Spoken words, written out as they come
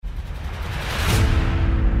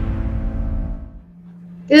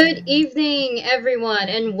Good evening, everyone,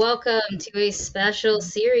 and welcome to a special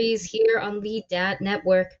series here on the DAT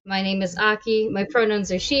Network. My name is Aki, my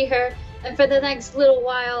pronouns are she, her, and for the next little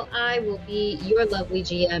while, I will be your lovely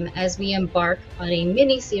GM as we embark on a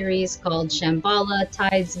mini-series called Shambhala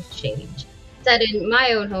Tides of Change, set in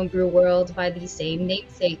my own homebrew world by the same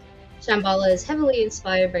namesake. Shambhala is heavily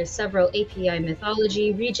inspired by several API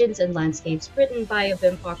mythology, regions, and landscapes written by a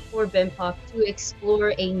BIMPOC for BIMPOC to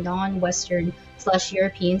explore a non-Western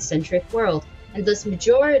European-centric world, and thus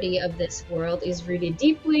majority of this world is rooted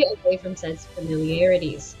deeply away from sense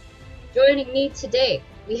familiarities. Joining me today,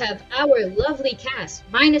 we have our lovely cast,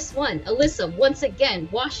 -1, Alyssa, once again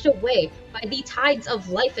washed away by the tides of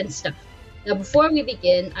life and stuff. Now before we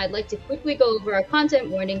begin, I'd like to quickly go over our content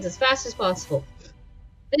warnings as fast as possible.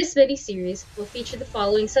 This mini-series will feature the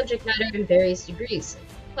following subject matter in various degrees: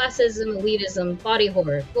 classism, elitism, body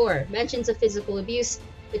horror, gore, mentions of physical abuse,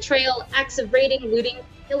 betrayal, acts of raiding, looting,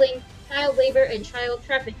 killing, child labor, and child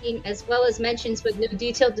trafficking, as well as mentions with no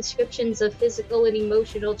detailed descriptions of physical and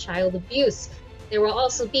emotional child abuse. There will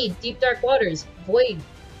also be deep dark waters, void,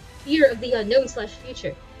 fear of the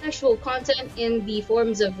unknown/future, sexual content in the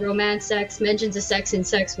forms of romance, sex, mentions of sex and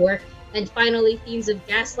sex work, and finally themes of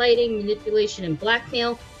gaslighting, manipulation, and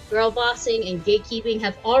blackmail. Girl bossing and gatekeeping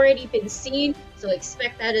have already been seen, so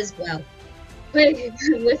expect that as well.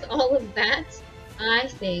 With all of that, I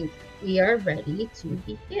think we are ready to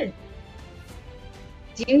begin.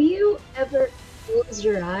 Do you ever close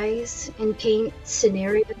your eyes and paint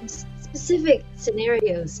scenarios, specific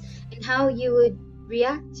scenarios, and how you would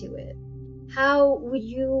react to it? How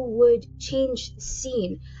you would change the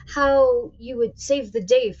scene? How you would save the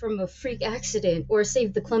day from a freak accident or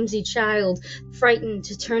save the clumsy child frightened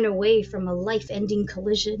to turn away from a life-ending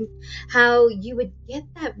collision? How you would get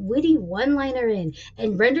that witty one-liner in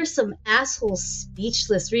and render some asshole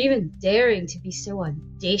speechless for even daring to be so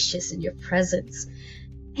audacious in your presence?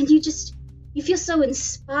 And you feel so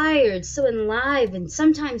inspired, so alive, and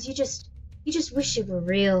sometimes you just wish it were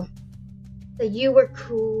real. That you were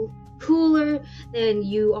cool, cooler than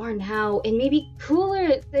you are now, and maybe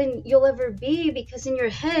cooler than you'll ever be, because in your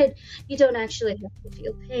head you don't actually have to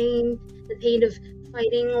feel pain, the pain of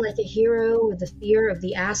fighting like a hero, or the fear of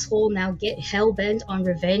the asshole now get hell-bent on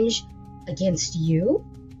revenge against you.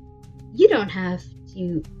 You don't have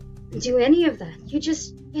to do any of that. You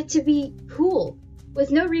just get to be cool with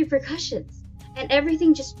no repercussions, and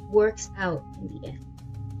everything just works out in the end.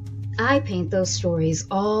 I paint those stories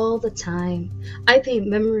all the time. I paint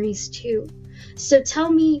memories too. So tell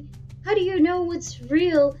me, how do you know what's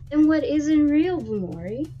real and what isn't real,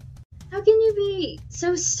 Vamori? How can you be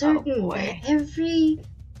so certain that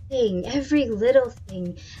everything, every little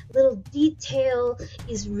thing, little detail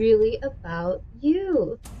is really about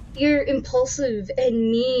you? You're impulsive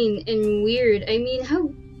and mean and weird. I mean, how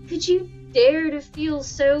could you dare to feel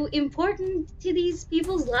so important to these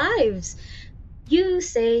people's lives? You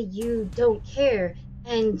say you don't care,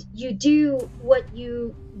 and you do what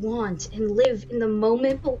you want and live in the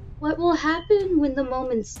moment, but what will happen when the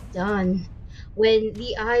moment's done? When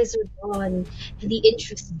the eyes are gone and the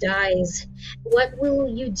interest dies? What will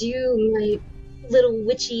you do, my little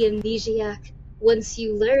witchy amnesiac, once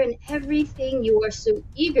you learn everything you are so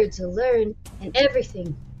eager to learn and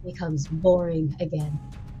everything becomes boring again?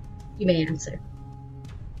 You may answer.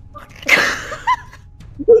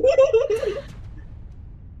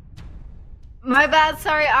 My bad,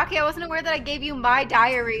 sorry, Aki, I wasn't aware that I gave you my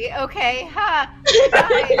diary. Okay, ha.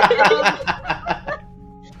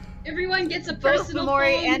 Everyone gets a Both personal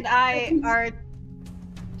Mori phone. and I are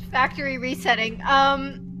factory resetting.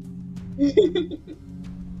 I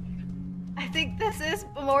think this is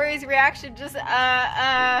Mori's reaction. Just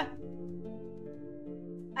I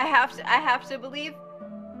have to believe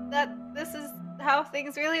that this is how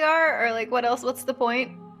things really are, or like what else? What's the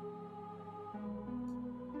point?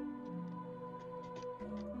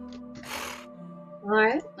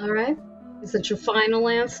 All right. Is that your final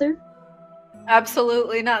answer?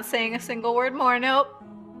 Absolutely not saying a single word more, nope.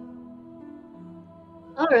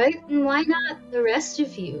 All right, and why not the rest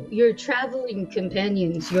of you, your traveling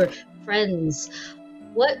companions, your friends?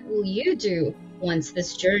 What will you do once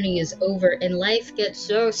this journey is over and life gets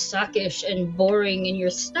so suckish and boring and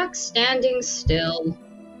you're stuck standing still?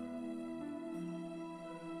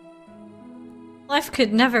 Life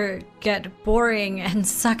could never get boring and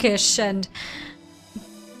suckish and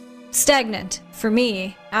stagnant for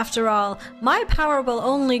me. After all, my power will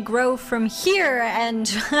only grow from here and,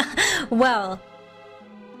 well,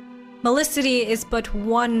 Melicity is but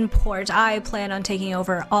one port. I plan on taking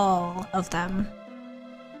over all of them.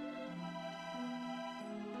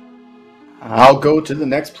 I'll go to the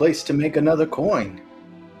next place to make another coin.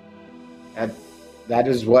 That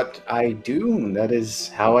is what I do. That is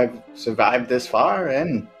how I've survived this far,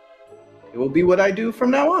 and it will be what I do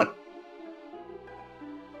from now on.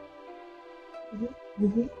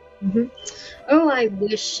 Mhm, mhm. Oh, I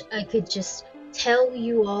wish I could just tell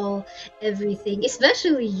you all everything,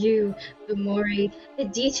 especially you, Bumori. The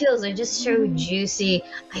details are just so juicy.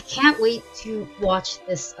 I can't wait to watch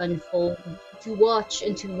this unfold. To watch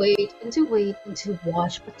and to wait and to wait and to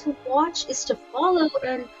watch. But to watch is to follow,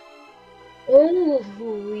 and oh,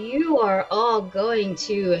 you are all going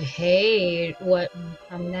to hate what will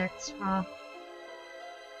come next, huh?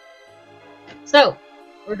 So,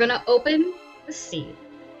 we're gonna open the scene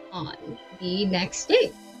on the next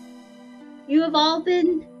day. You have all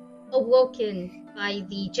been awoken by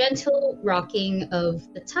the gentle rocking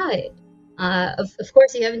of the tide. Of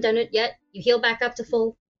course, you haven't done it yet. You heal back up to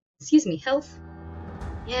full, health,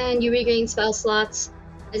 and you regain spell slots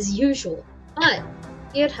as usual. But,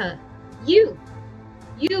 Irha, you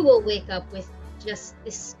will wake up with just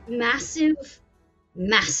this massive,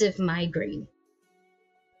 massive migraine.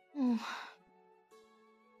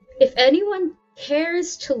 If anyone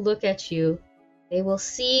cares to look at you, they will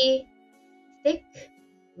see thick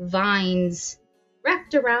vines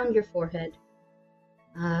wrapped around your forehead,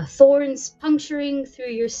 thorns puncturing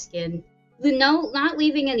through your skin, no, not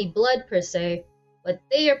leaving any blood per se, but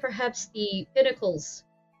they are perhaps the pinnacles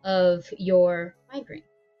of your migraine.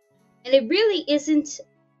 And it really isn't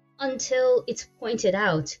until it's pointed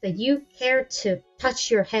out that you care to touch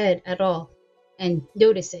your head at all and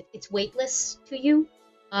notice it. It's weightless to you.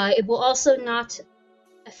 It will also not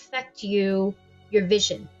affect your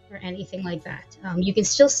vision or anything like that. You can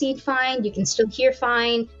still see fine, you can still hear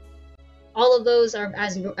fine. All of those are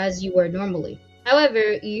as you were normally.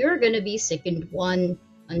 However, you're going to be sickened 1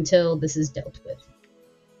 until this is dealt with.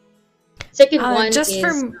 Sickened 1 just is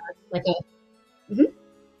for... like a...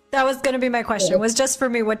 That was going to be my question. Was just for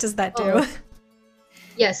me, what does that do? Oh.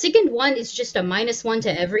 Yeah, Sickened 1 is just a -1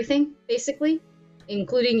 to everything, basically,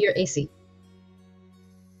 including your AC.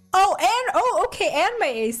 Okay, and my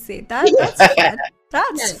AC. That's fun.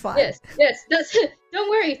 That's fun. Yes. That's Don't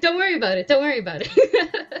worry about it. Don't worry about it.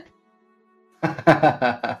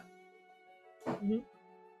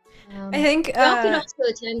 I think y'all could also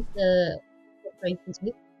attempt the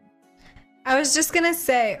pregnancy. I was just gonna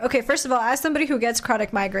say, okay, first of all, as somebody who gets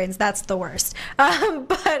chronic migraines, that's the worst.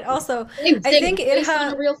 But also, I think it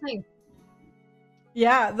has a real thing.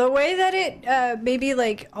 Yeah, the way that it maybe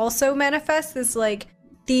like also manifests is like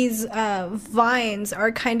these vines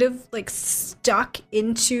are kind of like stuck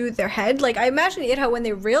into their head. Like I imagine Irha, when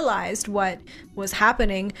they realized what was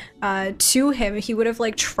happening to him, he would have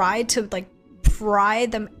like tried to like pry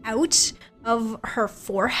them out of her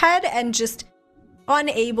forehead and just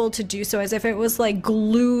unable to do so, as if it was like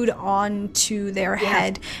glued onto their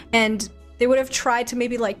head, and they would have tried to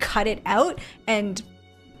maybe like cut it out and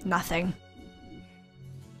nothing.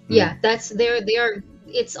 Yeah, they are.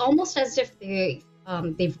 It's almost as if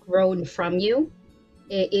they've grown from you.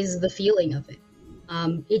 It is the feeling of it.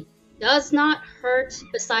 It does not hurt,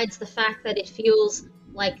 besides the fact that it feels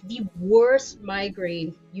like the worst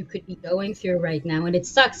migraine you could be going through right now, and it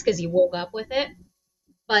sucks because you woke up with it.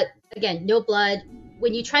 But again, no blood.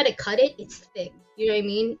 When you try to cut it, it's thick. You know what I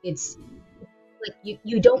mean? It's like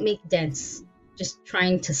you don't make dents just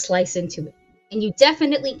trying to slice into it, and you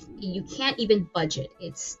can't even budge it.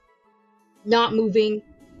 It's not moving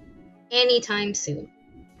anytime soon.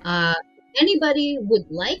 If anybody would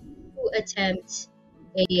like to attempt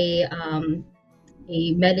a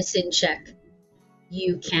medicine check,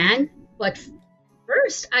 you can. But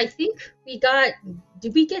first, I think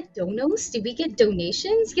did we get donos? Did we get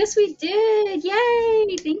donations? Yes, we did.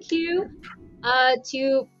 Yay! Thank you.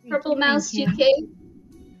 To Purple Mouse UK.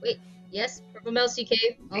 Wait, yes, Purple Mouse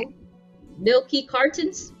UK. Oh, Milky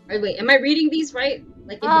Cartons. Wait, am I reading these right?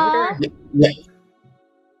 Like in order?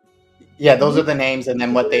 Yeah, those are the names, and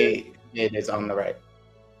then what they did is on the right.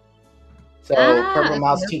 So, Purple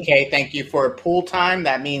Mouse TK, thank you for pool time.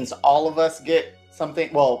 That means all of us get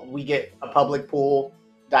something. Well, we get a public pool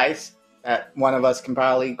dice that one of us can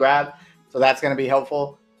probably grab. So that's going to be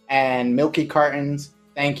helpful. And Milky Cartons,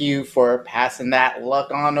 thank you for passing that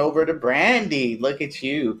luck on over to Brandy. Look at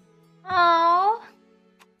you. Oh,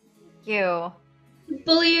 thank you.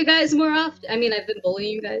 Bully you guys more often. I mean, I've been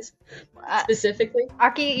bullying you guys specifically.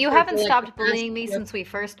 Aki, you haven't stopped bullying me since we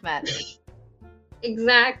first met.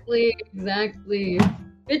 Exactly.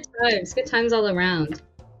 Good times all around.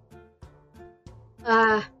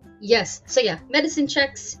 Yes. So yeah, medicine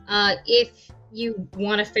checks. If you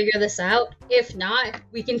want to figure this out, if not,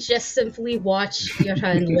 we can just simply watch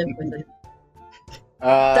Yara and live with it.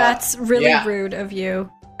 That's really rude of you.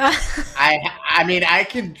 I mean, I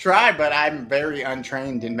can try, but I'm very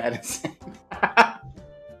untrained in medicine.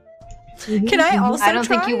 Can I also I don't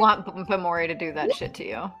try? think you want Bamori to do that shit to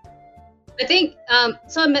you. I think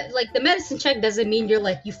like the medicine check doesn't mean you're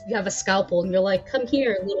like you have a scalpel and you're like, come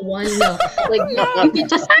here, little one. No, like you could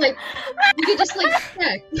just like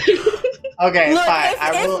check. Okay, Look, fine. if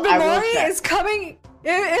I will Bamori check. is coming,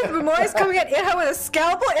 if Bamori is coming at Iha with a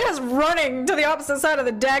scalpel, Iha's running to the opposite side of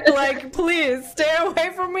the deck. Like, please stay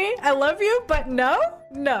away from me. I love you, but no.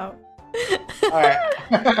 All right.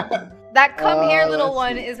 That come here, little let's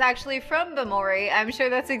one, see. is actually from Bamori. I'm sure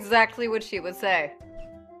that's exactly what she would say.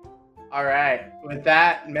 All right. With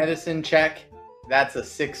that medicine check, that's a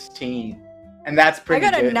 16, and that's I pretty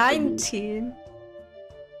got good a for 19.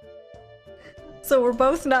 So we're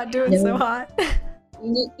both not doing so hot.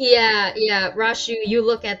 Yeah, Rashu, you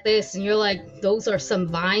look at this and you're like, those are some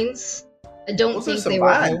vines. I don't Those are think some they were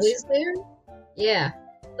vines. always there. Yeah,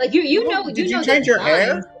 like you know, Did you know change that your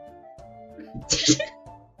hair?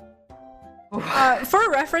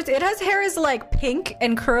 For reference, it has hair is like pink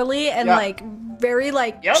and curly and Yeah. like very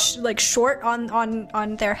like Yep. like short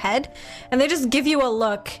on their head, and they just give you a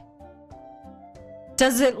look.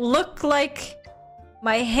 Does it look like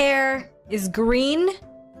my hair is green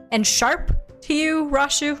and sharp to you,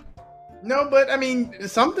 Rashu? No, but I mean,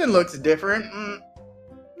 something looks different.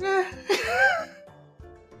 Eh.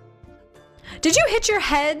 Did you hit your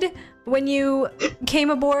head when you came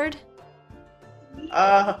aboard?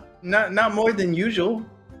 Not more than usual.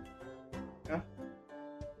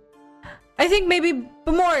 I think maybe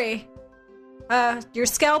Bamori, your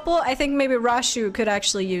scalpel. I think maybe Rashu could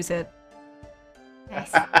actually use it.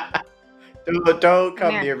 Nice. Don't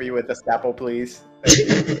come here. near me with a scalpel, please.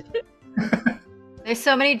 There's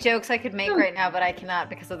so many jokes I could make right now, but I cannot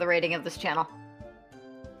because of the rating of this channel.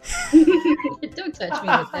 Don't touch me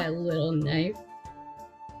with that little knife.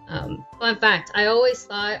 Fun fact, I always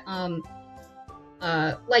thought,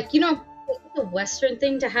 like, you know, the Western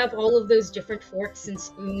thing to have all of those different forks and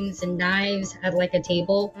spoons and knives at like a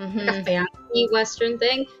table, like a fancy Western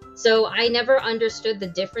thing. So I never understood the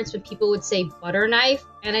difference when people would say butter knife,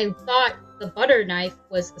 and I thought the butter knife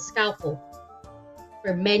was a scalpel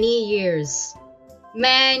for many years.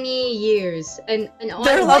 Many years. And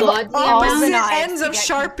They're like ungodly all opposite the amounts. knives ends to of get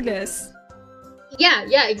sharpness.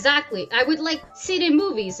 Yeah, exactly. I would like sit in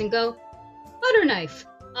movies and go, butter knife.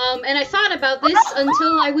 And I thought about this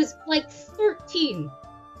until I was like 13.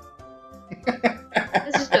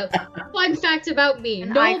 This is a fun fact about me.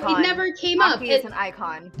 An No, icon. it never came up. Aki is It an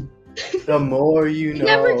icon. The more you know.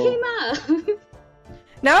 never came up.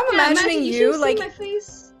 Now I'm Yeah, imagining imagine you see like my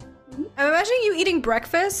face. I'm imagining you eating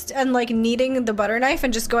breakfast and like kneading the butter knife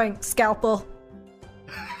and just going scalpel.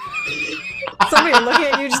 Somebody looking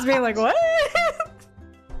at you just being like, what?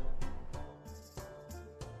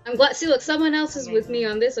 I'm glad. See, look, someone else is with me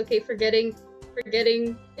on this. Okay, forgetting.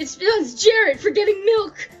 It's Jared forgetting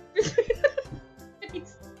milk.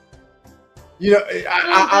 You know,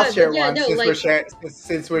 I'll God, share yeah, one no,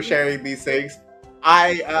 since we're sharing these things.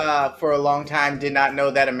 I for a long time did not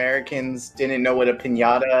know that Americans didn't know what a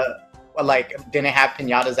piñata, like didn't have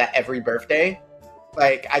piñatas at every birthday.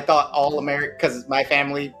 Like I thought all American, because my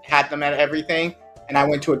family had them at everything, and I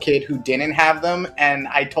went to a kid who didn't have them, and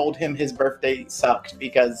I told him his birthday sucked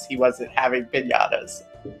because he wasn't having piñatas.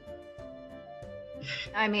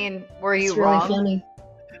 I mean, were you It's really wrong? funny.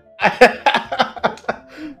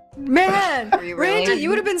 Man, Were you really? Randy, you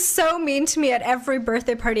would have been so mean to me at every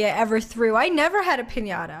birthday party I ever threw. I never had a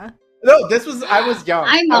piñata. No, this was I was young.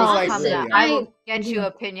 I'm I was not like Calm really down. young. I will get you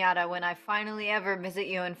a piñata when I finally ever visit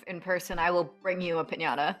you in person. I will bring you a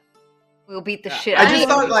piñata. We'll beat the Yeah, shit I out just of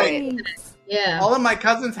thought, you. like, Yeah. all of my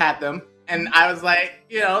cousins had them, and I was like,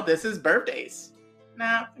 you know, this is birthdays.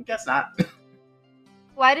 Nah, I guess not.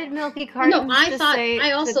 Why did Milky Cartons just say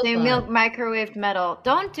I also that they thought- milk microwaved metal?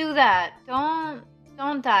 Don't do that.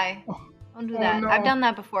 Don't die. Don't do Oh, that. no. I've done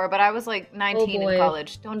that before, but I was like 19 boy. in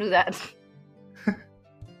college. Don't do that.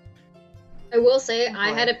 I will say I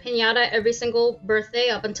boy. had a piñata every single birthday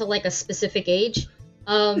up until like a specific age.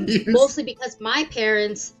 Yes. Mostly because my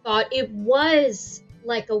parents thought it was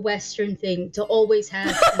like a Western thing to always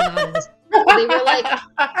have piñatas. They were like,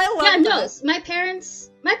 I love yeah, no, that.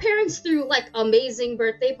 my parents threw like amazing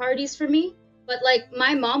birthday parties for me, but like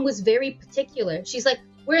my mom was very particular. She's like,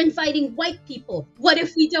 we're inviting white people. What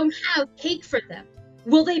if we don't have cake for them?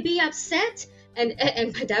 Will they be upset? And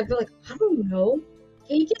my dad would be like, I don't know.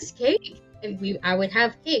 Cake is cake. And I would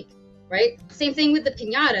have cake, right? Same thing with the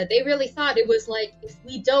piñata. They really thought it was like, if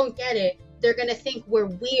we don't get it, they're gonna think we're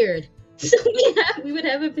weird. So we would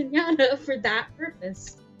have a piñata for that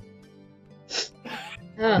purpose.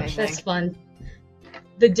 Oh, Amazing. that's fun.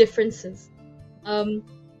 the differences.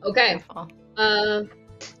 Okay. Beautiful.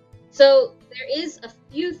 So there is a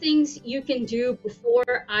few things you can do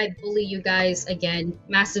before I bully you guys again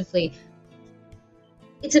massively.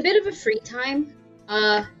 It's a bit of a free time.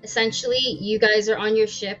 Essentially, you guys are on your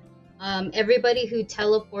ship. Everybody who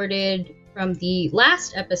teleported from the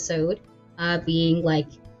last episode, being like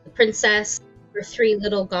the princess, her 3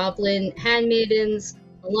 little goblin handmaidens,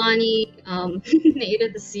 Alani, Nada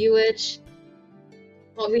the Sea Witch.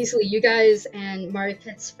 Obviously, you guys and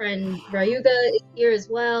Mariket's friend Rayuga is here as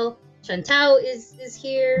well. Chantao is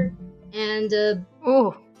here, and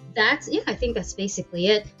I think that's basically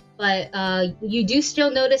it. But you do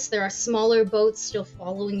still notice there are smaller boats still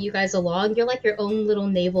following you guys along. You're like your own little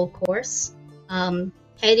naval course,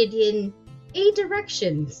 headed in a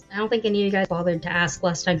direction. I don't think any of you guys bothered to ask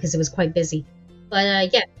last time because it was quite busy.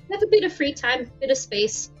 But yeah, you have a bit of free time, a bit of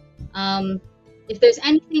space. If there's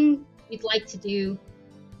anything you'd like to do,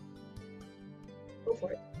 go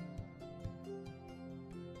for it.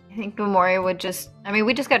 I think Bamori would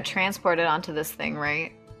we just got transported onto this thing,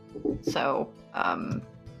 right? So,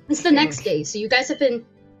 it's the next day, so you guys have been,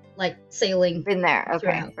 like, sailing. Been there,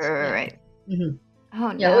 okay. Right. Mm-hmm.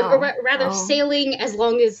 Oh, yeah, no. or rather sailing as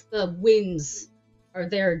long as the winds are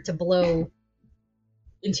there to blow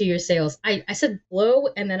into your sails. I said blow,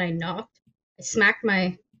 and then I knocked. I smacked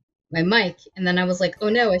my mic, and then I was like, oh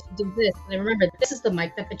no, I should do this. And I remembered, this is the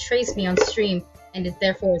mic that betrays me on stream, and it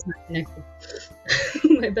therefore is not connected.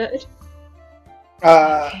 My bad.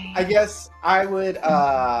 I guess I would,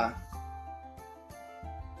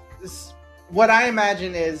 what I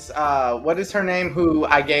imagine is, what is her name who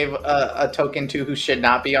I gave a token to who should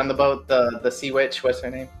not be on the boat? The sea witch, what's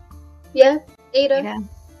her name? Yeah, Ada.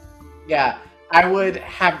 Yeah, I would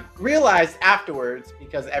have realized afterwards,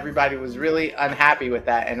 because everybody was really unhappy with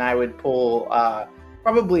that, and I would pull,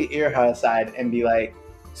 probably Irha aside and be like,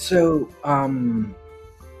 so,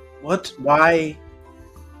 why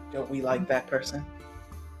don't we like that person?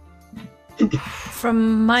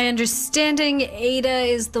 From my understanding, Ada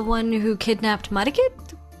is the one who kidnapped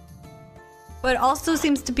Marikit, but also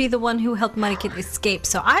seems to be the one who helped Marikit escape,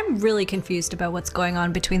 so I'm really confused about what's going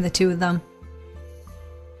on between the two of them.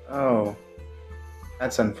 Oh,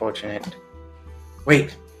 that's unfortunate.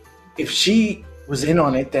 Wait, if she was in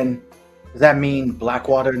on it, then does that mean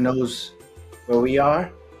Blackwater knows where we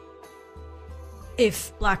are?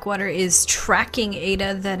 If Blackwater is tracking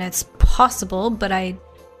Ada, then it's possible, but I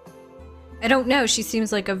don't know. She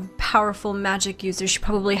seems like a powerful magic user. She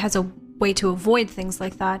probably has a way to avoid things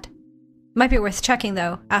like that. Might be worth checking,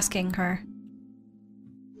 though, asking her.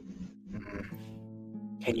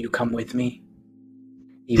 Can you come with me?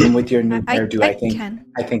 Even with your new hairdo,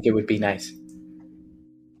 I think it would be nice.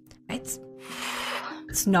 It's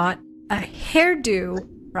not a hairdo,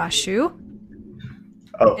 Rashu.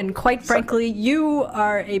 Oh, and quite frankly, you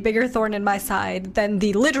are a bigger thorn in my side than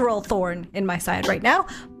the literal thorn in my side right now,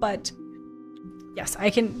 but yes,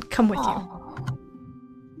 I can come with you.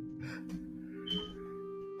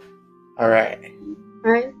 All right.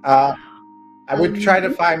 I would try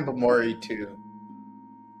to find Bamori too.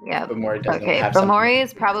 Yeah. Bamori doesn't have Bamori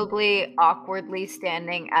is probably awkwardly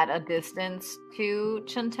standing at a distance to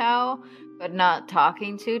Chantao, but not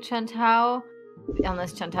talking to Chantao,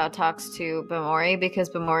 unless Chantao talks to Bamori, because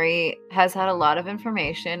Bamori has had a lot of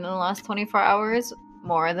information in the last 24 hours,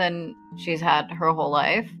 more than she's had her whole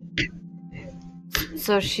life.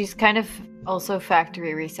 So she's kind of also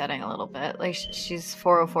factory resetting a little bit. Like, she's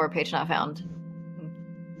 404, page not found.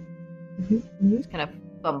 Just kind of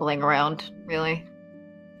bumbling around, really.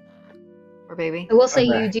 Poor baby. I will say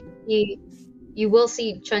you will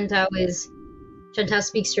see Chantao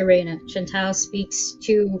speaks to Reina. Chantao speaks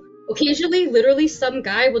to, occasionally, literally some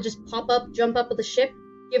guy will just jump up with the ship,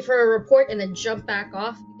 give her a report, and then jump back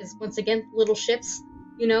off, because once again, little ships,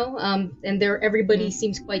 and everybody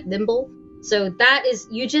seems quite nimble. So that is,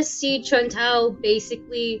 you just see Chantao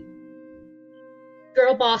basically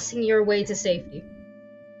girl bossing your way to safety.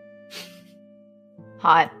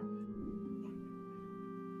 Hot.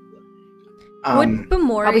 Would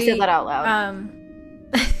Bamori probably say that out loud.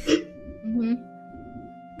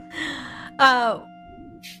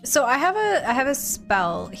 So I have a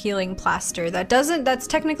spell, healing plaster, that's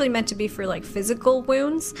technically meant to be for like physical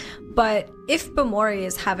wounds, but if Bamori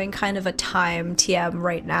is having kind of a time TM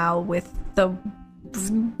right now with the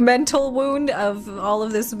mental wound of all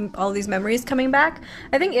these memories coming back,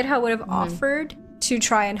 I think Irha would have offered to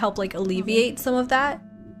try and help like alleviate some of that.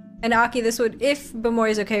 And Aki, if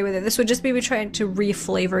Bamori's okay with it, this would just be trying to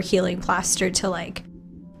reflavor healing plaster to like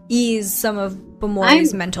ease some of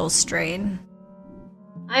Bamori's mental strain.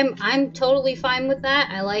 I'm totally fine with that.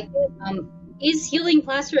 I like it. is Healing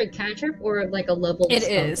Plaster a cantrip or like a level It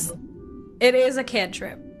spell? is. It is a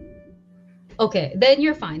cantrip. Okay, then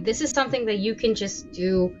you're fine. This is something that you can just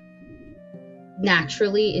do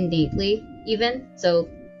naturally, innately, even. So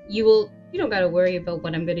you don't gotta worry about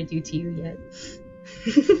what I'm gonna do to you yet.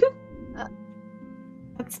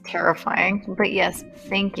 That's terrifying. But yes,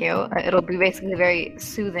 thank you. It'll be basically very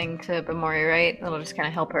soothing to Bamori, right? It'll just kind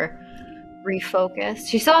of help her refocus.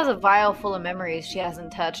 She still has a vial full of memories she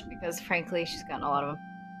hasn't touched because, frankly, she's gotten a lot of them.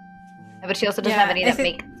 But she also doesn't have any that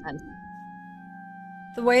make sense.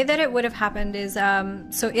 The way that it would have happened is,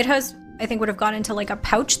 so it has, I think, would have gone into like a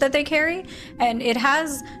pouch that they carry, and it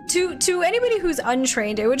has, to anybody who's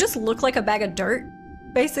untrained, it would just look like a bag of dirt,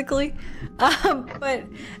 basically. But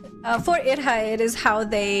for Itha, it is how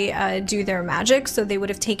they do their magic, so they would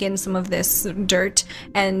have taken some of this dirt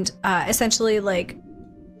and essentially, like,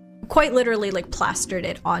 quite literally, like, plastered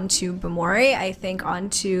it onto Bamori, I think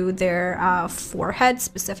onto their forehead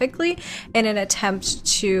specifically, in an attempt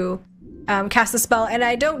to cast a spell. And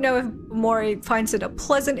I don't know if Bamori finds it a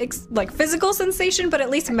pleasant, like, physical sensation, but at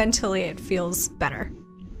least mentally it feels better.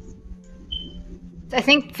 I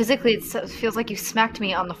think physically it feels like you smacked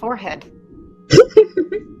me on the forehead.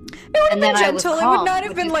 It would have been gentle. It would not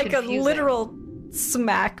have been like confusing. a literal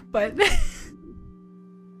smack, but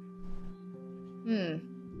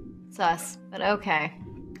Sus, but okay.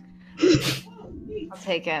 I'll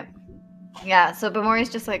take it. Yeah, so Bamori's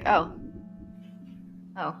just like, oh.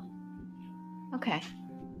 Okay.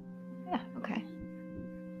 Yeah, okay.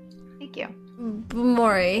 Thank you.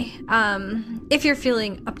 Bamori, if you're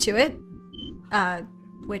feeling up to it,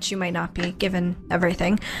 which you might not be given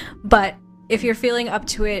everything, but if you're feeling up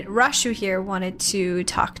to it, Rashu here wanted to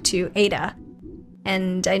talk to Ada.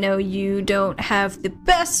 And I know you don't have the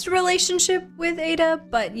best relationship with Ada,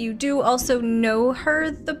 but you do also know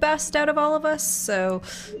her the best out of all of us, so...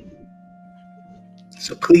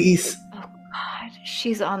 So please. Oh god,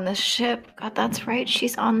 she's on this ship. God, that's right,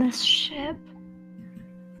 she's on this ship.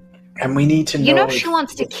 And we need to know... You know she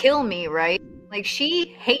wants to kill me, right? Like,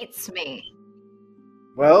 she hates me.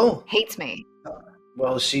 Well... Hates me.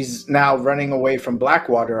 Well, she's now running away from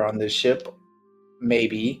Blackwater on this ship.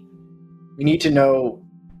 Maybe. We need to know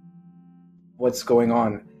what's going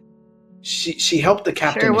on. She helped the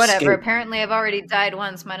captain Sure, whatever. escape. Apparently I've already died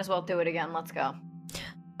once. Might as well do it again. Let's go.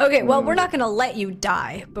 Okay, well, we're not gonna let you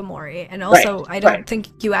die, Bamori. And also, I don't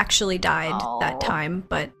think you actually died that time,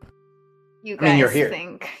 but... You guys you're here.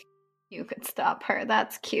 think you could stop her.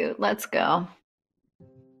 That's cute. Let's go.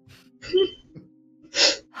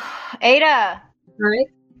 Ada! Right?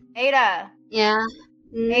 Ada! Yeah.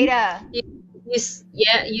 Ada! You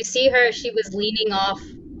see her. She was leaning off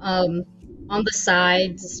on the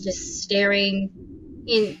sides, just staring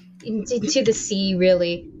into the sea,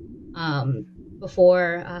 really,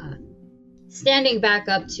 before standing back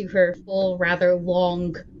up to her full, rather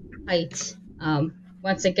long height.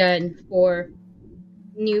 Once again, for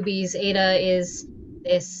newbies, Ada is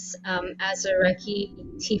this Azareki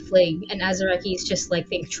tiefling, and Azareki is just like,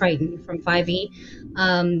 think Triton from 5e.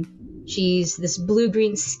 She's this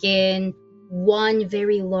blue-green skin, one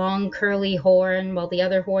very long curly horn, while the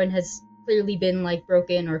other horn has clearly been like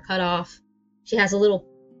broken or cut off. She has a little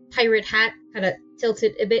pirate hat kind of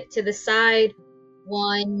tilted a bit to the side,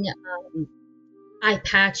 one eye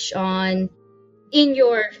patch on. In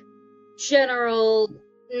your general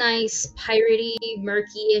nice piratey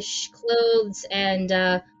murky-ish clothes,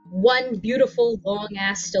 and one beautiful long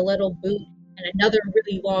ass stiletto boot and another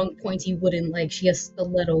really long pointy wooden leg. She has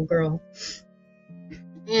stiletto girl.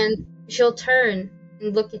 And she'll turn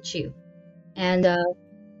and look at you and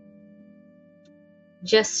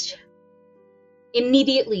just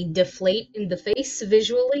immediately deflate in the face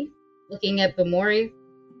visually, looking at Bamori.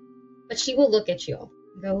 But she will look at you all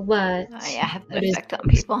and go, what? Oh yeah, I have that effect on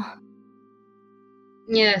people.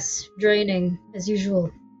 Yes, draining, as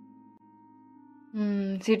usual.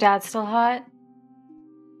 Is your dad still hot?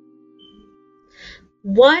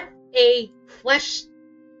 What a question.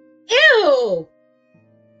 Ew!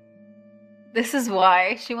 This is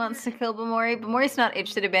why she wants to kill Bamori. Bamori's not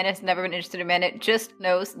interested in Bandit, has never been interested in Bandit, just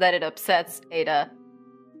knows that it upsets Ada.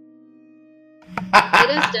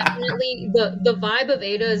 Ada's definitely, the vibe of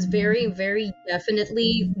Ada is very, very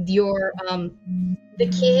definitely your, the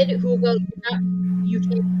kid who goes, you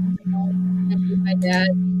can't my dad.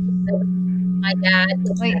 My dad.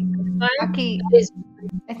 Wait, Aki,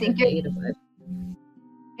 I think you're... Ada vibe.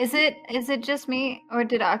 Is it just me, or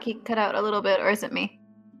did Aki cut out a little bit, or is it me?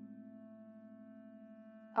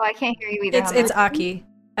 Oh, I can't hear you either. It's Aki.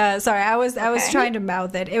 Sorry, I was trying to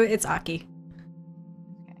mouth it. It's Aki.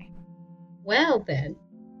 Okay. Well then,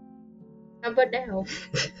 how about now?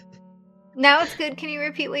 Now it's good. Can you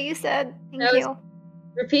repeat what you said? Thank you.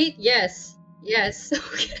 Repeat? Yes. Yes.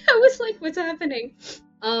 I was like, what's happening?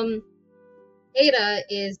 Ada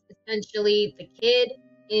is essentially the kid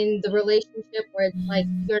in the relationship where it's like,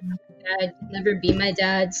 you're not my dad, you'll never be my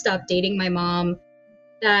dad, stop dating my mom.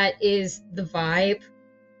 That is the vibe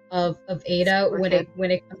of Ada when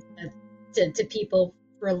it comes to people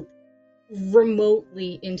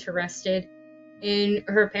remotely interested in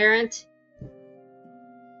her parent.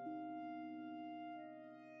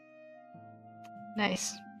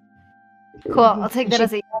 Nice. Cool. I'll take that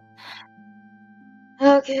as a yes.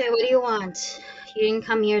 Okay, what do you want? You didn't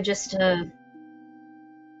come here just to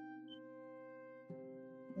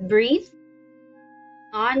breathe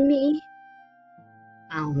on me?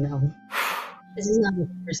 I don't know. This is not a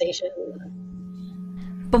conversation.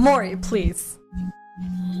 Bamori, please.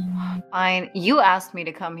 Fine. You asked me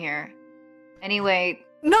to come here. Anyway,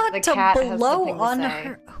 Not the to cat has blow something to on say.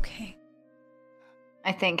 her. Okay.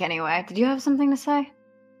 I think, anyway. Did you have something to say?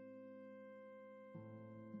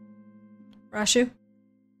 Rashu?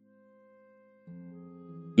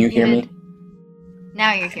 You hear me?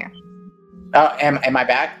 Now you're here. Oh, am I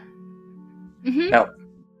back? Mm-hmm. No.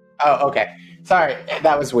 Oh, okay. Sorry,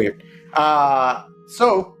 that was weird.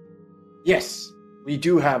 So, yes, we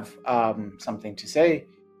do have something to say.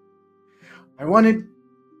 I wanted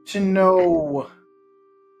to know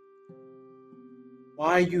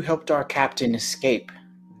why you helped our captain escape.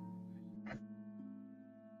 I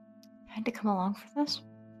had to come along for this?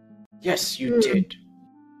 Yes, you did.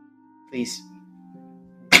 Please.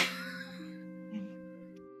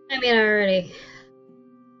 I mean, I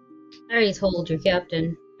already told your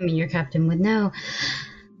captain. I mean, your captain would know.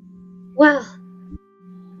 Well,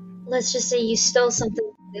 let's just say you stole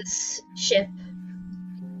something from this ship.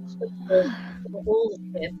 The whole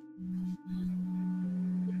ship.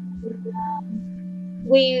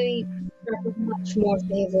 We struck a much more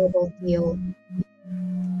favorable deal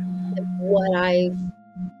than what I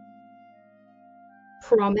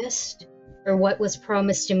promised, or what was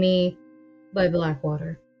promised to me by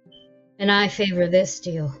Blackwater. And I favor this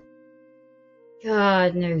deal.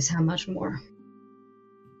 God knows how much more.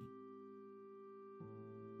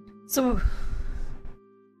 So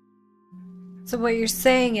what you're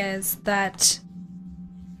saying is that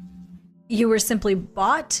you were simply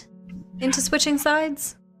bought into switching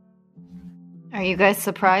sides? Are you guys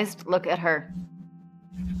surprised? Look at her.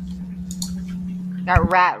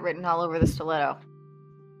 Got rat written all over the stiletto.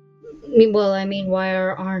 Well, I mean, why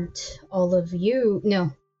aren't all of you...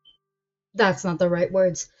 No, that's not the right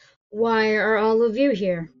words. Why are all of you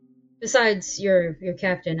here? Besides your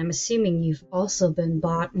captain, I'm assuming you've also been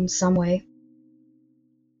bought in some way.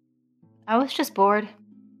 I was just bored.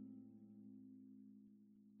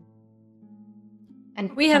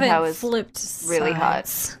 And We Chantao haven't is flipped really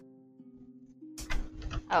sides. hot.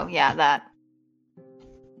 Oh, yeah, that.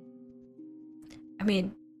 I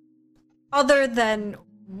mean, other than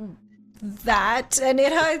that, and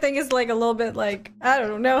it, I think, is like a little bit like, I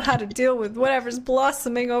don't know how to deal with whatever's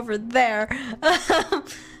blossoming over there.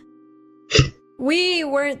 We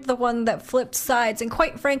weren't the one that flipped sides, and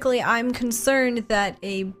quite frankly, I'm concerned that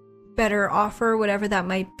a better offer, whatever that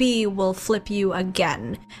might be, will flip you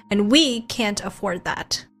again. And we can't afford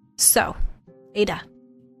that. So, Ada,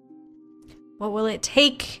 what will it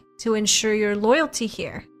take to ensure your loyalty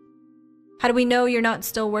here? How do we know you're not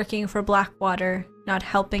still working for Blackwater, not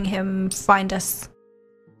helping him find us?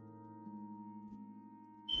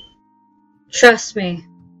 Trust me.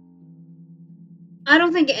 I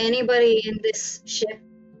don't think anybody in this ship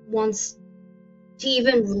wants to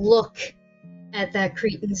even look at that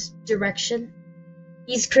cretin's direction.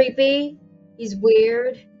 He's creepy. He's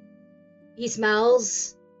weird. He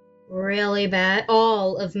smells really bad.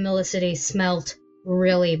 All of Millicity smelt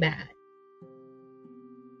really bad.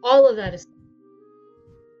 All of that is...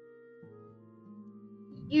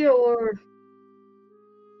 Your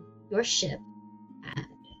ship had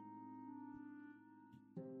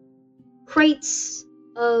crates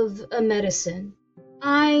of a medicine.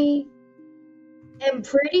 I am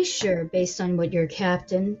pretty sure, based on what your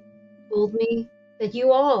captain told me, that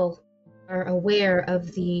you all are aware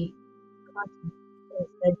of the contents of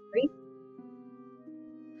said crate.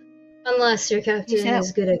 Unless your captain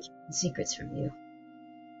is good at keeping secrets from you.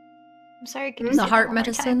 I'm sorry, can you The say that heart one more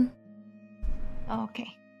medicine? time? Oh, okay.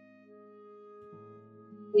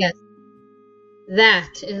 Yes.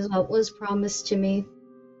 That is what was promised to me.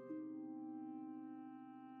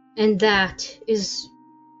 And that is...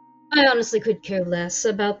 I honestly could care less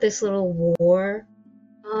about this little war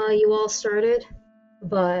you all started,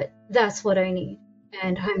 but that's what I need.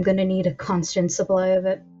 And I'm gonna need a constant supply of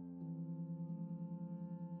it.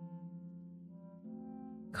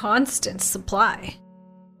 constant supply.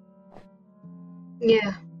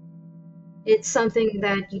 Yeah. It's something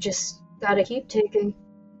that you just gotta keep taking.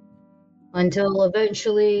 Until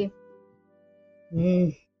eventually,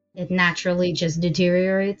 it naturally just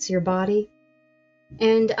deteriorates your body.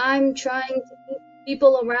 And I'm trying to keep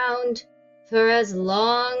people around for as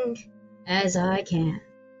long as I can.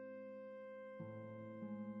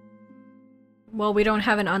 Well, we don't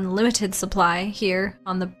have an unlimited supply here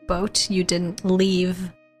on the boat. You didn't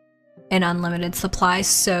leave an unlimited supply,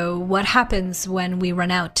 so what happens when we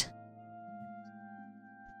run out?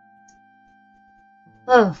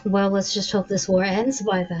 Oh, well, let's just hope this war ends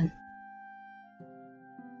by then.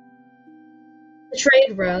 The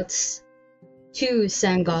trade routes to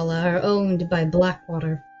Shambhala are owned by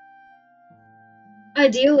Blackwater.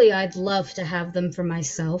 Ideally, I'd love to have them for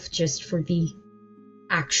myself, just for the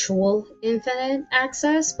actual infinite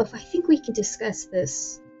access, but I think we can discuss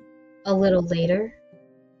this a little later.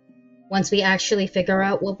 Once we actually figure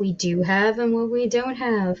out what we do have and what we don't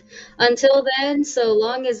have. Until then, so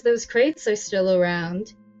long as those crates are still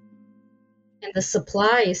around, and the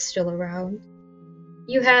supply is still around,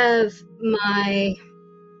 you have my...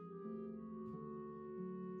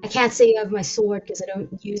 I can't say you have my sword because I don't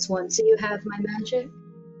use one, so you have my magic.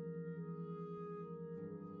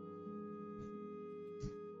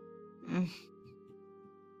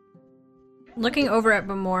 Looking over at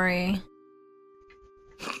Bamori,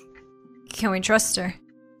 can we trust her?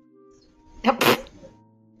 Yep.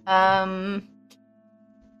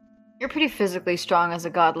 You're pretty physically strong as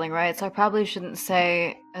a godling, right? So I probably shouldn't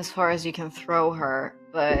say as far as you can throw her,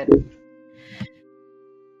 but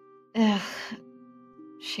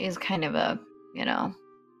she is kind of a,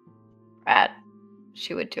 brat.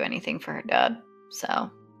 She would do anything for her dad,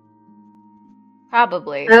 so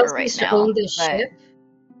probably I for also right used now. to own this ship.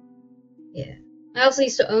 Yeah. I also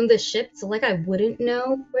used to own this ship, so like I wouldn't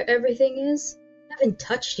know where everything is. I haven't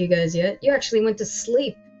touched you guys yet. You actually went to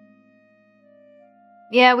sleep.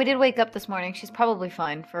 Yeah, we did wake up this morning. She's probably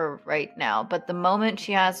fine for right now, but the moment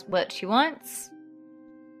she has what she wants,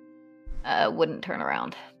 wouldn't turn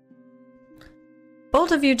around.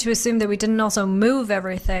 Bold of you to assume that we didn't also move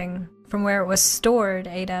everything from where it was stored,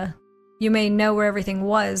 Ada. You may know where everything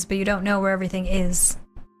was, but you don't know where everything is.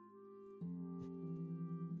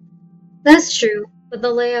 That's true, but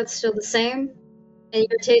the layout's still the same, and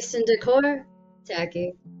your taste in decor,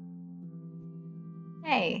 tacky.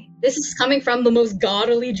 Hey. This is coming from the most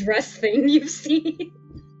gaudily dressed thing you've seen.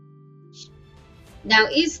 Now,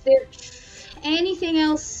 is there anything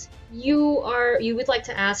else you would like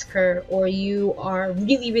to ask her, or you are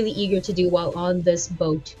really, really eager to do while on this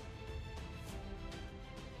boat?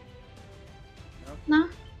 No?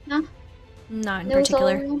 Not in No, it's all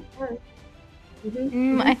particular. on board.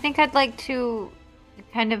 Mhm. I think I'd like to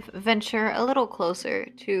kind of venture a little closer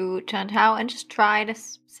to Chantao and just try to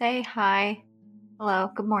say hi. Hello,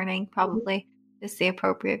 good morning, probably is the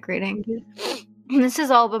appropriate greeting. This is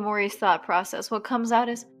all Bamori's thought process. What comes out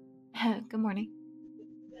is, good morning.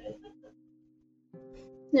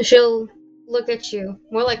 She'll look at you,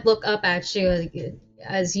 more like look up at you,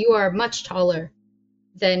 as you are much taller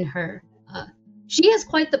than her. She has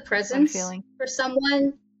quite the presence for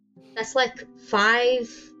someone that's like 5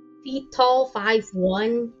 feet tall,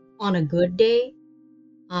 5'1" on a good day,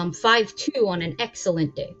 5'2" on an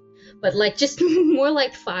excellent day, but like just more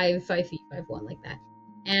like 5 feet, 5'1", like that.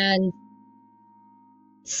 And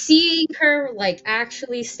seeing her like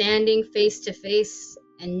actually standing face to face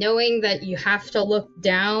and knowing that you have to look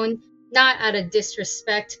down, not out of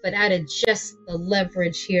disrespect, but out of just the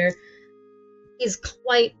leverage here, is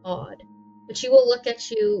quite odd. But she will look at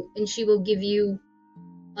you and she will give you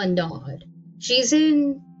a nod. She's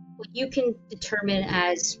in what you can determine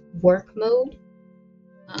as work mode,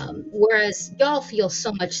 whereas y'all feel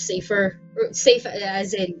so much safe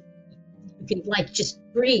as in you can like just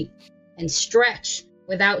breathe and stretch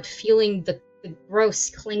without feeling the gross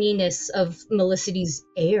clinginess of Melicity's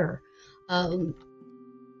air.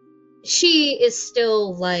 She is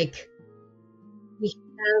still like,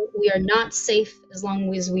 we are not safe as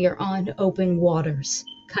long as we are on open waters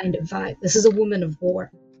kind of vibe. This is a woman of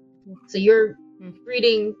war. So your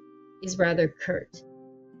greeting is rather curt.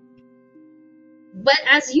 But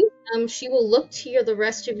as you come, she will look to the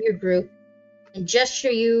rest of your group and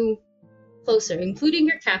gesture you closer, including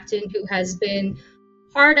your captain, who has been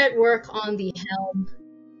hard at work on the helm,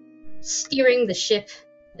 steering the ship,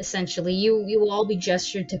 essentially. You will all be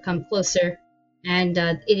gestured to come closer, and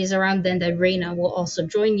it is around then that Reyna will also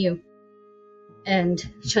join you. And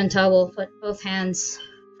Chantal will put both hands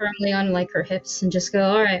firmly on like her hips and just go,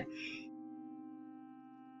 all right.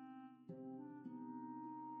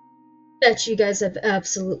 Bet you guys have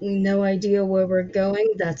absolutely no idea where we're going.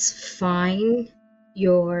 That's fine.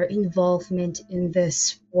 Your involvement in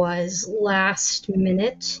this was last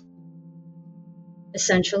minute,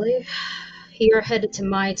 essentially. You're headed to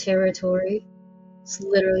my territory. It's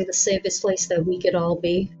literally the safest place that we could all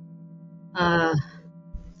be.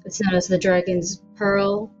 It's known as the Dragon's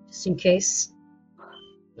Pearl, just in case.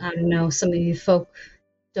 I don't know, some of you folk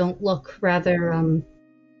don't look rather,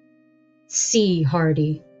 sea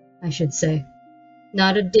hardy, I should say.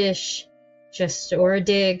 Not a dish, or a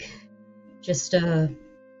dig, just a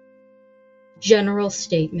general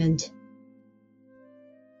statement.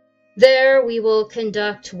 There we will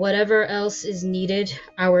conduct whatever else is needed,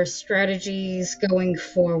 our strategies going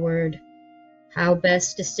forward. How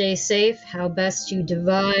best to stay safe, how best to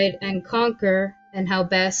divide and conquer, and how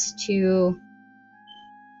best to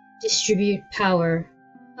distribute power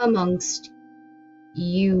amongst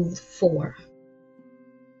you four.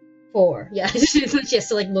 Yeah. She has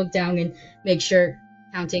to look down and make sure,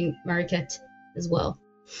 counting Mariquette as well.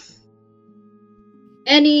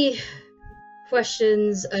 Any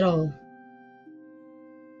questions at all?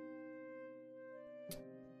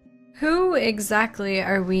 Who exactly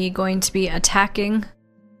are we going to be attacking?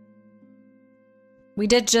 We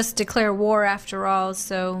did just declare war after all,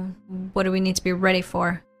 so what do we need to be ready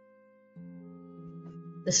for?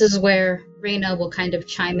 This is where Reyna will kind of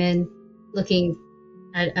chime in, looking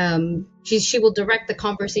at, she will direct the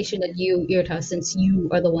conversation at you, Irta, since you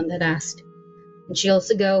are the one that asked. And she'll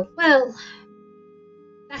also go, well,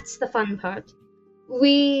 that's the fun part.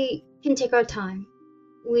 We can take our time.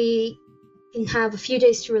 We can have a few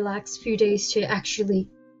days to relax, a few days to actually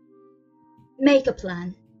make a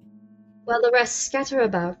plan, while the rest scatter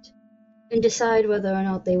about and decide whether or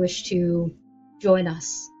not they wish to join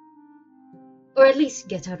us. Or at least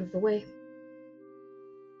get out of the way.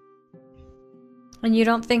 And you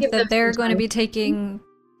don't think that they're going to be taking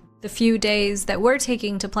the few days that we're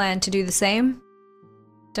taking to plan to do the same?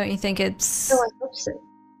 Don't you think it's... No, I hope so.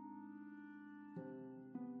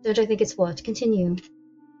 Don't I think it's what? Continue.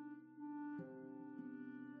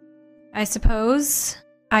 I suppose.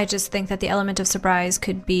 I just think that the element of surprise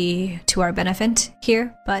could be to our benefit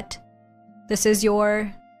here, but this is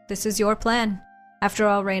your plan. After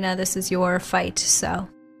all, Reyna, this is your fight, so...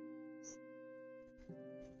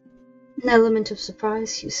 An element of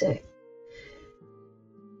surprise, you say?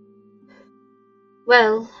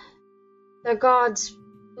 Well, their guards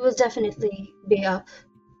will definitely be up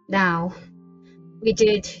now. We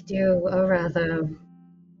did do a rather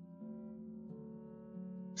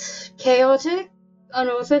chaotic,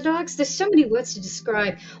 unorthodox. There's so many words to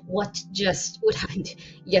describe what happened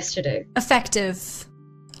yesterday. Effective,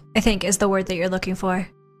 I think, is the word that you're looking for.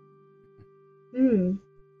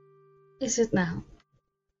 Is it now?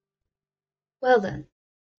 Well then.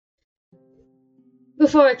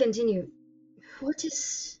 Before I continue, what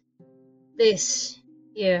is this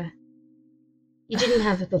here? You didn't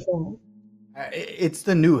have it before. It's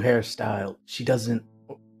the new hairstyle. She doesn't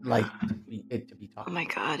like it to be talked. Oh my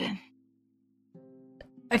god.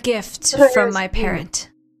 A gift from my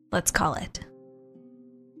parent, let's call it.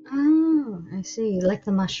 Oh, I see. Like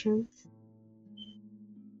the mushrooms?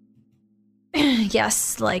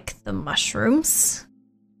 Yes, like the mushrooms.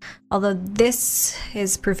 Although this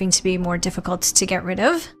is proving to be more difficult to get rid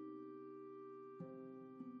of.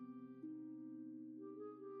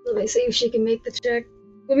 Let me see if she can make the check.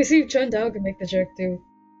 Let me see if Chun Dao can make the check too.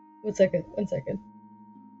 One second.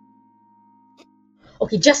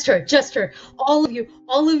 Okay, just her. All of you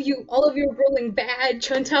are rolling bad.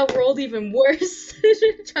 Chun Dao rolled even worse.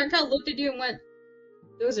 Chun Dao looked at you and went,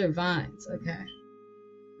 those are vines, okay.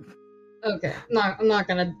 I'm not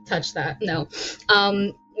gonna touch that, no.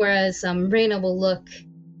 Whereas Reyna will look,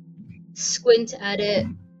 squint at it,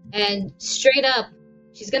 and straight up,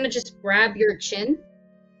 she's gonna just grab your chin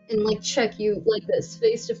and check you like this,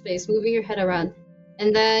 face to face, moving your head around.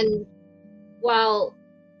 And then, while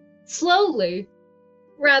slowly,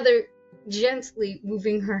 rather gently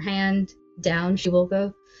moving her hand down, she will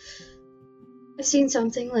go, I've seen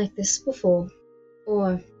something like this before.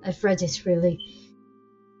 Or I've read it, really.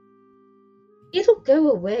 It'll go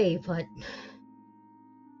away, but...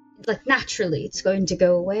 naturally, it's going to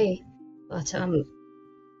go away. But,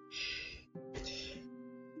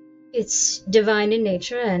 it's divine in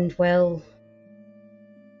nature, and, well...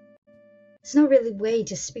 there's no really way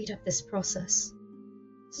to speed up this process.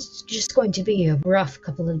 It's just going to be a rough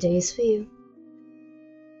couple of days for you.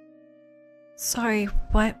 Sorry,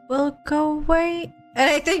 what will go away? And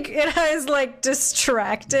I think it is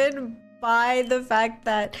distracted by the fact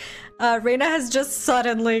that Reyna has just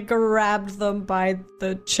suddenly grabbed them by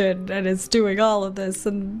the chin and is doing all of this.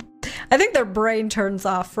 And I think their brain turns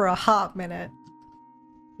off for a hot minute.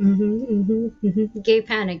 Gay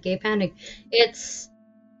panic, gay panic. It's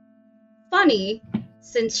funny,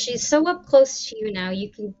 since she's so up close to you now,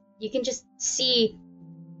 you can just see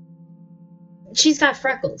she's got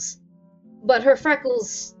freckles. But her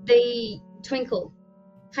freckles, they twinkle,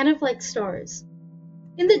 kind of like stars.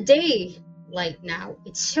 In the daylight now,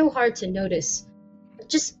 it's so hard to notice. But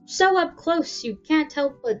just so up close, you can't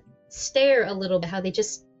help but stare a little bit how they're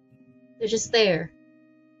just there.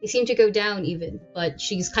 They seem to go down even, but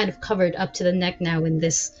she's kind of covered up to the neck now in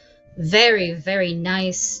this very, very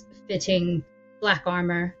nice fitting black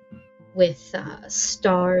armor with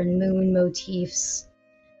star and moon motifs.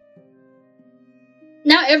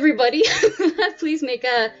 Now everybody, please make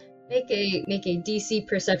a DC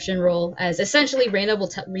perception roll, as essentially Reyna will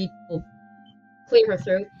clear her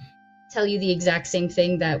throat, tell you the exact same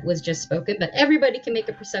thing that was just spoken, but everybody can make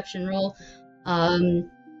a perception roll. Yurta,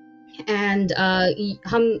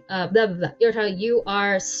 you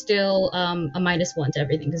are still a -1 to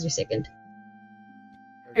everything because you're sickened.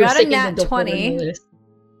 I got a nat 20. Okay.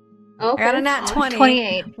 I got a nat 20,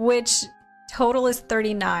 28. which total is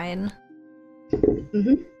 39.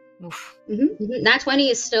 Nat 20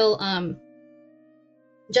 is still,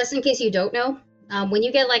 just in case you don't know, when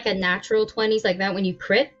you get like a natural 20s like that, when you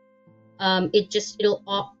crit, it'll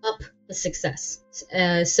up the success.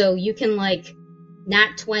 So you can like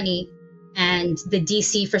nat 20 and the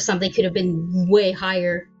DC for something could have been way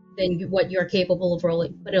higher than what you're capable of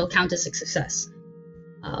rolling, but it'll count as a success.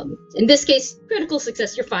 In this case, critical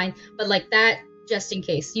success, you're fine, but like that, just in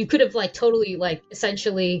case. You could have like totally like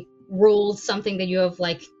essentially rolled something that you have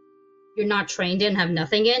like, you're not trained in, have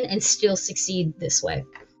nothing in, and still succeed this way.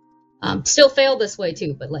 Still fail this way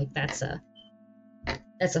too, but like that's a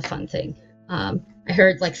fun thing. I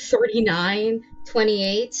heard like 39,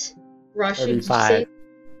 28, Rush, 35.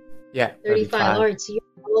 Yeah, 35. Alright, so you're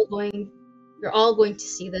all going to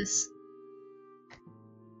see this.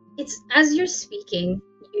 It's as you're speaking,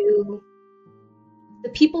 the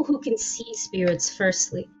people who can see spirits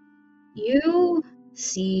firstly, you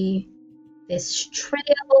see this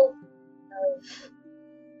trail of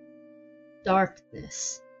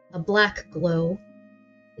darkness, a black glow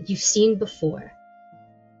that you've seen before.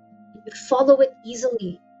 You follow it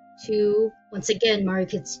easily to, once again,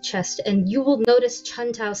 Marikit's chest, and you will notice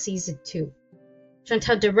Chuntao sees it too.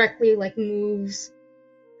 Chuntao directly moves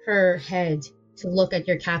her head to look at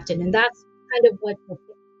your captain, and that's kind of what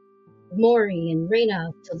Mori and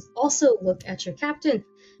Reyna to also look at your captain.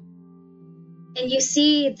 And you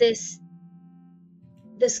see this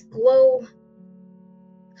glow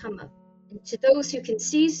come up. And to those who can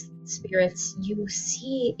see spirits, you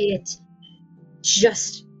see it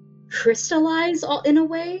just crystallize in a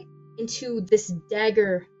way into this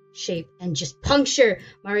dagger shape and just puncture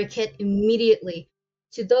Marikit immediately.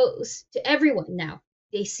 To everyone now,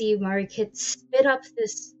 they see Marikit spit up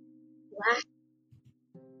this black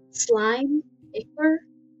slime ichor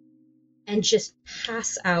and just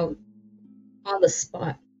pass out on the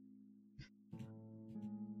spot.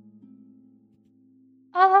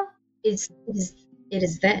 It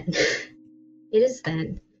is then it is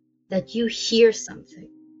then that you hear something.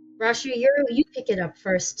 Rasha, you pick it up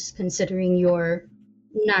first, considering your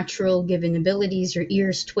natural given abilities. Your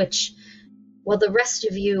ears twitch, while the rest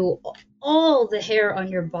of you, all the hair on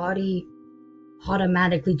your body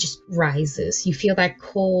automatically just rises. You feel that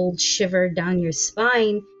cold shiver down your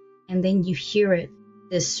spine, and then you hear it,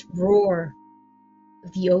 this roar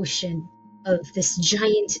of the ocean, of this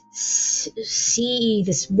giant sea,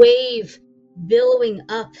 this wave billowing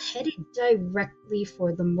up, headed directly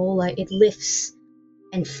for the mola. It lifts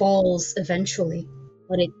and falls eventually,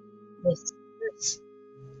 but it lifts first.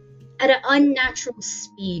 At an unnatural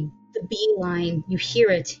speed, the beeline, you hear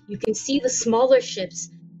it. You can see the smaller ships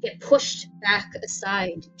get pushed back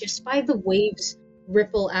aside just by the waves'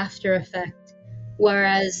 ripple after effect,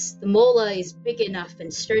 whereas the mola is big enough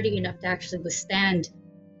and sturdy enough to actually withstand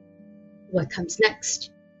what comes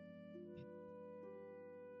next.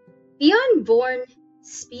 The unborn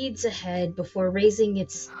speeds ahead before raising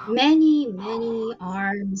its many, many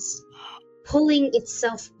arms, pulling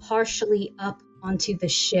itself partially up onto the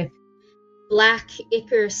ship. Black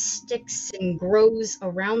ichor sticks and grows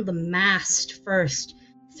around the mast first,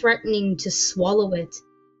 threatening to swallow it.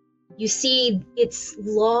 You see its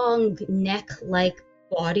long neck-like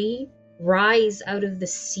body rise out of the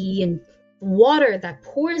sea, and the water that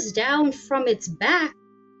pours down from its back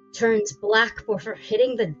turns black before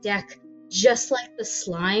hitting the deck, just like the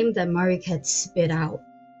slime that Marikit spit out.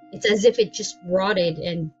 It's as if it just rotted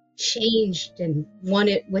and changed, and when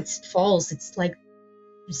it falls, it's like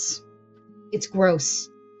it's gross.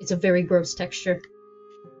 It's a very gross texture.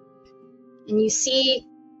 And you see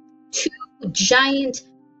two giant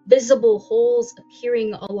visible holes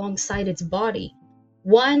appearing alongside its body.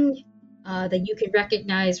 One that you can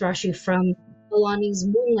recognize, Rashu, from Alani's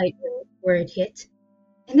moonlight room where it hit.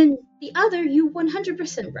 And then the other you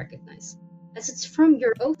 100% recognize, as it's from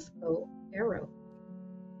your oath bow arrow.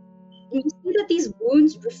 And you see that these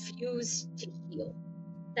wounds refuse to heal.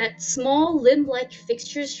 That small limb-like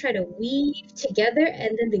fixtures try to weave together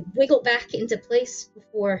and then they wiggle back into place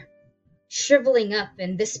before shriveling up,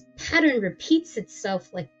 and this pattern repeats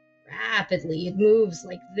itself like rapidly. It moves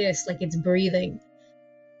like this, like it's breathing.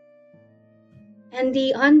 And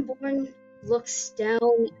the unborn looks down at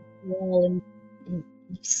the wall and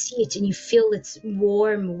you see it and you feel its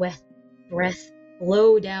warm, wet breath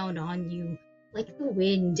blow down on you like the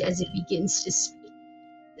wind as it begins to speak.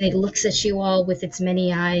 It looks at you all with its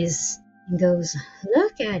many eyes and goes,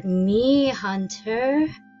 "Look at me, Hunter.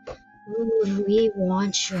 Ooh, we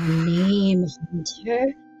want your name,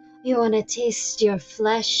 Hunter. We want to taste your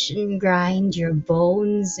flesh and grind your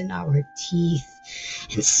bones in our teeth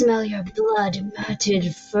and smell your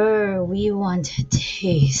blood-matted fur. We want to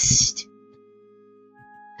taste."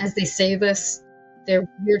 As they say this, their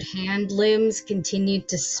weird hand limbs continue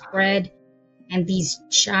to spread, and these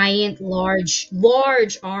giant, large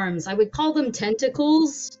arms, I would call them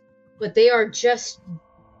tentacles, but they are just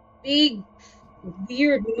big,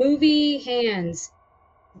 weird movie hands,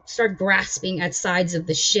 start grasping at sides of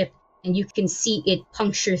the ship, and you can see it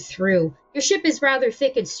puncture through. Your ship is rather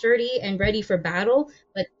thick and sturdy and ready for battle,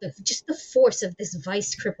 but just the force of this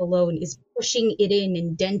vice grip alone is pushing it in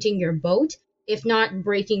and denting your boat, if not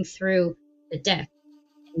breaking through the deck.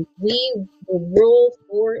 And we will roll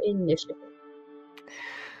for initiative.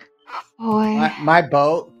 Boy. My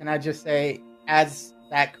boat, can I just say, as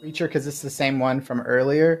that creature, because it's the same one from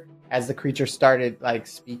earlier, as the creature started like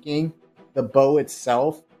speaking, the bow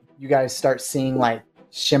itself, you guys start seeing like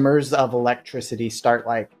shimmers of electricity start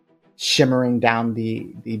like shimmering down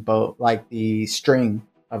the bow, like the string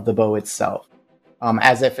of the bow itself,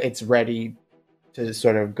 as if it's ready to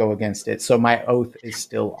sort of go against it. So my oath is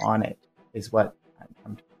still on it, is what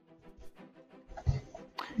I'm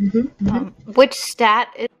Which stat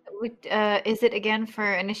is it again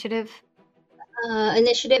for initiative?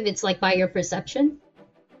 Initiative, it's like by your perception.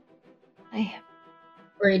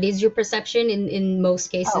 Or it is your perception in most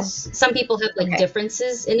cases. Oh. Some people have like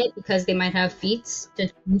differences in it because they might have feats to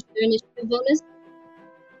change their initiative bonus.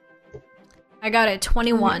 I got it,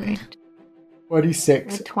 21.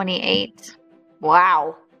 26. 28.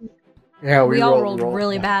 Wow. Yeah, we all rolled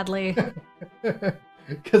really badly.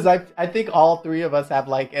 Because I think all three of us have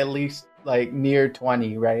like at least like near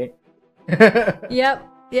 20, right? Yep.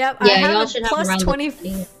 Yeah, I have y'all a should plus have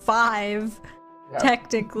 25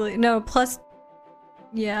 technically. No, plus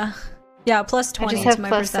plus 20 I just to have my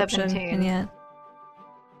plus perception. 17. And yeah.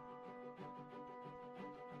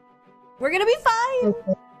 We're gonna be fine.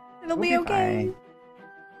 It'll be okay.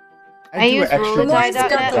 Fine. I use Memory's got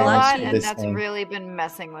roll.net the a lot, lucky. and that's really been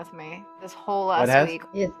messing with me this whole last week.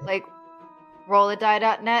 Yeah. Like,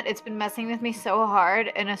 roll.net, it's been messing with me so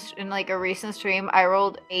hard. In like a recent stream, I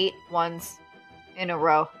rolled 8 once in a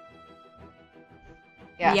row.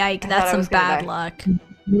 Yeah, Yike, that's some bad luck.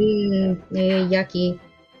 Yucky.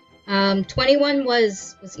 21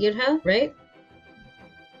 was Irha, right?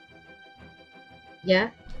 Yeah?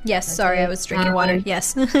 Yes, sorry, I was drinking water.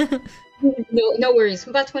 Yes. No worries.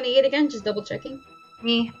 About 28 again? Just double checking.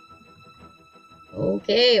 Me.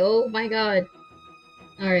 Okay, oh my god.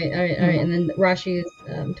 Alright. And then Rashi's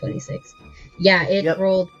 26. Yeah, it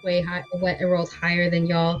rolled way high. It rolled higher than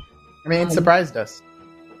y'all. I mean, it surprised us.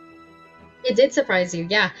 It did surprise you,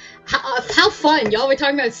 yeah. How fun! Y'all were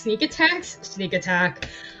talking about sneak attacks? Sneak attack.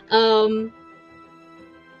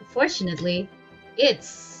 Unfortunately,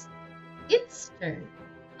 it's turn.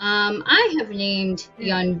 I have named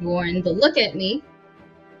the Unborn the Look at Me.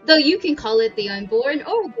 Though you can call it the Unborn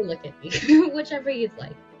or the Look at Me. Whichever you'd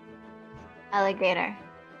like. Alligator.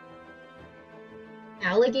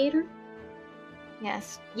 Alligator?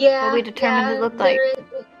 Yes. Yeah. What we determined it looked like.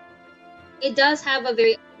 It does have a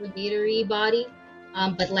very alligator-y body,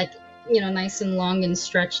 but like, nice and long and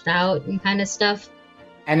stretched out and kind of stuff.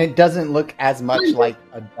 And it doesn't look as much like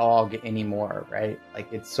a dog anymore, right?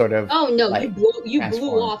 Like it's sort of. Oh no, like you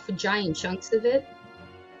blew off giant chunks of it.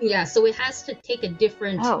 Yeah, so it has to take a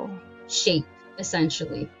different shape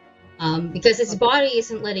essentially, because its body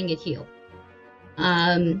isn't letting it heal.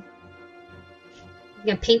 I'm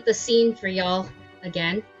gonna paint the scene for y'all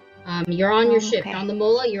again. You're on your ship, you're on the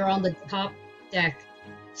Mola, you're on the top deck.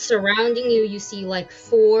 Surrounding you, you see like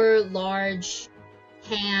 4 large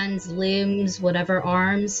hands, limbs, whatever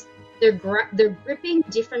arms. They're gripping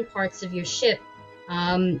different parts of your ship,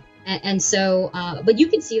 and so, but you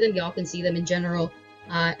can see them. Y'all can see them in general.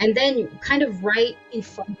 And then, kind of right in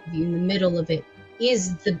front of you, in the middle of it,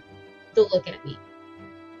 is the look at me,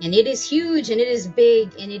 and it is huge, and it is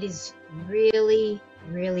big, and it is really,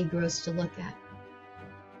 really gross to look at.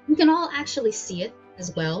 You can all actually see it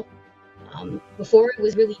as well. Before it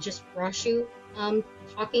was really just Rashu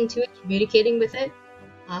talking to it, communicating with it.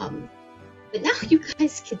 But now you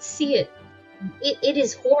guys can see it. It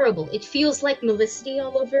is horrible. It feels like Melicity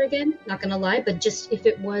all over again, not gonna lie, but just if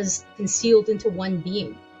it was concealed into one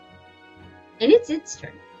being. And it's its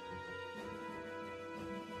turn.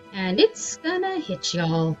 And it's gonna hit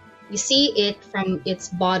y'all. You see it from its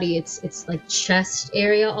body, its like chest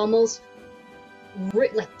area almost.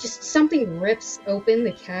 Like just something rips open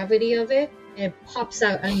the cavity of it, and it pops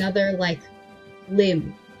out another like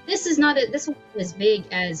limb. This is not this one as big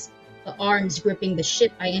as the arms gripping the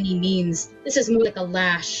ship by any means. This is more like a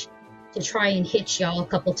lash to try and hit y'all a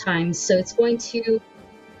couple times. So it's going to.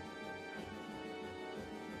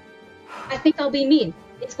 I think I'll be mean.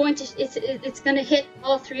 It's going to. It's going to hit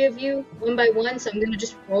all three of you one by one. So I'm going to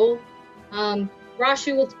just roll.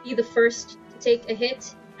 Rashu will be the first to take a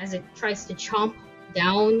hit as it tries to chomp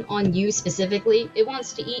down on you specifically. It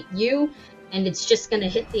wants to eat you, and it's just going to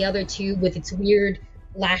hit the other two with its weird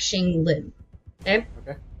lashing limb. Okay.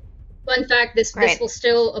 Fun fact, this will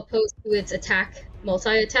still oppose to its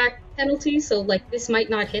multi-attack penalty, so like this might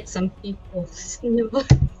not hit some people. I don't know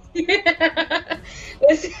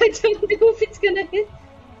if it's gonna hit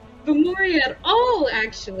Bamori at all,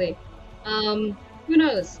 actually. Who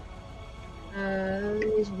knows?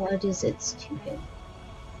 What is its to hit?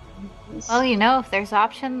 Well, you know, if there's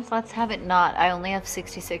options, let's have it not. I only have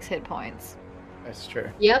 66 hit points. That's true.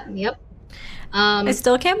 Yep. I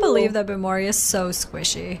still can't believe that Bamori is so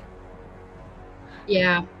squishy.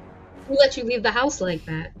 Yeah. Who let you leave the house like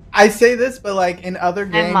that? I say this, but like in other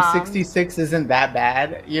games, 66 isn't that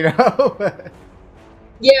bad, you know? But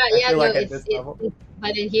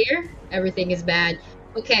in here, everything is bad.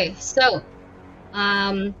 Okay, so,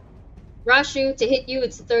 Rashu, to hit you,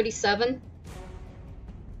 it's 37.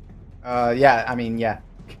 Yeah.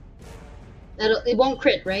 It won't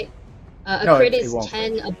crit, right? No, crit it is won't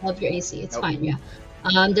 10 crit. above your AC. It's Nope. fine, yeah.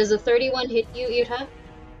 Does a 31 hit you, Irha?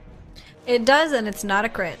 It does, and it's not a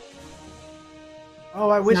crit. Oh,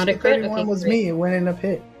 I wish not the a crit? 31 Okay, was great. me. It went in a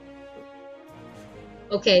pit.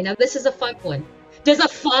 Okay, now this is a fun one. Does a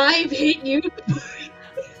 5 hit you?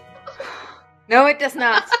 No, it does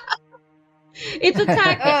not. It's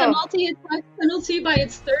attack. It's a multi-attack penalty by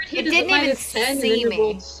its third hit. It is didn't a even minus 10, see and then you me.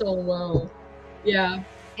 rolled so low. Yeah.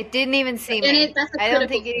 It didn't even see And me. that's a I don't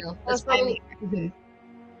critical think it fail. was That's me.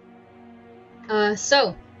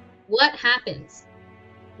 So, what happens?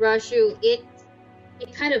 Rashu, it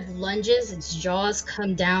kind of lunges, its jaws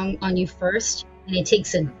come down on you first, and it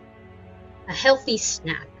takes a healthy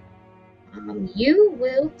snap. You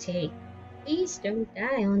will take, please don't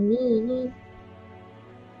die on me,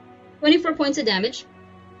 24 points of damage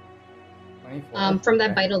 24. from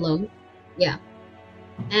that Okay. bite alone. Yeah.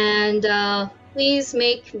 And please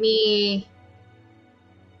make me...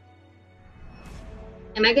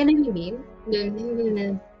 Am I gonna be mean?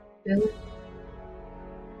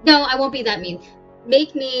 No, I won't be that mean.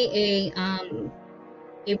 Make me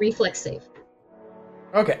a reflex save.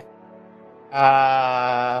 Okay.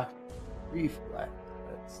 Reflex.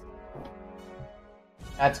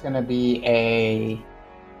 That's gonna be a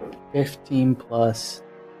 15 plus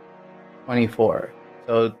 24,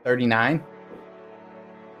 so 39.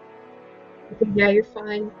 Yeah, you're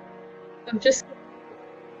fine. I'm just...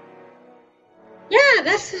 Yeah,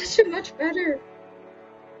 that's much better.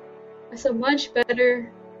 That's a much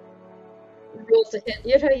better roll to hit.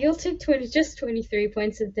 You'll take 23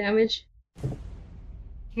 points of damage.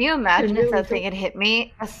 Can you imagine if really that thing had hit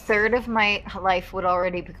me? A third of my life would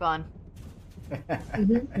already be gone.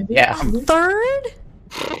 Yeah. Third?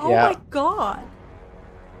 Oh Yeah. my god.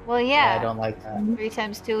 Well, Yeah, yeah. I don't like that. 3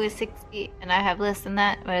 times 2 is 60, and I have less than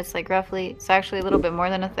that, but it's like roughly, it's actually a little bit more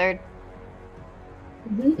than a third.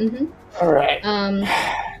 All right. Um,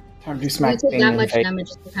 Time to do you smack take thing that in much face. damage,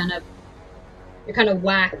 you're kind of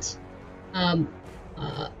whacked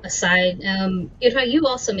aside. Irha, you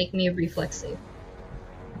also make me a reflex save.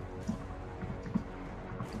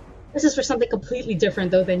 This is for something completely different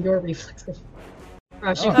though than your reflex save.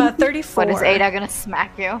 Rashu. 34. What is Ada gonna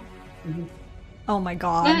smack you? Oh my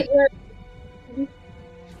god. Yeah,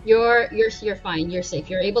 you're fine. You're safe.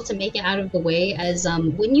 You're able to make it out of the way as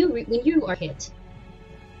when you are hit,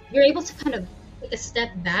 you're able to kind of take a step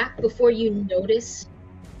back before you notice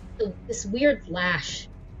this weird lash,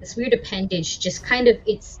 this weird appendage, just kind of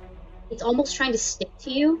it's almost trying to stick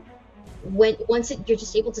to you. You're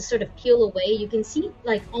just able to sort of peel away, you can see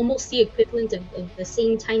like almost the equivalent of the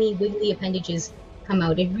same tiny wiggly appendages come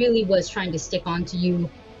out. It really was trying to stick onto you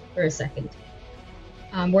for a second.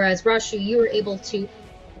 Whereas Rashu, you were able to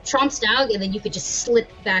chomp down and then you could just slip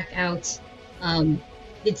back out.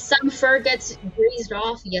 Did some fur get grazed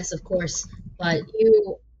off? Yes, of course. But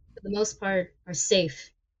you, for the most part, are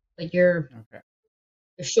safe. But your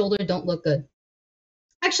shoulder don't look good.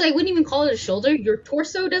 Actually, I wouldn't even call it a shoulder. Your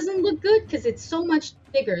torso doesn't look good because it's so much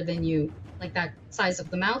bigger than you, like that size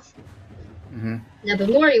of the mouth. Mm-hmm. Now,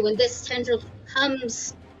 Bemori, when this tendril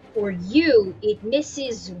comes for you, it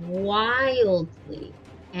misses wildly.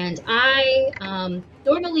 And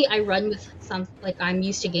normally I run with I'm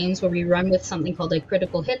used to games where we run with something called a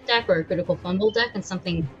critical hit deck or a critical fumble deck and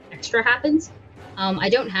something extra happens. I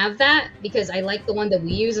don't have that because I like the one that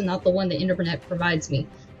we use and not the one the internet provides me.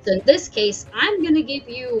 So in this case, I'm going to give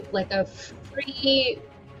you like a free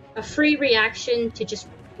reaction to just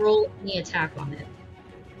roll any attack on it.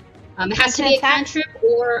 It has to be a cantrip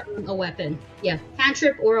or a weapon. Yeah,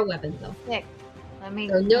 cantrip or a weapon though. Sick.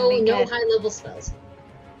 No high level spells.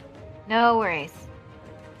 No worries.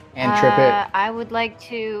 And trip it. I would like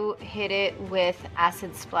to hit it with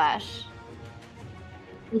Acid Splash.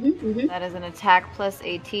 That is an attack plus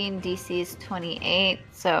 18, DC is 28,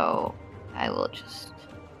 so I will just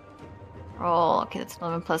roll. Okay, that's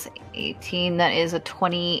 11 plus 18, that is a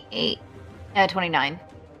 29. Does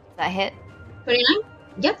that hit? 29?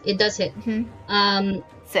 Yep, it does hit.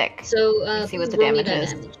 Sick. So, let's see what the damage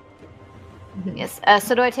is. Yes.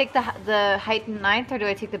 So do I take the heightened 9th or do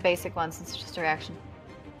I take the basic one since it's just a reaction?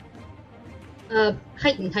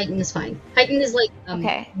 Heightened is fine. Heightened is like,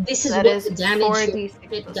 okay. This is what the damage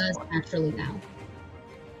it does naturally now.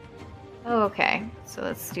 Oh, okay. So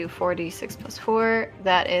let's do 4d6 plus 4.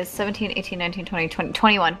 That is 17, 18, 19, 20,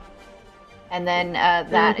 21. And then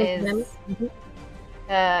that is...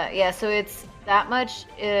 yeah, so it's that much,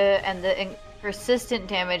 and the persistent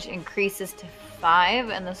damage increases to 5,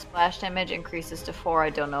 and the splash damage increases to 4. I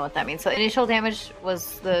don't know what that means. So initial damage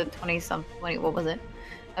was the 20, what was it?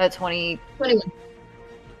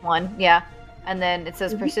 21, yeah. And then it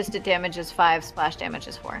says persistent damage is 5, splash damage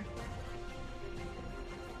is 4.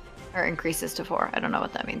 Or increases to 4. I don't know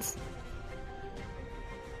what that means.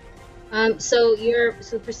 So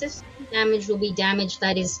persistent damage will be damage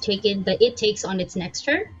that it takes on its next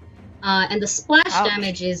turn. And the splash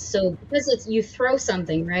damage is because you throw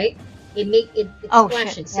something, right? It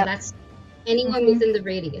splashes. Shit. So yep. that's anyone within the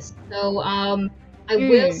radius. So I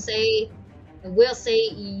will say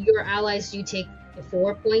your allies do take the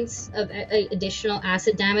 4 points of additional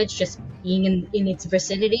acid damage just being in its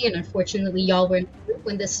vicinity, and unfortunately y'all were in the group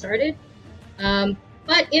when this started.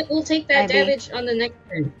 But it will take that damage on the next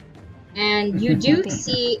turn. And you do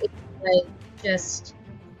see it, like just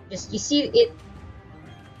you see it.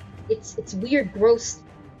 It's weird, gross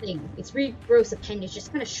thing. It's weird, gross appendage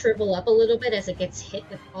just kind of shrivel up a little bit as it gets hit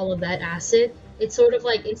with all of that acid. It's sort of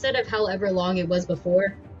like instead of however long it was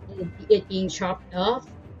before it being chopped off,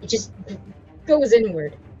 it just goes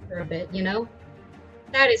inward for a bit. You know,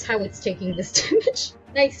 that is how it's taking this damage.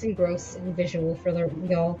 Nice and gross and visual for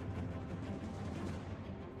y'all.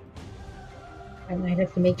 I might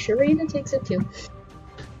have to make sure Raina takes it too.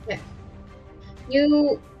 Okay.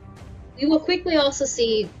 You will quickly also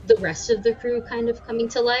see the rest of the crew kind of coming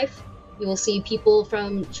to life. You will see people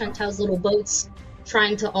from Chantal's little boats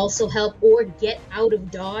trying to also help or get out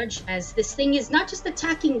of dodge, as this thing is not just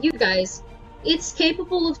attacking you guys, it's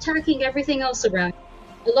capable of attacking everything else around.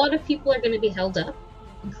 A lot of people are going to be held up,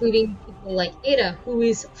 including people like Ada, who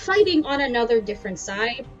is fighting on another different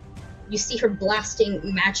side. You see her blasting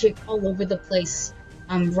magic all over the place,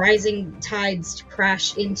 rising tides to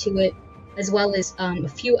crash into it, as well as a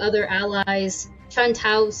few other allies.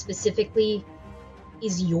 Chantao specifically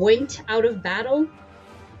is yoinked out of battle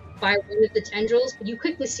by one of the tendrils, but you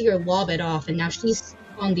quickly see her lob it off, and now she's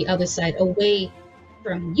on the other side, away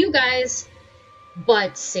from you guys,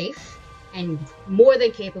 but safe and more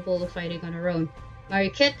than capable of fighting on her own.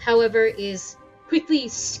 Marikit, however, is quickly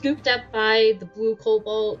scooped up by the blue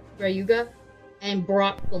cobalt Rayuga and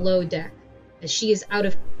brought below deck, as she is out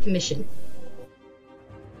of commission.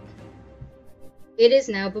 It is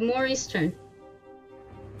now Bemori's turn.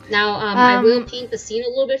 Now, I will paint the scene a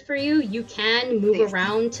little bit for you. You can move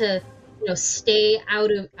around to, stay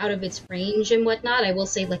out of its range and whatnot. I will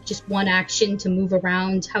say, just one action to move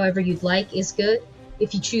around however you'd like is good.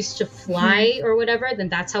 If you choose to fly or whatever, then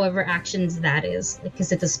that's however actions that is,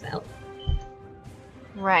 because it's a spell.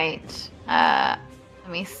 Right. Let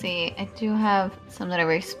Let me see. I do have some that are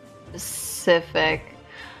very specific.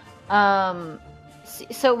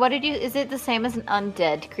 So what did you? Is it the same as an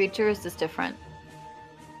undead creature? Or is this different?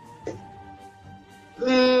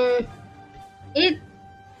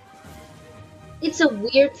 It's a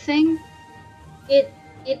weird thing. It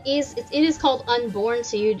is called unborn,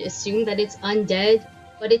 so you'd assume that it's undead,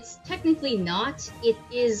 but it's technically not. It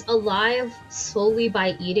is alive solely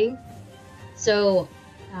by eating. So,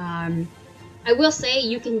 I will say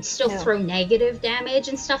you can still throw negative damage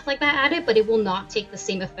and stuff like that at it, but it will not take the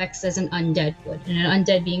same effects as an undead would, and an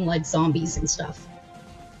undead being like zombies and stuff.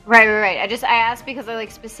 Right. I asked because I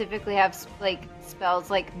specifically have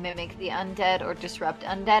spells mimic the undead or disrupt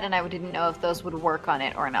undead, and I didn't know if those would work on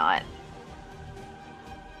it or not.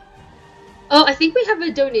 Oh, I think we have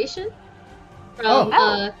a donation from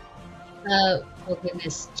oh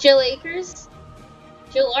goodness, Chill Acres,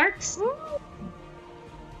 Chill Arcs. Ooh.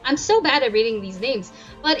 I'm so bad at reading these names,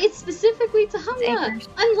 but it's specifically to Humna.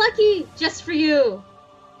 Unlucky, just for you,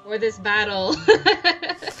 for this battle.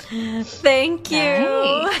 Thank you.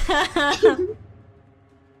 I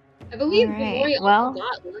believe Rory also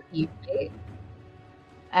got lucky, right?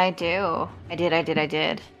 I do. I did. I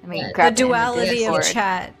mean, the duality of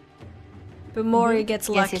chat. But Mori gets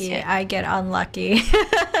lucky, yes. I get unlucky.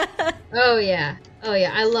 Oh yeah.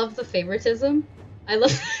 I love the favoritism. I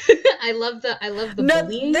love the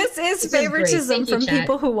bullying. This is favoritism from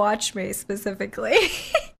people who watch me specifically.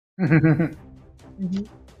 Let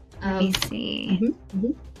me see.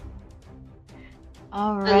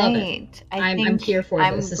 All right. I'm here for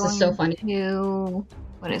this. This is so funny.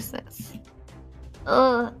 What is this?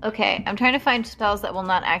 Okay. I'm trying to find spells that will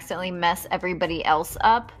not accidentally mess everybody else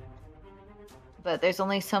up. But there's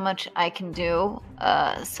only so much I can do.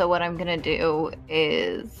 So what I'm gonna do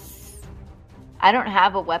is... I don't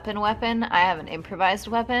have a weapon. I have an improvised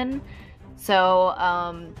weapon.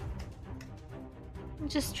 So,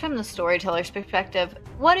 just from the storyteller's perspective,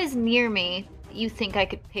 what is near me that you think I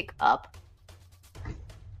could pick up?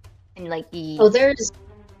 And eat? Oh, there's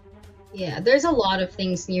a lot of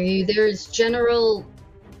things near you. There's general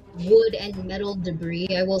wood and metal debris,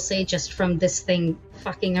 I will say, just from this thing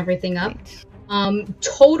fucking everything up. Right.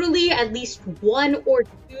 Totally at least one or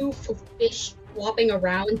two fish flopping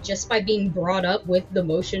around just by being brought up with the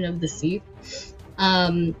motion of the sea.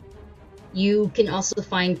 You can also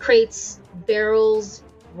find crates, barrels,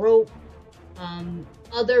 rope,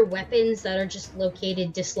 other weapons that are just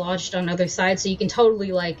located dislodged on other sides, so you can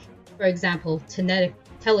totally, for example,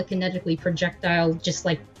 telekinetically projectile just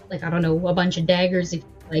I don't know, a bunch of daggers,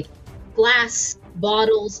 glass,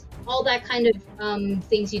 bottles, all that kind of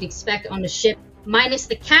things you'd expect on a ship, minus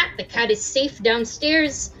the cat. The cat is safe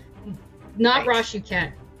downstairs. Not right. Rashu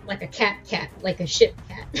cat, like a cat, like a ship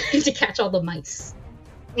cat, to catch all the mice.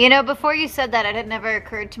 You know, before you said that, it had never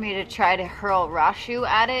occurred to me to try to hurl Rashu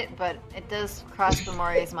at it, but it does cross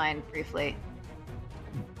Bamori's mind briefly.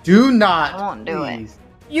 Do not. I won't do it.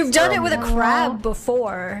 You've done it with a crab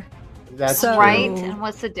before. That's so... right. And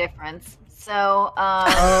what's the difference? So,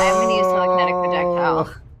 I'm going to use telekinetic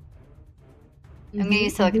projectile. I'm going to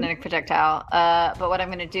use telekinetic projectile. But what I'm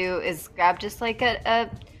going to do is grab just a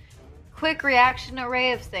quick reaction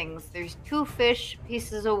array of things. There's 2 fish,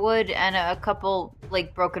 pieces of wood, and a couple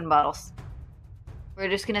broken bottles. We're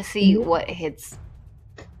just gonna see what hits.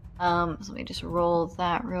 So let me just roll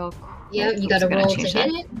that real quick. Yeah, you gotta roll to hit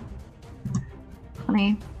it.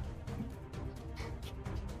 20.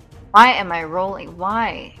 Why am I rolling?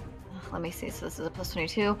 Why? Let me see. So this is a plus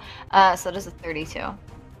 22. So it is a 32.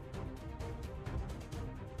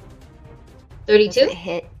 32?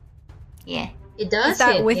 Hit. Yeah. It does. Is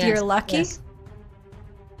that hit, with yes, your lucky? Yes.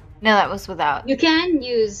 No, that was without. You can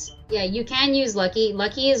use lucky.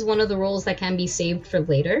 Lucky is one of the rolls that can be saved for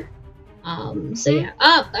later. So yeah.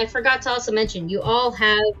 Oh, I forgot to also mention, you all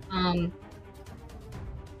have I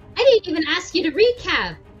didn't even ask you to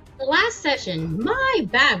recap the last session. My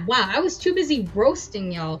bad. Wow, I was too busy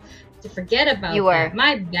roasting y'all to forget about you were. That.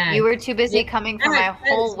 My bad. You were too busy coming for my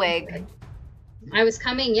whole wig. I was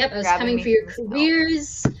coming, I was coming for your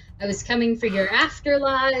careers. I was coming for your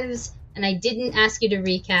afterlives, and I didn't ask you to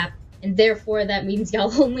recap, and therefore that means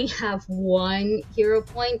y'all only have 1 hero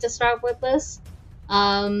point to start with this.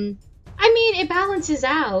 I mean, it balances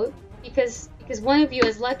out because one of you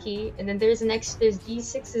is lucky, and then there's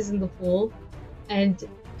D6s in the pool, and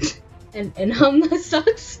Humna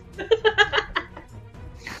sucks.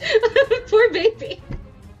 Poor baby.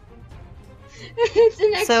 It's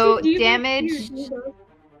an extra so damage.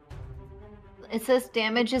 It says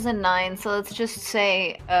damage is a 9, so let's just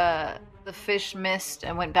say the fish missed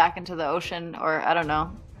and went back into the ocean, or I don't know.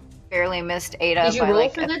 barely missed Ada Did you by roll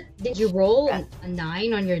like for that? Did you roll a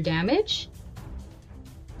 9 on your damage?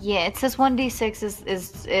 Yeah, it says 1d6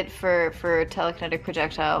 is it for telekinetic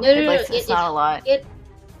projectile. No, no, no. It's not a lot.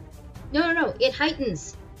 No. It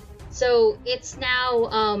heightens. So it's now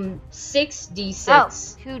 6d6. Oh,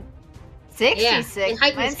 66. Yeah, it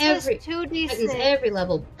heightens every 2d6. Heightens every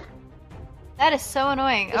level. That is so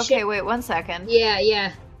annoying. Okay, wait 1 second.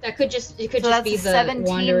 Yeah. That could just be the 17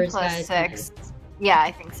 Wanderer's plus Guide. 6. Yeah,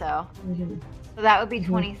 I think so. Mm-hmm. So that would be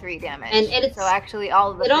 23 damage. And it's, so actually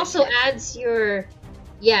all of the it also adds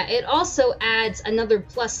it also adds another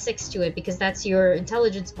 +6 to it because that's your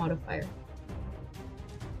intelligence modifier.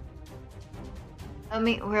 Let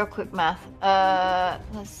me real quick math. So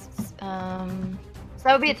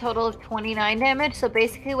that would be a total of 29 damage. So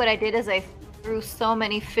basically what I did is I threw so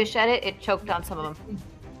many fish at it, it choked on some of them.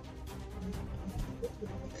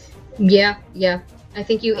 Yeah. I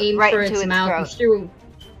think you aimed right for into its mouth. Throat.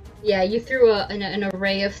 You threw an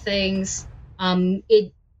array of things.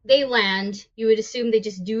 They land. You would assume they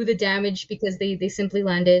just do the damage because they simply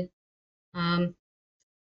landed.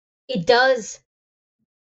 It does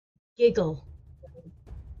giggle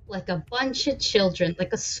like a bunch of children,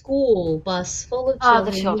 like a school bus full of children. Oh,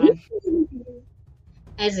 the children.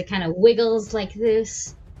 As it kind of wiggles like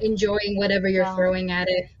this, enjoying whatever you're throwing at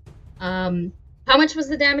it. How much was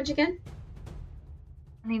the damage again?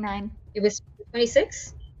 29. It was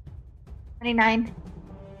 26? 29.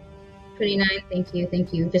 29, thank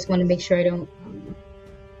you. Just want to make sure I don't...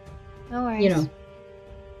 no worries.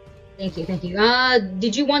 Thank you.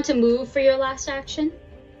 Did you want to move for your last action?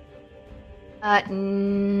 Where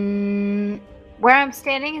I'm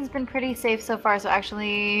standing has been pretty safe so far, so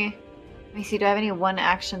actually... Let me see, do I have any one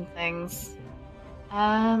action things? If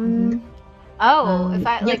I have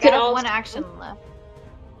one action left.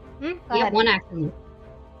 Go ahead. One action.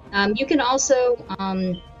 You can also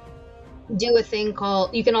do a thing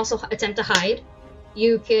called. You can also attempt to hide.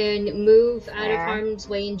 You can move out of harm's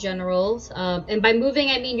way in general, and by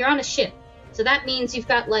moving I mean you're on a ship, so that means you've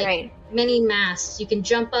got many masts. You can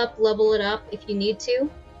jump up, level it up if you need to.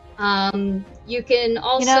 You can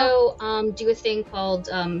also do a thing called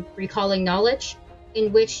recalling knowledge,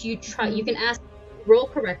 in which you can roll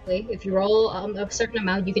correctly. If you roll a certain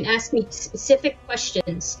amount, you can ask me specific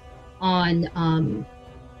questions on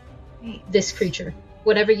this creature,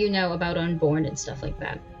 whatever you know about Unborn and stuff like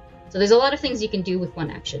that. So there's a lot of things you can do with one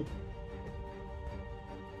action.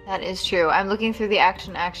 That is true. I'm looking through the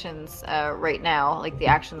actions right now, like the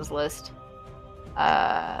actions list.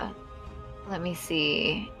 Let me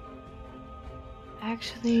see.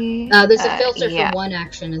 Actually, there's a filter for one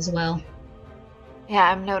action as well. Yeah,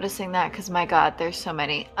 I'm noticing that because my god, there's so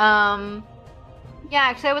many. Yeah,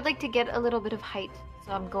 actually, I would like to get a little bit of height,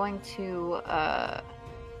 so I'm going to what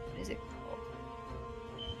is it called?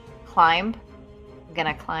 Climb. I'm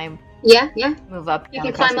gonna climb. Yeah. Move up. You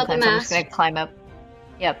can climb up the mast. I'm just gonna climb up.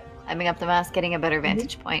 Yep, climbing up the mast, getting a better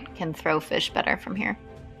vantage point. Can throw fish better from here.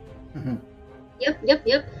 Mm-hmm.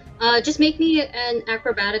 Yep. Just make me an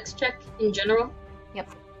acrobatics check in general. Yep.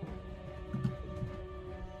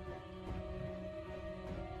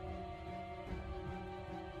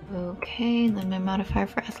 Okay, and then my modifier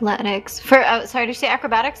for athletics. Sorry, did you say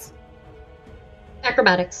acrobatics?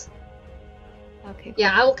 Acrobatics. Okay. Cool.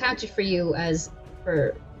 Yeah, I will count it for you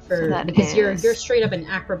because you're straight up an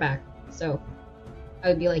acrobat. So I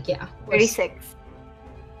would be like, 36.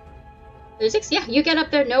 36? Yeah, you get up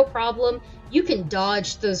there, no problem. You can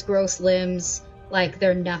dodge those gross limbs like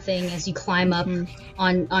they're nothing as you climb up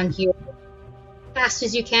on here fast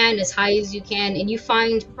as you can, as high as you can, and you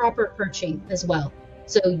find proper perching as well.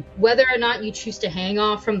 So whether or not you choose to hang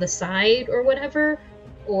off from the side or whatever,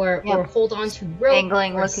 or hold on to rope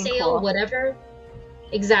angling, or sail, cool. Whatever.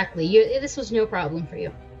 Exactly. This was no problem for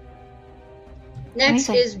you. Next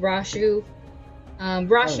is Rashu.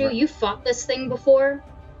 Rashu, you fought this thing before.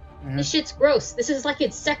 Mm-hmm. This shit's gross. This is like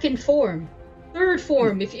its second form. Third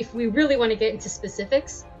form, if we really want to get into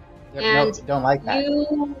specifics. Yep, and don't like that.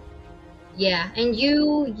 You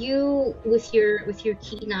with your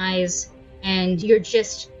keen eyes, and you're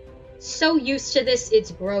just so used to this,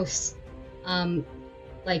 it's gross.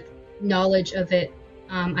 Knowledge of it.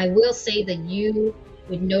 I will say that you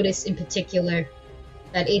would notice in particular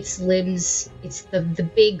that its limbs, it's the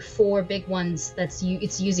big 4 big ones it's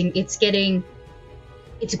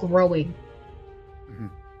growing.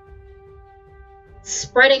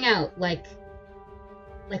 Spreading out like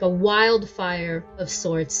a wildfire of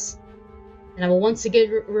sorts. And I will once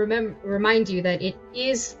again remind you that it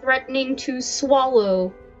is threatening to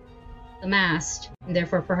swallow the mast, and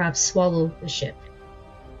therefore perhaps swallow the ship.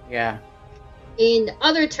 Yeah. In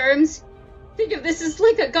other terms, think of this as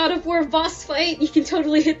like a God of War boss fight. You can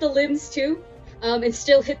totally hit the limbs too, and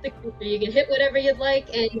still hit the creature. You can hit whatever you'd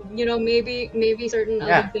like, and maybe certain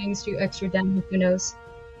other things do extra damage. Who knows?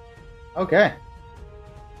 Okay.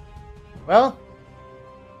 Well,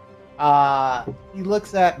 he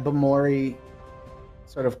looks at Bamori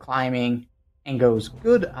sort of climbing and goes,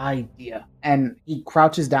 "Good idea." And he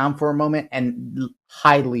crouches down for a moment and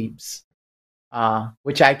high leaps,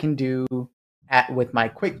 which I can do with my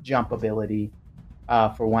quick jump ability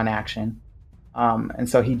for one action. And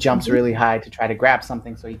so he jumps really high to try to grab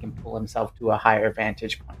something so he can pull himself to a higher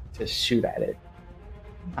vantage point to shoot at it.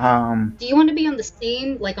 Do you want to be on the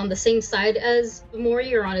same side as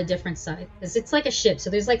Bamori or on a different side? Because it's like a ship,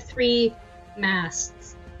 so there's like 3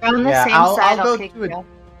 masts. On the same side, I'll kick you off.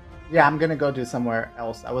 Yeah, I'm gonna go do somewhere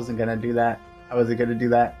else. I wasn't gonna do that.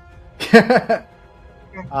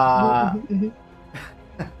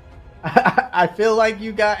 I feel like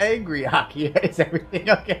you got angry, Aki. Is everything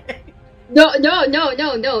okay? No.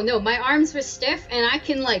 My arms were stiff, and I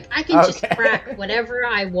can just crack whatever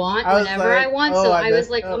I want whenever I want. So I was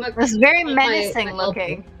like, it was very menacing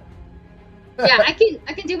looking. Yeah, I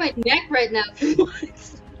can do my neck right now.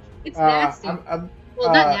 It's nasty.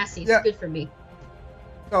 Well, not nasty. It's good for me.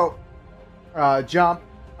 So, jump.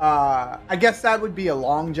 I guess that would be a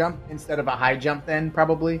long jump instead of a high jump, then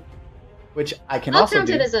probably, which I can also do. I'll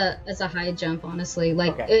count it as a high jump, honestly.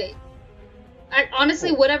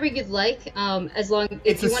 Honestly, whatever you'd like. As long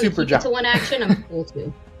if you want to keep it to one action, I'm cool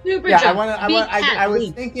too. Super jump. I was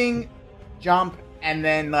thinking jump and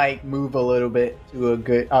then like move a little bit to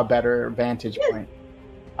a better vantage point.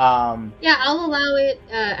 Yeah, I'll allow it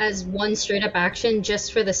as one straight up action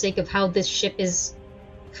just for the sake of how this ship is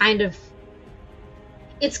kind of.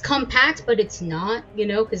 It's compact, but it's not,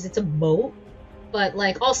 because it's a boat. But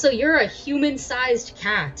also you're a human-sized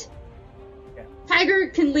cat. Yeah. Tiger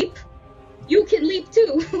can leap. You can leap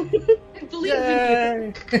too. I believe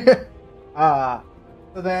in you.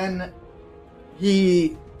 So then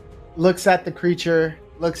he looks at the creature,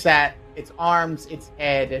 looks at its arms, its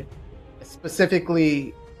head.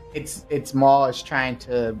 Specifically, its maw is trying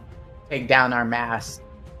to take down our mast.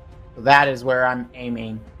 So that is where I'm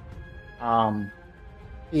aiming.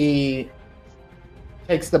 He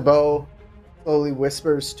takes the bow, slowly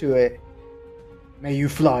whispers to it, "May you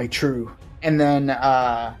fly true." And then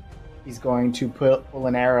he's going to pull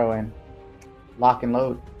an arrow and lock and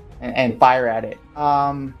load and fire at it.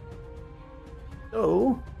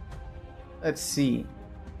 So let's see.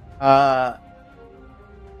 I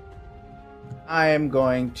am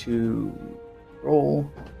going to roll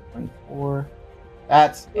 24.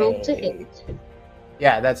 That's roll to hit.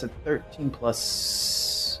 Yeah, that's a 13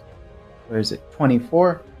 plus. Where is it?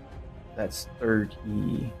 24. That's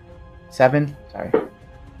 37. Sorry.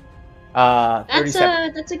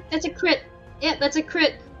 37. That's a crit. Yeah, that's a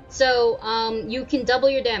crit. So you can double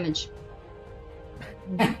your damage.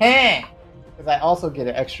 Because I also get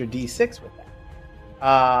an extra D6 with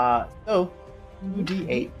that. So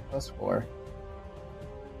 2D8 plus 4.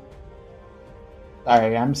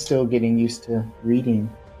 Sorry, I'm still getting used to reading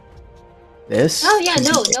this. Oh yeah,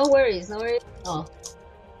 no worries at all.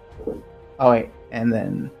 Oh wait, and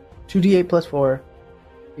then 2D8 plus 4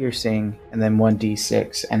 piercing, and then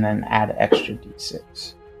 1D6, and then add extra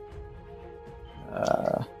D6.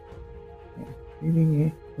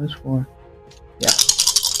 2D8 plus 4. Yeah.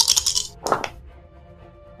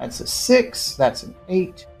 That's a 6, that's an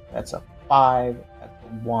 8, that's a 5, that's a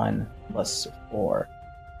 1 plus 4.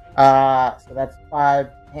 So that's 5,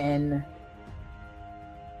 10,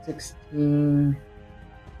 16,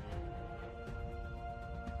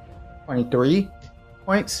 23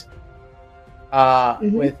 points.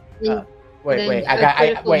 With wait,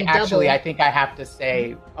 actually, I think I have to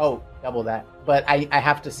say double that. But I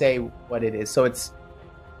have to say what it is. So it's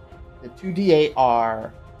the 2d8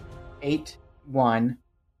 are 8, 1.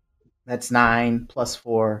 That's 9 plus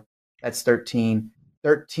 4. That's 13.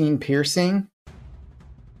 13 piercing.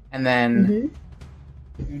 And then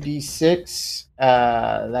 2d6,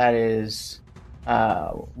 that is,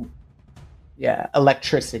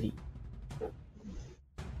 electricity.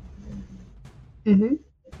 And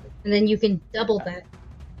then you can double that.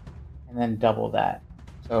 And then double that.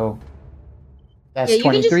 So that's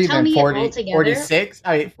 23, then 40, 46.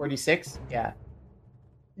 46, yeah.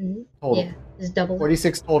 Total. Yeah, just double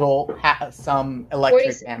 46 total, some electric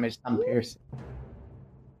 46. Damage, some piercing.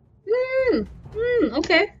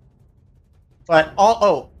 Okay. But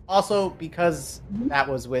also because that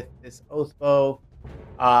was with this oath bow,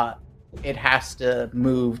 it has to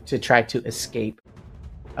move to try to escape.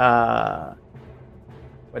 What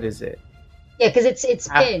is it? Yeah, because it's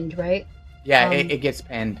pinned, right? Yeah, it gets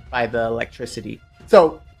pinned by the electricity.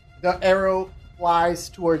 So the arrow flies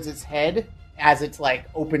towards its head as it's like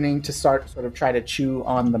opening to start sort of try to chew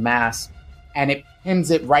on the mass, and it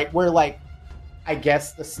pins it right where, like, I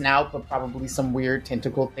guess the snout, but probably some weird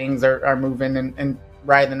tentacle things are moving and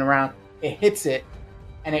writhing around. It hits it,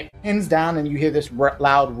 and it pins down, and you hear this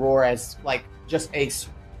loud roar as like just a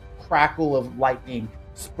crackle of lightning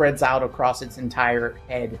spreads out across its entire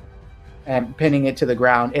head and pinning it to the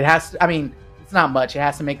ground. It has to, I mean, it's not much. It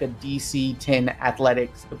has to make a DC 10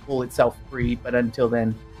 athletics to pull itself free, but until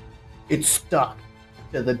then, it's stuck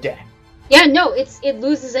to the deck. Yeah, no, it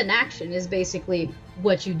loses an action is basically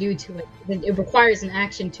what you do to it. It requires an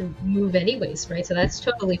action to move anyways, right? So that's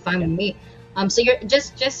totally fine with me. So you're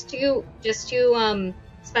just to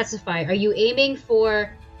specify, are you aiming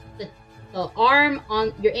for the arm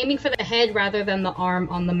on? You're aiming for the head rather than the arm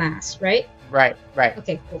on the mass, right? Right.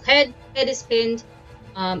 Okay, cool. Head is pinned,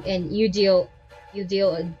 and you deal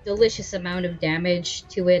a delicious amount of damage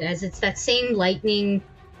to it as it's that same lightning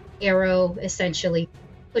arrow essentially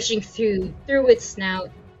pushing through its snout.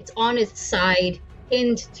 It's on its side,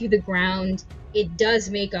 pinned to the ground. It does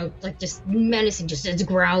make a just menacing, just it's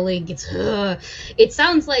growling. It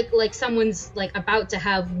sounds like someone's like about to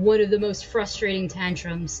have one of the most frustrating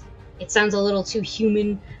tantrums. It sounds a little too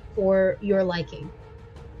human for your liking.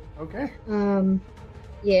 Okay.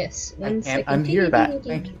 Yes. I can't unhear that.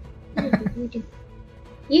 Thank you.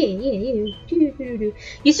 Yeah.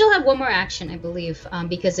 You still have one more action, I believe,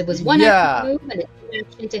 because it was one action to move and it's an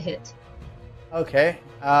action to hit. Okay.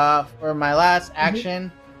 For my last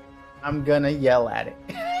action, I'm gonna yell at it.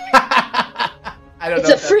 I don't it's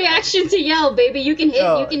know. It's a free action to yell, baby. You can hit.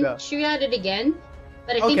 You can shoot at it again,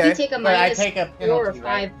 but I think you take a minus I take a penalty, 4 or 5.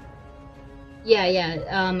 Right?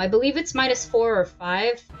 Yeah. I believe it's minus 4 or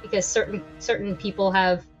 5 because certain people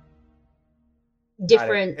have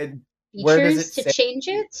different features to change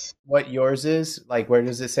it. What yours is? Like, where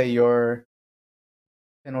does it say your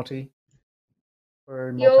penalty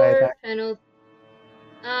for multi-attack? Your penalty.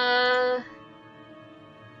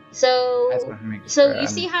 So you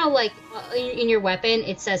see how like in your weapon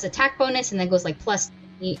it says attack bonus and then goes like plus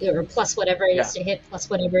or plus whatever it is to hit, plus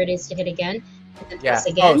whatever it is to hit again, and then plus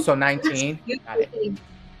again. Oh, so 19. Got it.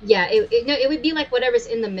 Yeah, it would be like whatever's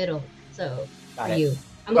in the middle. So Got for it. you,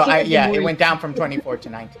 it went down from 24 to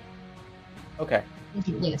 19. Okay.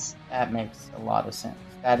 Yes. That makes a lot of sense.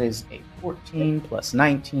 That is a 14 plus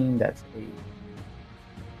 19. That's a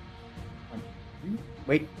 23.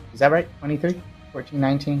 Wait, is that right? 23? 14,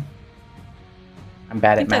 19? I'm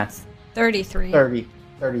bad at math. 33.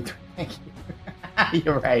 33. Thank you.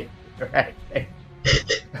 You're right. Yeah.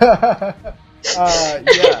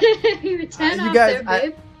 You're 10 off guys, there,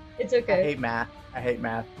 babe. It's okay. I hate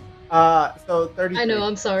math. So 33. I know,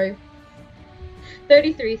 I'm sorry.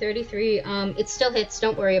 33. It still hits,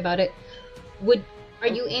 don't worry about it. Are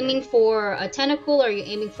you aiming for a tentacle or are you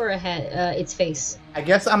aiming for a head, its face? I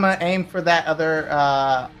guess I'm gonna aim for that other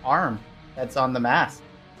arm that's on the mask.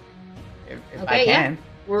 If I can.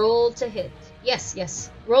 Yeah. Roll to hit. Yes.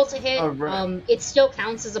 Roll to hit. Right. It still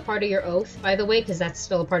counts as a part of your oath, by the way, because that's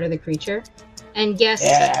still a part of the creature. And yes.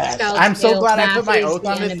 I'm so glad I put my oath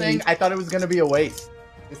on this thing. I thought it was gonna be a waste.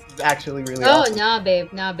 This is actually really awesome. Nah, babe.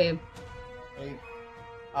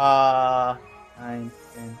 9,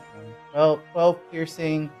 10, 12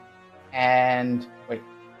 piercing, and wait.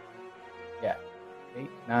 Yeah. 8,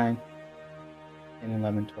 9, 10,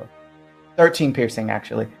 11, 12. 13 piercing,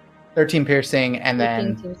 actually. 13 piercing, and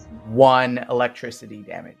then 1 electricity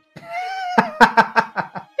damage.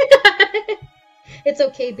 It's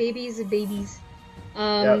okay, babies are babies.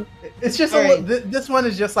 It's just this one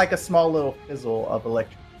is just like a small little fizzle of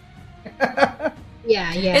electricity.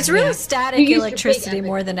 Yeah. It's really static electricity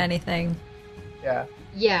more than anything. Yeah.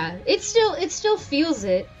 Yeah, it still feels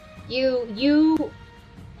it. You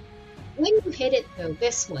when you hit it though,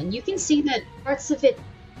 this one, you can see that parts of it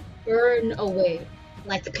burn away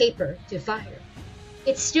like the paper to fire.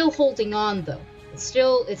 It's still holding on though. It's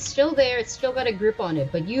still there. It's still got a grip on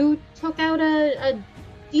it. But you took out a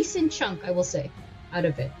decent chunk, I will say, out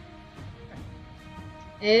of it.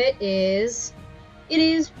 It is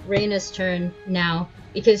Reyna's turn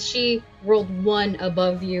because she rolled 1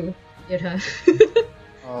 above you, Yudha.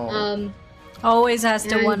 Always has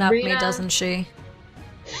to one-up me, doesn't she?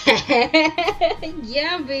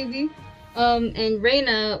 Yeah, baby. And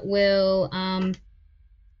Reyna will, how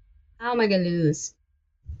am I gonna do this?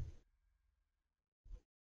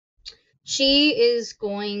 She is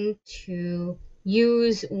going to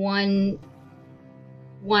use one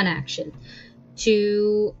action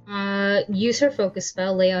to use her focus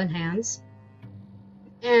spell, Lay on Hands.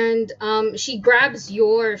 And she grabs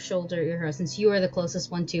your shoulder, Ira, since you are the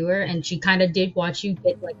closest one to her, and she kind of did watch you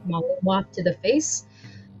get like mollywop to the face.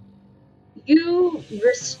 You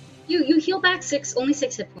heal back only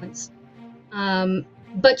 6 hit points.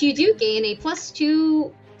 But you do gain a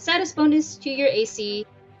 +2 status bonus to your AC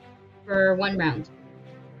for 1 round.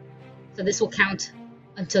 So this will count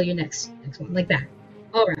until your next one, like that,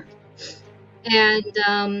 all around.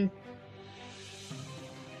 And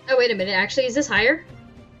oh, wait a minute. Actually, is this higher?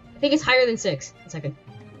 I think it's higher than 6. 1 second.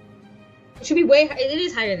 It should be it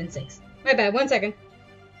is higher than 6. My bad. 1 second.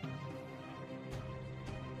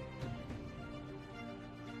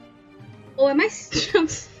 Oh, am I?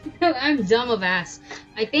 I'm dumb of ass.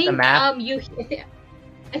 I think I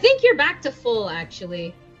think you're back to full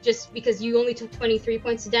actually, just because you only took 23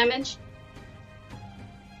 points of damage.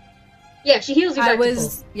 Yeah, she heals you back to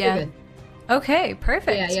full. Yeah. You're good. Okay,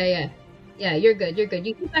 perfect. Yeah, you're good. You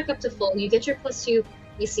get back up to full. You get your +2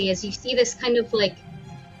 AC as you see this kind of like.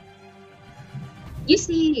 You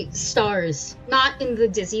see stars, not in the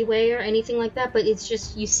dizzy way or anything like that, but it's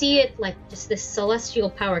just, you see it like just this celestial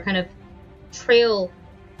power kind of trail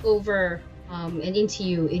over and into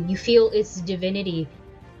you, and you feel its divinity,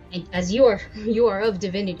 and as you are of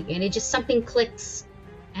divinity, and it just something clicks,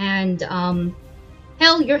 and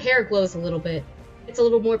hell, your hair glows a little bit. It's a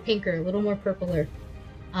little more pinker, a little more purpler,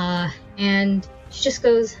 and she just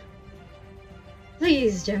goes,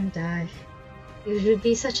 "Please don't die. It would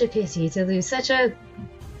be such a pity to lose such a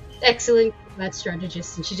excellent combat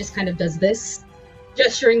strategist." And she just kind of does this,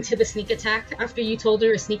 gesturing to the sneak attack after you told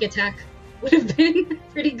her a sneak attack would have been a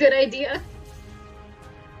pretty good idea. It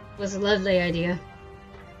was a lovely idea.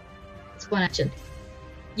 It's 1 action.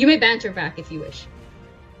 You may banter back if you wish.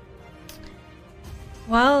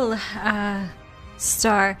 Well,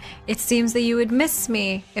 Star, it seems that you would miss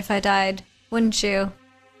me if I died, wouldn't you?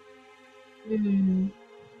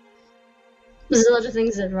 There's a lot of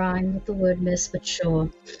things that rhyme with the word miss, but sure.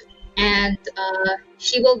 And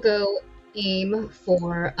she will go aim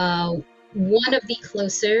for one of the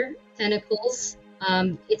closer tentacles.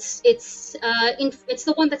 It's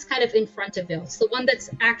the one that's kind of in front of it. It's the one that's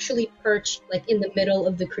actually perched like in the middle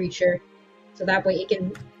of the creature, so that way it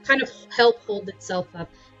can kind of help hold itself up.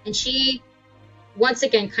 And she once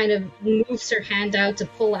again kind of moves her hand out to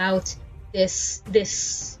pull out this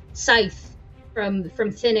scythe from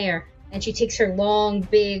thin air, and she takes her long,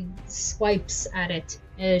 big swipes at it.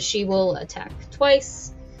 She will attack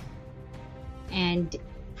twice, and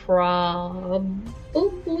probably,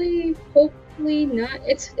 hopefully not.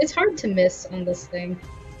 It's hard to miss on this thing.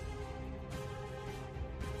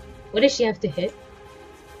 What does she have to hit?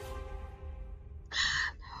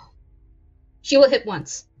 No. She will hit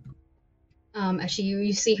once. As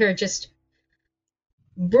you see her just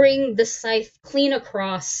bring the scythe clean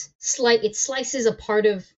across. It slices a part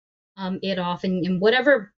of it off, and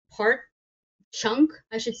whatever chunk,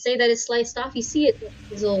 I should say, that is sliced off, you see it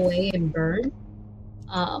fizzle away and burn.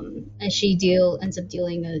 And she ends up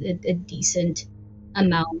dealing a decent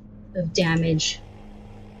amount of damage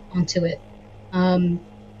onto it. Irha,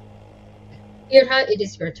 it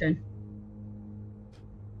is your turn.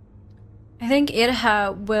 I think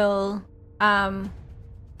Irha will,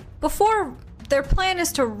 before their plan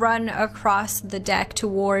is to run across the deck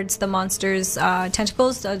towards the monster's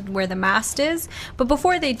tentacles, where the mast is. But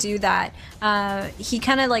before they do that, he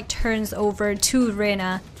kind of like turns over to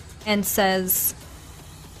Reyna and says,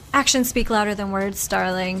 "Actions speak louder than words,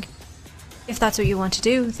 darling. If that's what you want to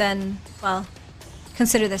do, then, well,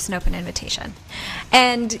 consider this an open invitation."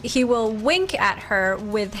 And he will wink at her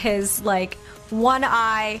with his like one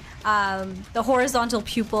eye, the horizontal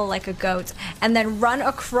pupil like a goat, and then run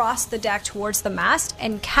across the deck towards the mast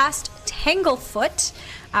and cast Tanglefoot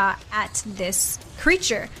at this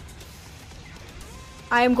creature.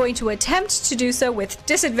 I am going to attempt to do so with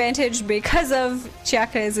disadvantage because of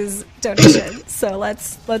Chiaka's donation. So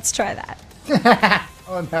let's try that.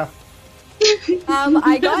 Oh no.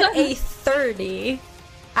 I got a 30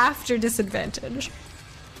 after disadvantage.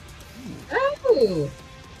 Oh.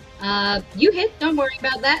 You hit. Don't worry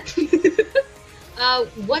about that.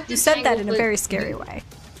 What you said that in a very scary way.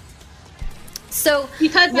 So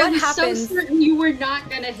because what I was happens? so certain you were not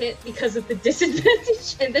gonna hit because of the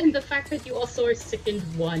disadvantage, and then the fact that you also are sickened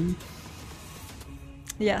 1.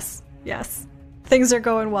 Yes. Things are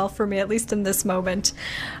going well for me, at least in this moment.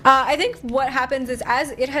 I think what happens is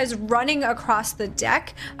as it has running across the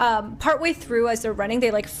deck, partway through as they're running,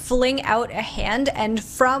 they like fling out a hand, and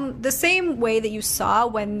from the same way that you saw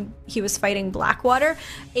when he was fighting Blackwater,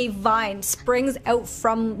 a vine springs out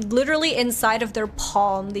from literally inside of their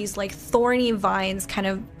palm. These like thorny vines kind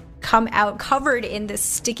of come out covered in this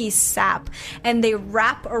sticky sap, and they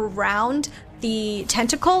wrap around the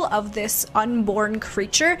tentacle of this unborn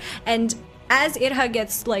creature. And as Irha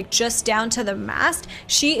gets like just down to the mast,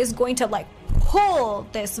 she is going to like pull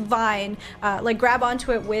this vine, like grab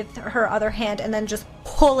onto it with her other hand and then just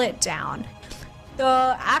pull it down.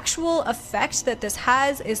 The actual effect that this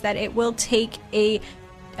has is that it will take a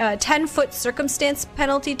 10-foot circumstance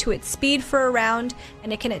penalty to its speed for a round,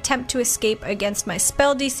 and it can attempt to escape against my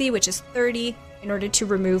spell DC, which is 30, in order to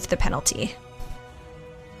remove the penalty.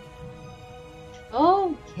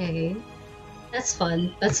 Okay. That's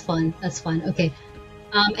fun. Okay.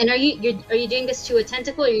 And are you doing this to a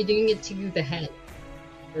tentacle, or are you doing it to the head?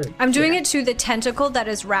 I'm doing it to the tentacle that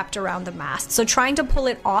is wrapped around the mast. So trying to pull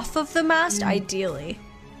it off of the mast, ideally.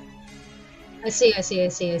 I see.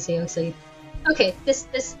 Okay,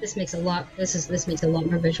 this makes a lot. This makes a lot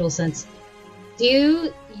more visual sense.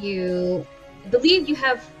 Do you believe you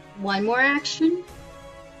have one more action,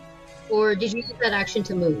 or did you use that action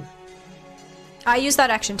to move? I used that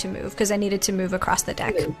action to move because I needed to move across the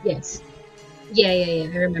deck. Yes. Yeah.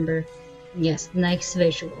 I remember. Yes, nice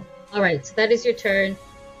visual. All right, so that is your turn.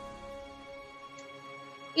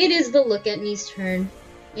 It is the Look at Me's turn,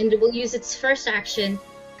 and it will use its first action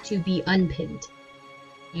to be unpinned.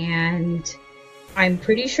 And I'm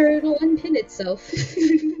pretty sure it'll unpin itself,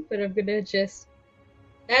 but I'm gonna just...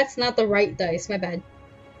 That's not the right dice, my bad.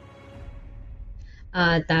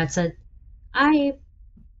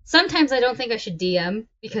 Sometimes I don't think I should DM,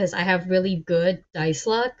 because I have really good dice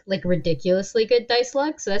luck, like ridiculously good dice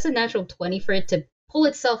luck, so that's a natural 20 for it to pull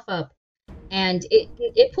itself up. And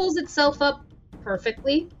it pulls itself up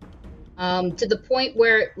perfectly, to the point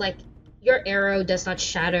where, like, your arrow does not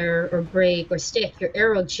shatter or break or stick. Your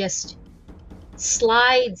arrow just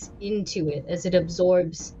slides into it as it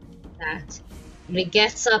absorbs that. When it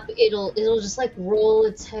gets up, it'll just like roll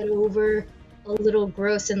its head over, a little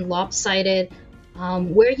gross and lopsided.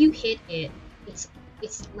 Where you hit it,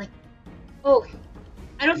 it's like, oh,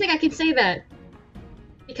 I don't think I can say that,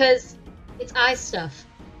 because it's eye stuff.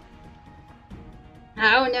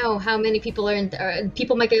 I don't know how many people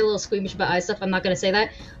people might get a little squeamish about eye stuff. I'm not gonna say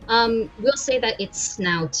that. We'll say that its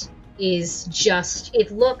snout is just, it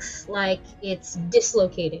looks like it's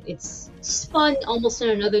dislocated. It's spun almost in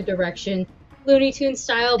another direction, Looney Tunes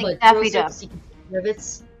style, but Daffy Duck. you can see the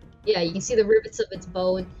rivets. Yeah, you can see the rivets of its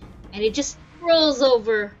bone, and it just rolls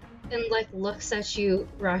over and like looks at you,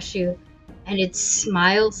 Rashu, and it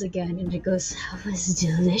smiles again, and it goes, "That was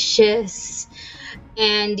delicious."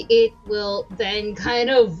 And it will then kind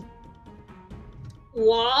of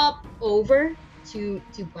whop over to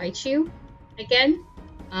bite you again.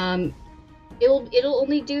 It'll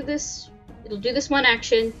only do this. It'll do this one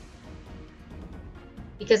action,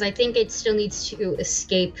 because I think it still needs to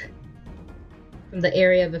escape from the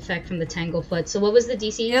area of effect from the Tanglefoot. So what was the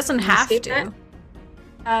DC? It doesn't have to.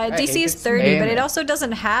 DC is 30, but it also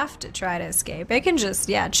doesn't have to try to escape. It can just,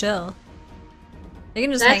 chill. It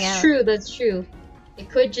can just hang out. That's true. It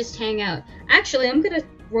could just hang out. Actually, I'm gonna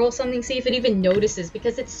roll something, see if it even notices,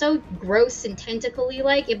 because it's so gross and tentacle-y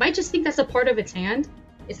like. It might just think that's a part of its hand.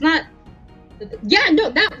 It's not... Yeah, no,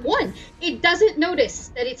 that one! It doesn't notice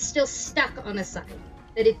that it's still stuck on a side.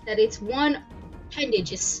 That its one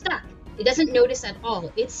appendage is stuck. It doesn't notice at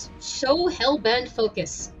all. It's so hell-bent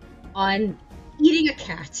focused on eating a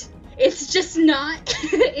cat. It's just not...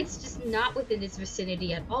 it's just not within its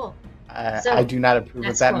vicinity at all. So, I do not approve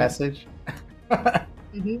of that message.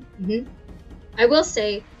 I will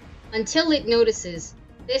say, until it notices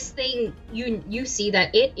this thing, you see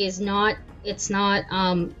that it's not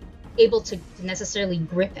able to necessarily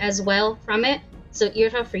grip as well from it. So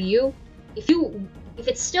Irha, for you, if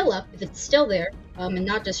it's still up, if it's still there, and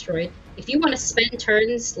not destroyed, if you want to spend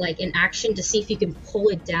turns like in action to see if you can pull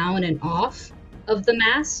it down and off of the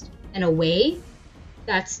mast and away,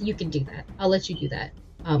 you can do that. I'll let you do that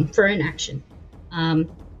for an action.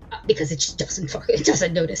 Because it just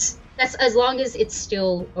doesn't notice. That's as long as it's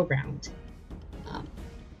still around.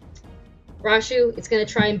 Rashu, it's gonna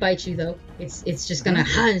try and bite you though. It's just gonna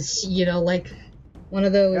hunch, like one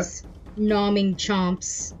of those nomming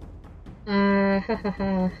chomps.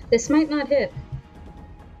 This might not hit.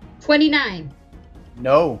 29.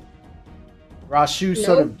 No. Rashu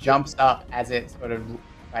sort of jumps up as it sort of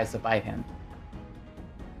tries to bite him.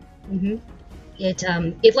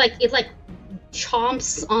 It like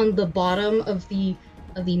chomps on the bottom of the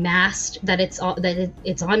mast that it's on, and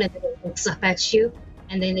it looks up at you,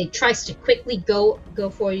 and then it tries to quickly go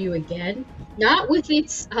for you again, not with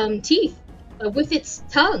its teeth, but with its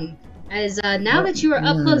tongue. As now that you are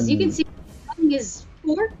up close, you can see the tongue is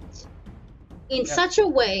forked in such a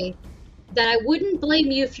way that I wouldn't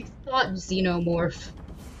blame you if you thought xenomorph.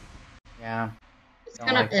 Yeah. It's Don't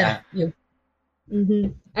kind like of that. you.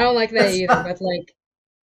 I don't like that either, but like,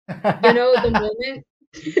 you know, the moment.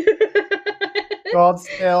 Gold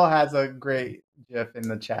still has a great GIF in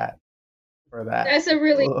the chat for that. That's a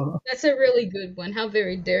really good one. How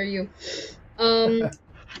very dare you? So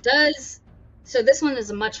this one is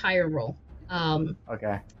a much higher roll.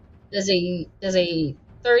 Okay. Does a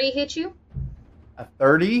 30 hit you? A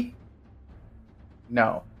 30?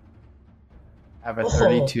 No. I have a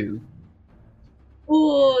 32.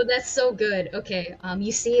 Oh, that's so good. Okay.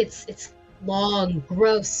 You see its long,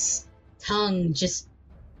 gross tongue just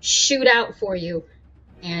shoot out for you,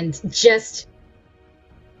 and just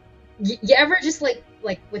you ever just like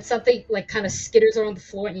with something like kind of skitters around the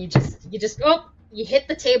floor, and you just you hit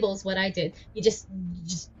the table is what I did. You just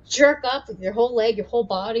jerk up with your whole leg, your whole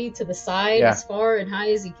body to the side as far and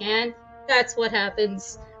high as you can. That's what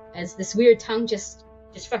happens as this weird tongue just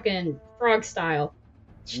fucking frog style.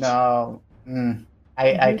 No.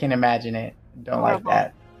 I can imagine it. Don't like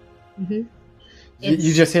that. Mm-hmm.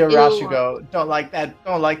 You just hear Rashu go, don't like that,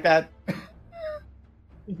 don't like that.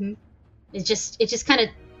 Mm-hmm. It just kind of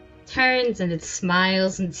turns and it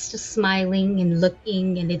smiles and it's just smiling and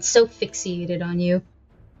looking and it's so fixated on you.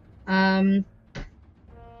 Omori,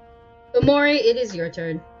 it is your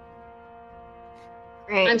turn.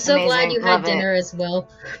 Great, I'm so glad you had Love dinner as well,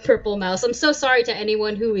 Purple Mouse. I'm so sorry to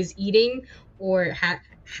anyone who is eating or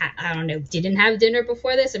I don't know, didn't have dinner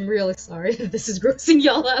before this. I'm really sorry if this is grossing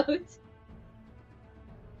y'all out. It's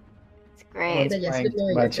great. Yes,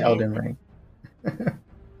 much Elden Ring.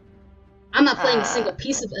 I'm not playing a single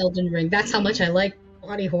piece of Elden Ring. That's how much I like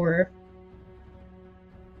body horror.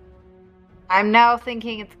 I'm now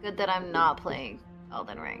thinking it's good that I'm not playing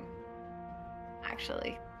Elden Ring.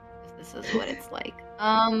 Actually, if this is what it's like.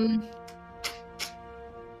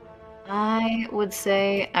 I would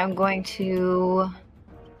say I'm going to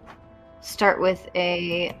start with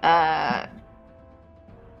a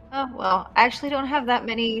oh well, I actually don't have that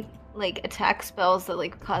many like attack spells that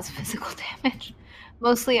like cause physical damage.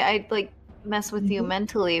 Mostly I like mess with you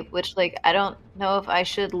mentally, which like I don't know if I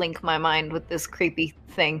should link my mind with this creepy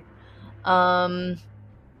thing. But,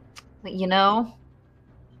 you know,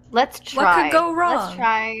 let's try. What could go wrong?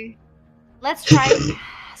 Let's try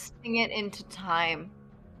casting it into time.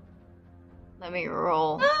 Let me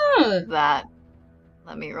roll that.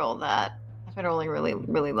 I've been rolling really,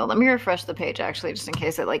 really low. Let me refresh the page actually, just in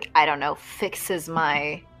case it like, I don't know, fixes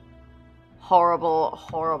my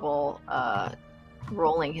horrible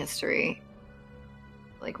rolling history.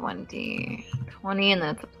 Like 1d20 and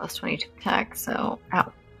then it's a plus 22 attack, so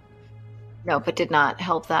ow. Nope, it did not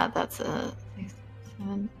help that. That's a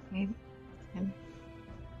 7, 8, 10,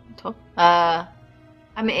 12. I'm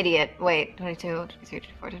an idiot. Wait, 22, 23,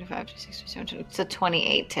 24, 25, 26, 27, 28. It's a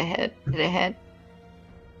 28 to hit. Did it hit?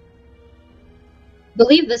 I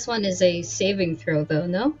believe this one is a saving throw, though,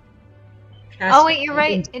 no? Oh, wait, you're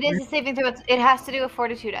right. It is a saving throw. It has to do a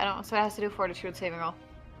fortitude. So it has to do a fortitude saving roll.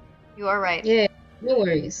 You are right. Yeah, no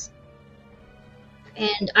worries.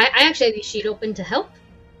 And I actually have your sheet open to help.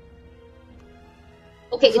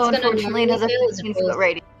 Okay, so it's gonna unfortunately, it has a 15-foot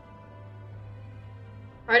radius.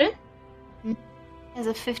 Pardon? It has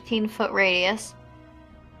a 15-foot radius.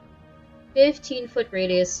 15-foot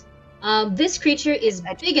radius. This creature is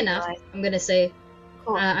big enough, I'm gonna say.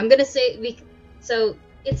 Cool. So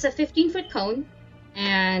it's a 15-foot cone,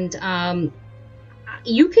 and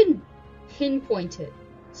you can pinpoint it.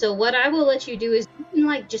 So what I will let you do is you can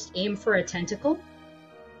like just aim for a tentacle,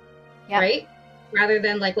 right? Rather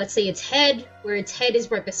than like, let's say its head, where its head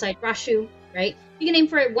is right beside Rashu, right? You can aim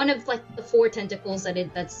for one of like the 4 tentacles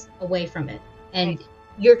that's away from it, and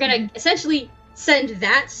you're gonna essentially send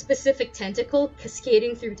that specific tentacle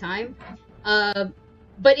cascading through time.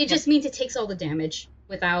 But it just means it takes all the damage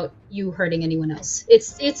without you hurting anyone else.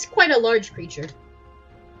 It's quite a large creature.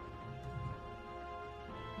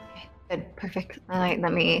 Okay, good, perfect. All right,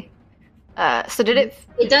 let me. So did it?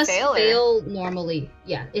 It does fail normally.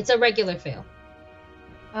 Yeah, it's a regular fail.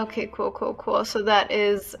 Okay, cool. So that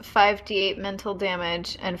is 5d8 mental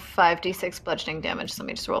damage and 5d6 bludgeoning damage. So let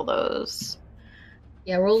me just roll those.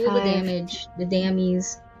 Yeah, roll the damage. The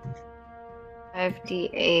dammies.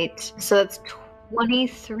 5d8. So that's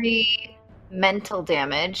 23 mental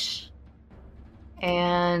damage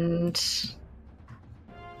and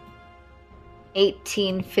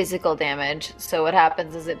 18 physical damage. So what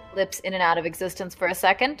happens is it blips in and out of existence for a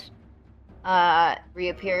second,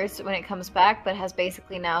 reappears when it comes back, but has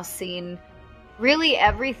basically now seen really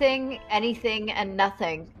everything, anything, and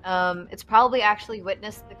nothing. It's probably actually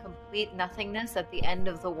witnessed the complete nothingness at the end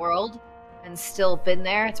of the world, and still been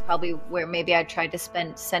there. It's probably where maybe I tried to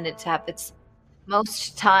send it to have its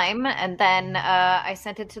most time, and then I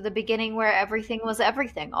sent it to the beginning where everything was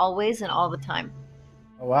everything, always and all the time.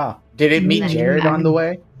 Oh, wow. Did it meet Jared on the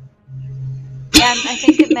way? Yeah, I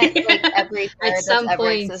think it met like every Jared that's ever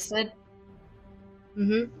existed.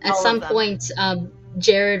 At some point,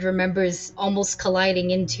 Jared remembers almost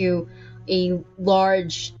colliding into a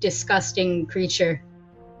large, disgusting creature.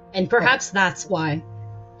 And perhaps that's why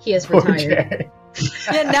he has retired.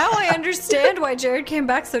 Yeah, now I understand why Jared came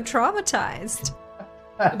back so traumatized.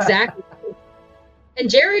 Exactly. And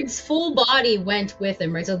Jared's full body went with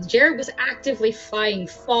him, right? So Jared was actively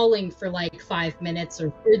falling for like 5 minutes,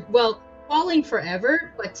 or well, falling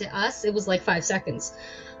forever, but to us, it was like 5 seconds.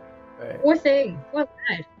 Right. Poor thing. Poor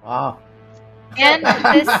lad. Wow. And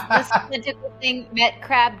this tentacle thing met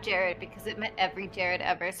Crab Jared because it met every Jared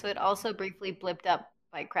ever, so it also briefly blipped up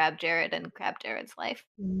by Crab Jared and Crab Jared's life.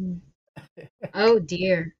 Oh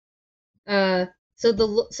dear. So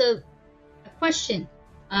a question.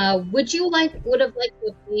 Would have liked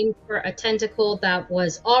to aim for a tentacle that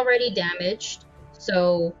was already damaged?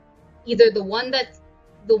 So either the one that's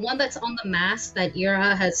on the mask that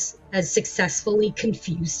Ira has successfully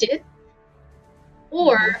confused it,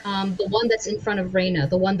 or the one that's in front of Reyna,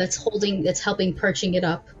 the one that's helping perching it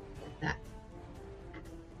up like that.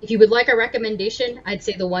 If you would like a recommendation, I'd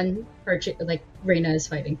say the one Reyna is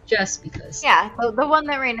fighting, just because. Yeah, the one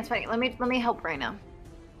that Reyna's fighting. Let me help Reyna.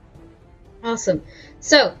 Awesome.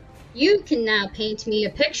 So you can now paint me a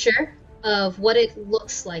picture of what it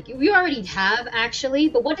looks like. You already have, actually,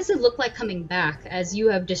 but what does it look like coming back as you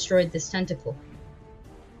have destroyed this tentacle?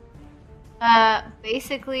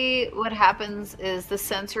 Basically what happens is the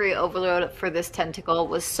sensory overload for this tentacle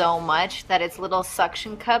was so much that its little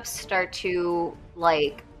suction cups start to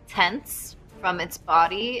like tense from its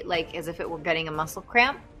body, like as if it were getting a muscle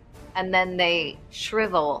cramp, and then they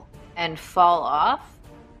shrivel and fall off,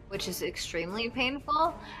 which is extremely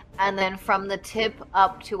painful. And then from the tip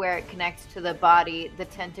up to where it connects to the body, the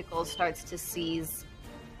tentacle starts to seize,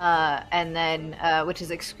 and then which is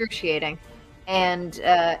excruciating. And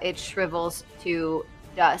it shrivels to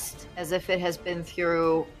dust as if it has been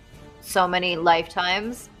through so many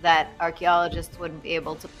lifetimes that archaeologists wouldn't be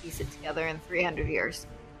able to piece it together in 300 years.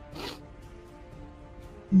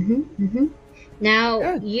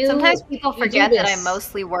 Now, sometimes people forget that I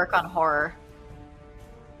mostly work on horror.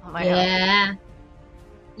 Oh my god.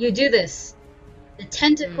 You do this. The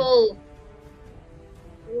tentacle,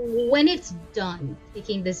 when it's done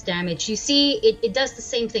taking this damage, you see it does the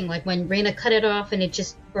same thing, like when Reyna cut it off and it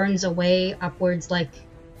just burns away upwards like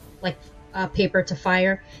paper to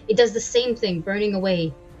fire. It does the same thing, burning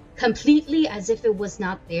away completely as if it was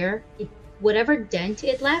not there. Whatever dent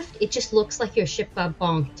it left, it just looks like your ship got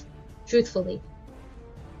bonked, truthfully.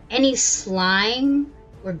 Any slime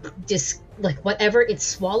or just like whatever it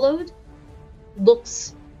swallowed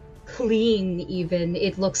looks clean, even.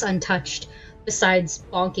 It looks untouched, besides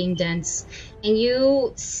bonking dents. And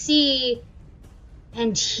you see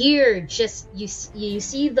and hear just, you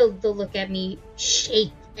see the look at me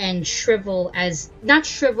shake and shrivel, as, not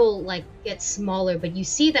shrivel like get smaller, but you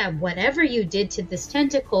see that whatever you did to this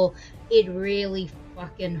tentacle, it really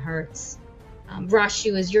fucking hurts.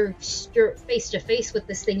 Rashu, as you're face to face with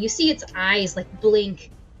this thing, you see its eyes like blink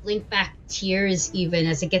back tears, even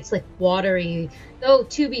as it gets like watery. Though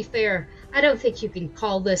to be fair, I don't think you can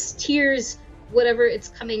call this tears. Whatever it's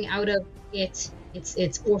coming out of its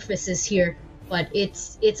orifices here, but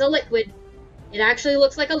it's a liquid. It actually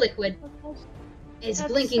looks like a liquid. It's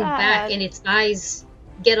blinking back, and its eyes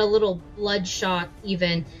get a little bloodshot,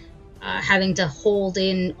 even having to hold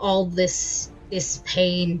in all this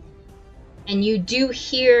pain. And you do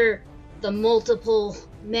hear the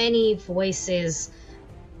many voices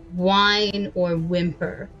whine or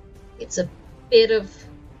whimper. It's a bit of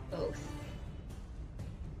both.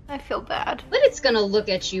 I feel bad. But it's gonna look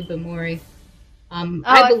at you, Bamori.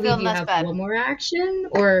 I believe you have one more action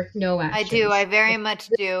or no action. I do. I very much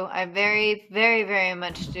do. I very, very, very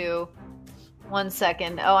much do. 1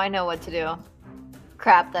 second. Oh, I know what to do.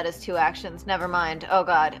 Crap, that is 2 actions. Never mind. Oh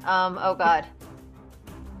god. Oh god.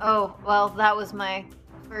 Oh, well, that was my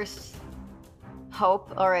first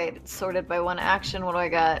hope. Alright, it's sorted by 1 action. What do I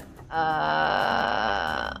got?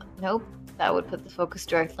 Nope. That would put the focus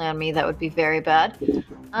directly on me. That would be very bad.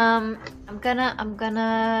 I'm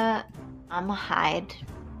gonna hide.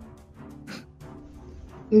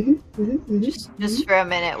 Just for a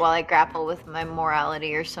minute while I grapple with my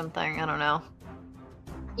morality or something. I don't know.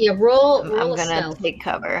 Yeah, roll I'm gonna stealth. take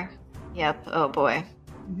cover. Yep. Oh boy.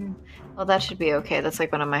 Well, that should be okay. That's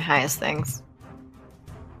like one of my highest things.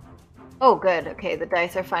 Oh, good. Okay, the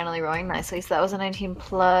dice are finally rolling nicely. So that was a 19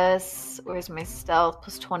 plus. Where's my stealth?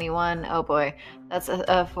 Plus 21. Oh boy, that's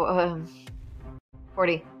a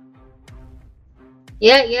 40.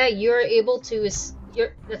 Yeah, you're able to.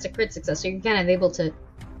 That's a crit success, so you're kind of able to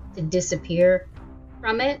disappear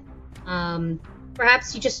from it.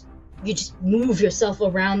 Perhaps you just move yourself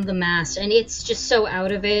around the mast, and it's just so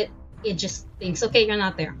out of it. It just thinks, okay, you're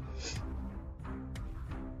not there.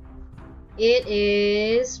 It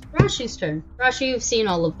is Rashi's turn. Rashi, you've seen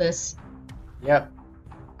all of this. Yep.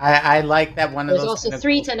 I like that one of There's those. also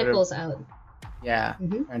 3 tentacles out. Yeah,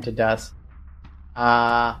 turn to dust.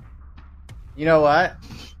 You know what?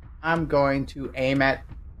 I'm going to aim at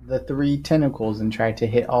the 3 tentacles and try to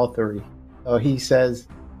hit all 3. So he says,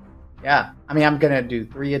 yeah. I mean, I'm gonna do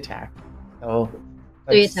 3 attacks. So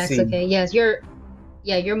 3 attacks. See. Okay. Yes, your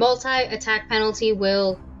multi-attack penalty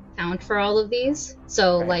will count for all of these.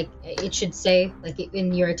 So like it should say like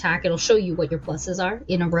in your attack, it'll show you what your pluses are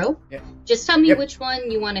in a row. Yep. Just tell me which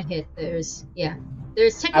one you want to hit. There's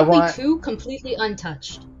technically 2 completely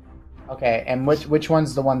untouched. Okay, and which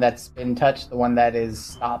one's the one that's been touched? The one that is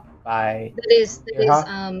stopped by that is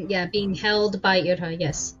being held by Irha.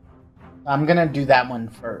 Yes. I'm gonna do that one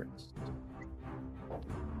first.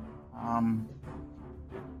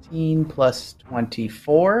 15 plus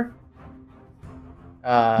 24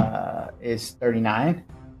 is 39.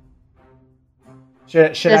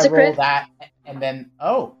 Should I roll that and then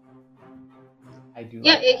I do.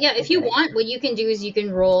 If you want, what you can do is you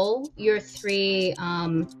can roll your 3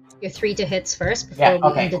 to hits first before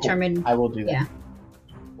we can determine. Cool. I will do that.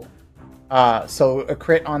 Yeah. So a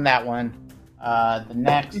crit on that one. The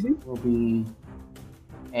next will be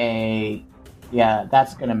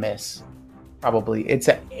that's gonna miss. Probably. It's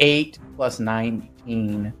an 8 plus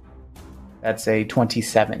 19. That's a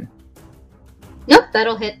 27. Nope,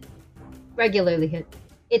 that'll hit. Regularly hit.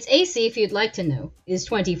 Its AC, if you'd like to know, is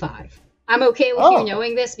 25. I'm okay with you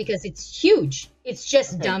knowing this because it's huge. It's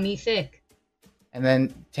just dummy thick. And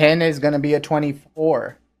then 10 is going to be a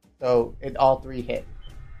 24. So all 3 hit.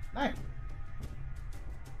 Nice.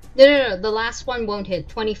 No. The last one won't hit.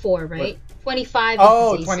 24, right? What? 25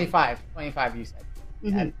 is 25. 25 you said.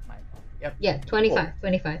 That's my fault. Yep. Yeah, 25. Cool.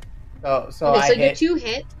 25. So your 2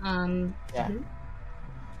 hit.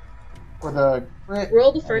 For the crit,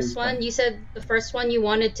 roll the first one. You said the first one you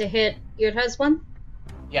wanted to hit Irha's one?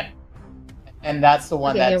 Yeah. And that's the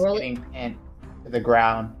one that's getting pinned to the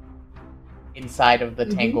ground inside of the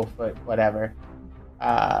tanglefoot, whatever.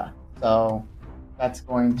 So that's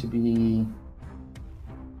going to be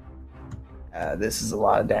this is a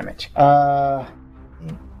lot of damage. 12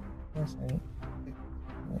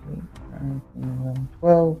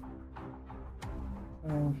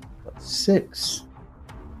 plus 6.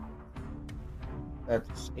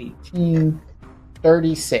 That's 18.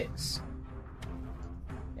 36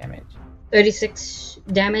 damage. 36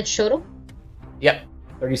 damage total? Yep.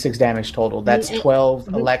 36 damage total. That's 12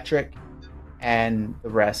 electric, and the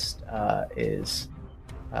rest is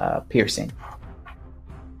piercing.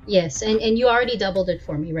 Yes, and you already doubled it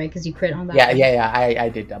for me, right? Because you crit on that. Yeah. I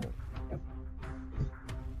did double. Yep.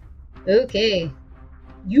 Okay.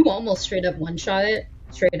 You almost straight up one-shot it.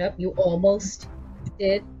 Straight up, you almost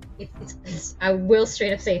did. I will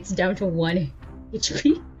straight up say it's down to 1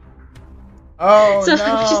 HP. Oh, so no.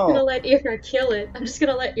 I'm just gonna let Irha kill it.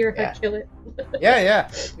 Kill it.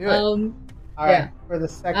 Yeah. Do it. All right. For the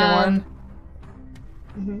second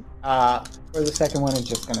one. For the second one, it's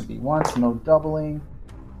just gonna be once, no doubling.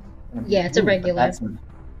 It's a regular. That's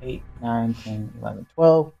 8, 9, 10, 11,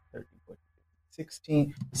 12, 13, 14,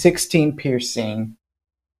 16. 16 piercing,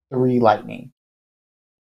 3 lightning.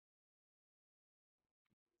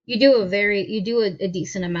 You do a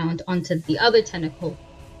decent amount onto the other tentacle.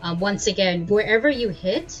 Once again, wherever you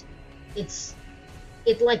hit, it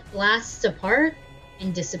like blasts apart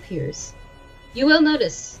and disappears. You will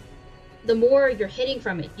notice the more you're hitting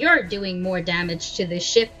from it, you're doing more damage to the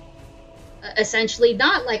ship. Essentially,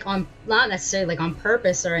 not necessarily like on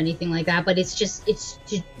purpose or anything like that, but it's just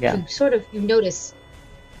you sort of you notice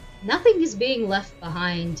nothing is being left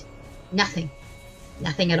behind. Nothing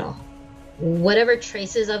at all. Whatever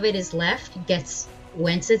traces of it is left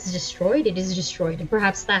once it's destroyed, it is destroyed. And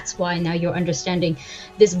perhaps that's why now you're understanding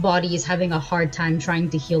this body is having a hard time trying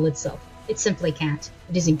to heal itself. It simply can't.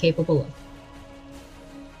 It is incapable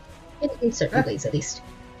of. In certain ways, at least.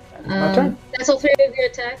 That's all 3 of your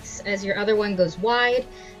attacks, as your other one goes wide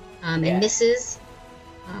and misses.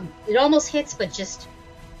 It almost hits, but just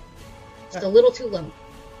a little too low.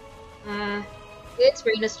 It's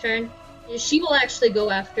Reina's turn. She will actually go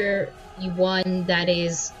after the one that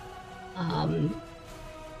is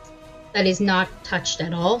that is not touched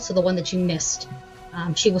at all, so the one that you missed.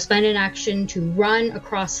 She will spend an action to run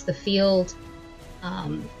across the field.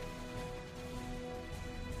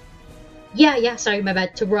 Sorry, my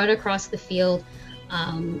bad. To run across the field.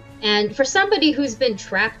 And for somebody who's been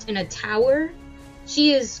trapped in a tower,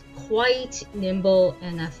 she is quite nimble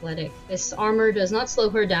and athletic. This armor does not slow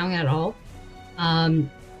her down at all.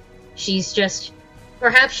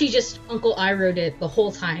 Perhaps she just Uncle Iro'd it the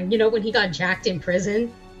whole time. You know, when he got jacked in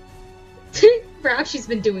prison? Perhaps she's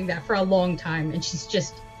been doing that for a long time, and she's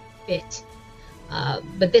just fit.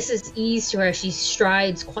 But this is ease to her. She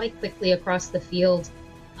strides quite quickly across the field,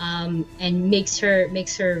 and makes her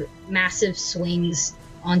massive swings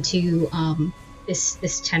onto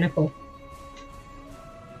this tentacle.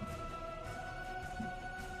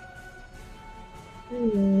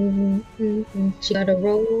 She got a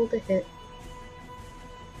roll to hit.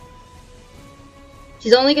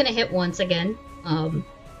 She's only gonna hit once again,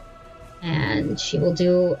 and she will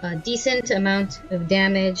do a decent amount of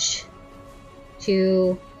damage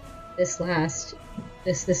to this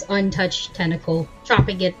untouched tentacle,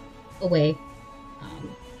 chopping it away.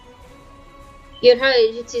 Yurha,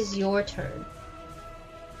 it is your turn.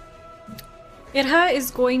 Irha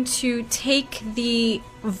is going to take the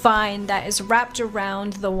vine that is wrapped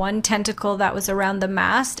around the one tentacle that was around the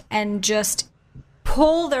mast and just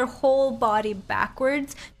pull their whole body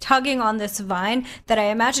backwards, tugging on this vine that I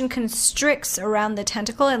imagine constricts around the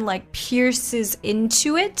tentacle and like pierces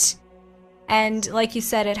into it. And like you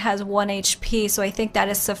said, it has 1 HP, so I think that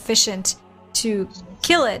is sufficient to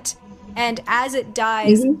kill it. And as it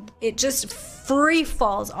dies, it just free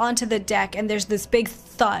falls onto the deck, and there's this big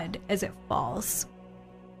thud as it falls.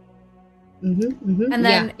 And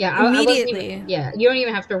then immediately... you don't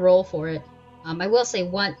even have to roll for it. I will say,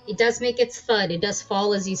 it does make its thud, it does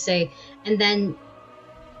fall, as you say, and then,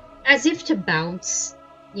 as if to bounce,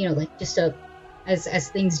 you know, like just as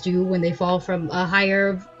things do when they fall from a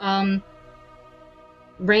higher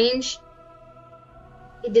range,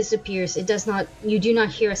 it disappears. It does not. You do not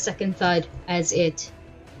hear a second thud as it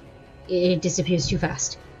disappears too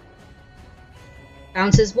fast.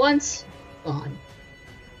 Bounces once, gone.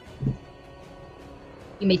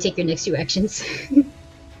 You may take your next 2 actions.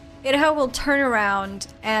 Irha will turn around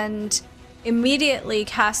and immediately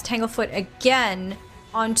cast Tanglefoot again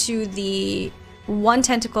onto the one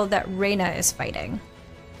tentacle that Reyna is fighting.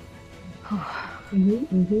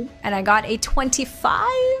 And I got a 25.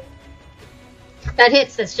 That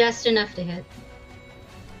hits. That's just enough to hit.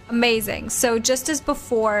 Amazing. So just as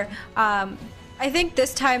before, I think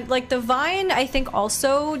this time, like the vine, I think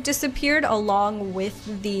also disappeared along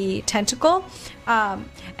with the tentacle.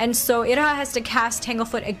 And so Irha has to cast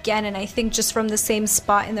Tanglefoot again, and I think just from the same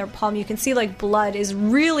spot in their palm, you can see like blood is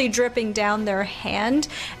really dripping down their hand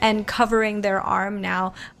and covering their arm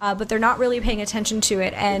now, but they're not really paying attention to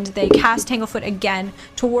it, and they cast Tanglefoot again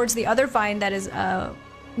towards the other vine that is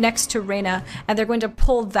next to Reyna, and they're going to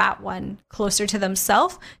pull that one closer to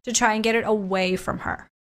themselves to try and get it away from her.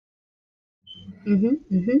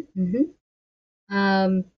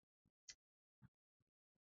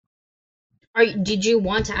 Did you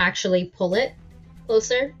want to actually pull it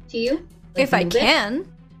closer to you? Like if I can.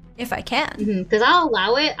 Because I'll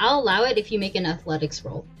allow it if you make an athletics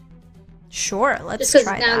roll. Sure, let's just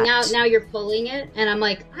try now, that. Now you're pulling it, and I'm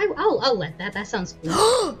like, I'll let that. That sounds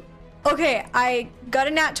cool. Okay, I got a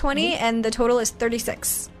nat 20, and the total is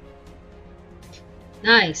 36.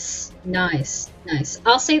 Nice.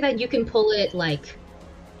 I'll say that you can pull it,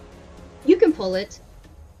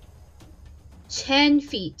 10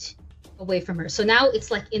 feet away from her. So now it's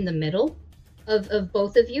like in the middle of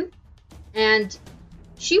both of you. And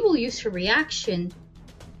she will use her reaction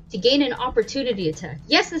to gain an opportunity attack.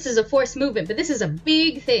 Yes, this is a forced movement, but this is a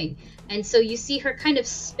big thing. And so you see her kind of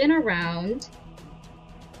spin around.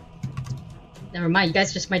 Never mind, you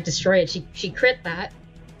guys just might destroy it. She crit that.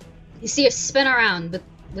 You see her spin around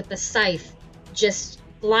with the scythe just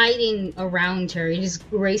gliding around her. It is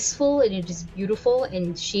graceful and it is beautiful,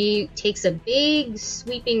 and she takes a big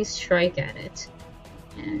sweeping strike at it.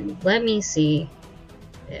 And let me see.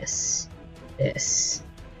 This.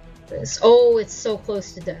 Oh, it's so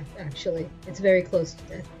close to death, actually. It's very close to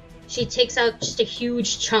death. She takes out just a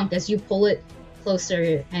huge chunk as you pull it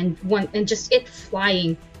closer, and just it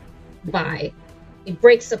flying by. It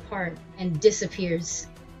breaks apart and disappears.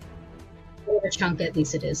 Whatever chunk at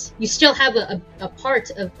least it is. You still have a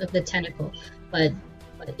part of the tentacle, but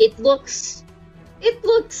it looks.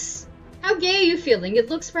 How gay are you feeling? It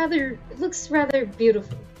looks rather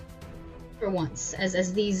beautiful for once,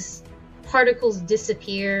 as these particles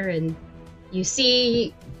disappear, and you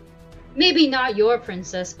see maybe not your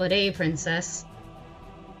princess, but a princess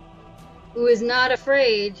who is not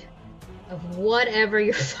afraid of whatever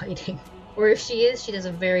you're fighting. Or if she is, she does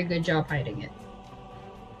a very good job hiding it.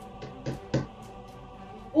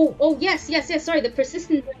 Oh, yes, sorry, the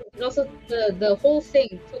persistent damage, and also the whole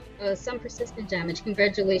thing took some persistent damage.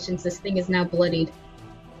 Congratulations, this thing is now bloodied.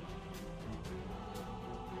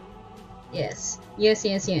 Yes. Okay,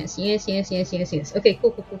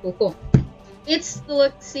 cool. It's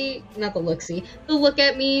the the look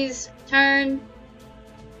at me's turn.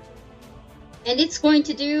 And it's going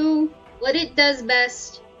to do what it does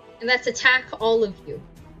best, and that's attack all of you.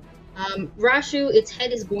 Rashu, its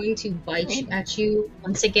head is going to bite at you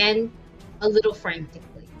once again, a little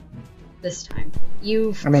frantically. This time.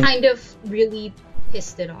 You've kind of really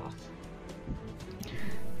pissed it off.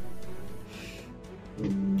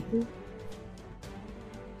 Mm-hmm.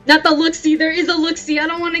 Not the look-see, there is a look-see, I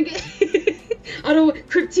don't want to get... I don't...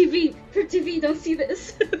 Crypt TV, don't see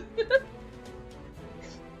this.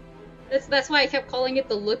 That's why I kept calling it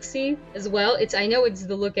the look-see as well. I know it's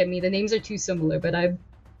the look at me, the names are too similar, but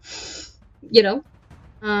you know.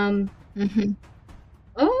 Oh,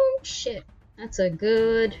 shit. That's a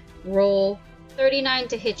good roll. 39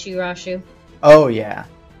 to hit you, Rashu. Oh, yeah.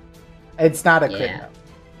 It's not a crit,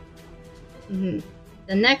 though.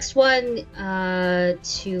 The next one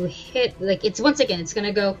to hit, it's once again, it's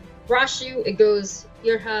gonna go Rashu, it goes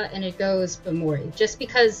Yurha, and it goes Bamori. Just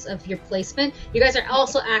because of your placement, you guys are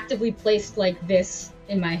also actively placed like this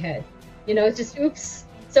in my head. You know, just oops.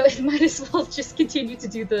 So it might as well just continue to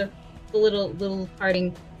do the little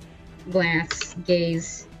parting glance,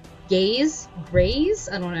 graze,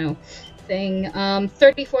 I don't know, thing.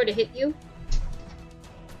 34 to hit you.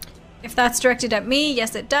 If that's directed at me,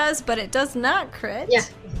 yes it does, but it does not crit. Yeah.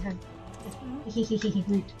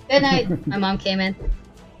 Good night. My mom came in.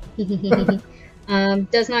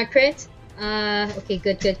 Does not crit. Okay,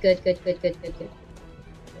 good.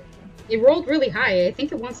 It rolled really high. I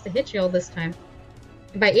think it wants to hit you all this time.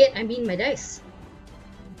 And by it, I mean my dice.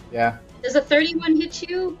 Yeah. Does a 31 hit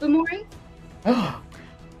you, Bamori?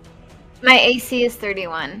 My AC is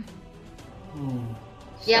 31.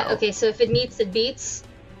 Yeah, okay, so if it meets, it beats.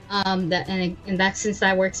 Since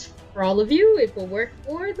that works for all of you, it will work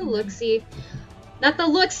for the look-see. Not the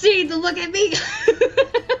look-see, the look at me!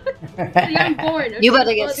 The unborn. Okay, you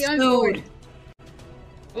better get sued.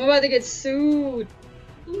 I'm about to get sued.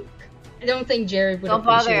 I don't think Jared would Don't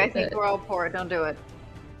bother, appreciate I think that. we're all poor, don't do it.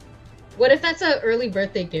 What if that's an early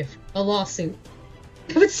birthday gift? A lawsuit.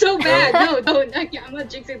 It's so bad. No, I'm not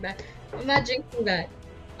jinxing that.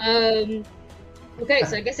 Okay,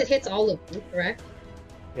 so I guess it hits all of you, correct?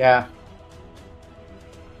 Yeah.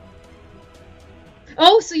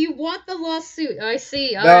 Oh, so you want the lawsuit. I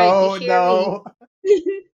see. Alright, you hear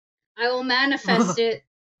me. I will manifest it.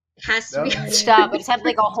 It has to be. Stop. I just had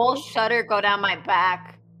like a whole shudder go down my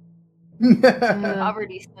back.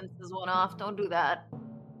 Poverty senses went off. Don't do that.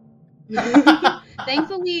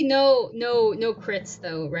 Thankfully, no crits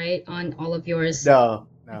though, right? On all of yours. No.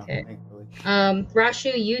 Okay. Thankfully.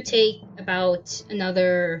 Rashu, you take about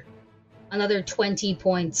another 20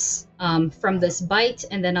 points from this bite,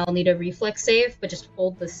 and then I'll need a reflex save, but just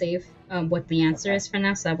hold the save what the answer is for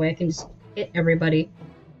now, so that way I can just hit everybody.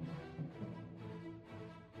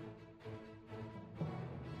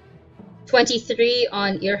 $23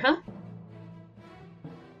 on Irha.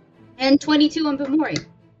 And 22 on Bamori.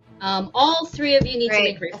 All three of you need to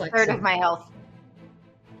make reflex. A third of my health.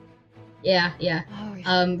 Yeah.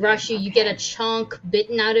 Rashu, you get a chunk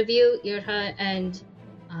bitten out of you. Irha and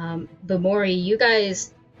Bamori, you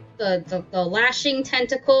guys, the lashing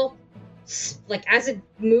tentacle, like as it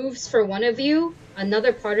moves for one of you,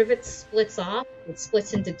 another part of it splits off. It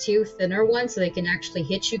splits into two thinner ones, so they can actually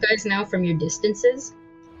hit you guys now from your distances.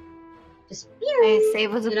 Just my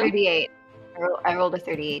save was a 38. I rolled a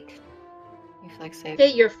 38. Reflex save.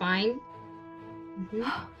 Okay, you're fine.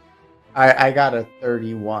 I got a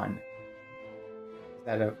 31. Is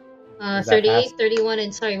that a 38, 31,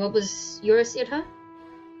 and sorry, what was yours, Irha?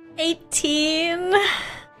 18.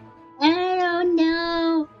 Oh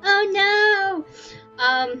no!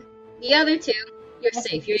 The other two, you're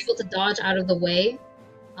safe. You're able to dodge out of the way.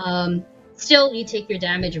 Still, you take your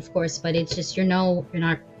damage, of course, but it's just you're not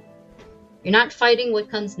fighting what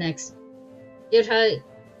comes next. Irha,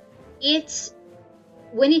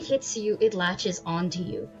 when it hits you, it latches onto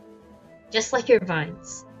you, just like your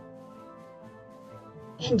vines.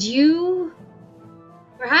 And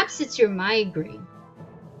perhaps it's your migraine,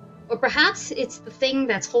 or perhaps it's the thing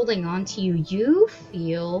that's holding on to you. You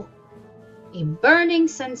feel a burning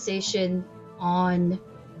sensation on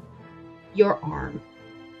your arm.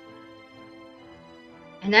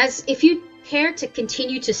 And as if you care to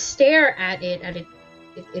continue to stare at it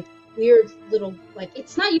weird little, like,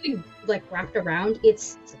 it's not even like wrapped around,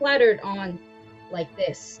 it's splattered on like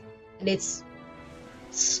this, and it's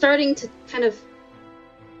starting to kind of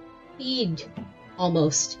feed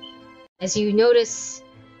almost, as you notice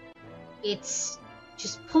it's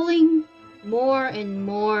just pulling more and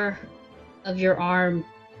more of your arm,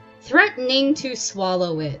 threatening to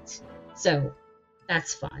swallow it. So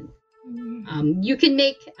that's fun. You can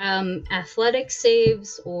make athletic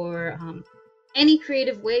saves or any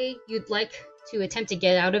creative way you'd like to attempt to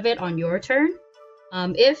get out of it on your turn.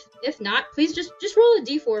 If not, please just roll a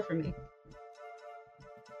d4 for me.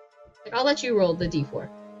 Like, I'll let you roll the d4.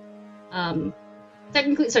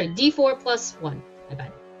 Technically, sorry, d4 plus 1. My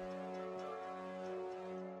bad.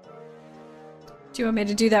 Do you want me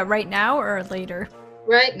to do that right now or later?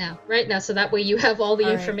 Right now, so that way you have all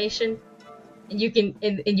the information, and you can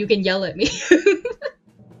you can yell at me.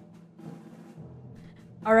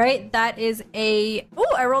 All right, that is a...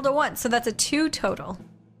 Oh, I rolled a 1, so that's a 2 total.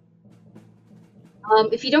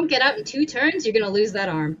 If you don't get out in 2 turns, you're gonna lose that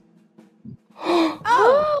arm.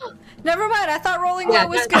 Oh! Never mind, I thought rolling low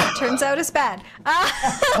was good. Turns out it's bad.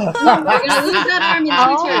 No, you're gonna lose that arm in 2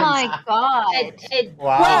 turns. Oh my god.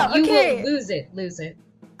 Wow, You okay. will lose it.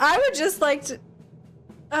 I would just like to...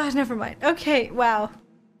 never mind. Okay, wow.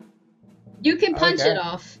 You can punch it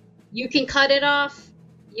off. You can cut it off.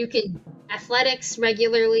 You can athletics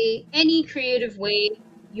regularly. Any creative way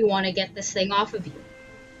you want to get this thing off of you.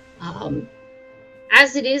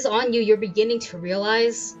 As it is on you, you're beginning to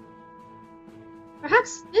realize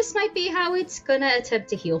perhaps this might be how it's gonna attempt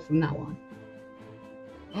to heal from now on.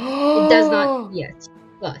 It does not yet,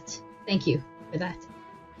 but thank you for that.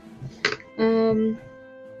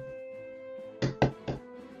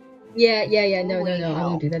 Yeah, no, I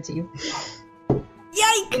won't do that to you.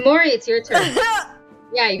 Yikes! Mori, it's your turn.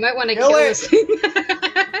 Yeah, you might want to kill this thing.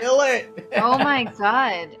 Kill it! Oh my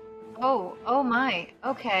god. Oh my.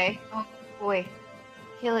 Okay. Oh boy.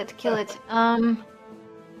 Kill it.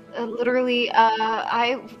 Literally,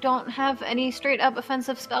 I don't have any straight up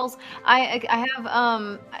offensive spells. I have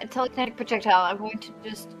a telekinetic projectile. I'm going to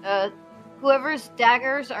just whoever's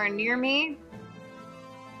daggers are near me,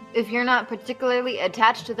 if you're not particularly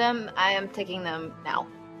attached to them, I am taking them now.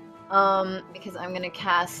 Because I'm gonna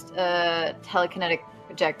cast a telekinetic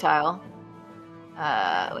projectile,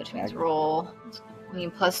 which means roll 20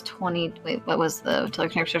 plus 20. Wait, what was the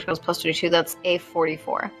telekinetic projectile? Plus 22. That's a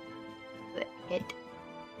 44. The hit.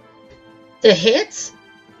 The hit?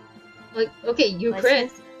 Like, okay, you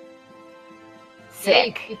crit.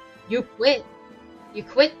 Sick. Yeah, you quit. You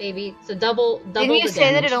quit, baby. So double. Didn't you the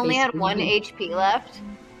say that damage, it only had basically. 1 HP left?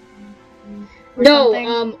 No,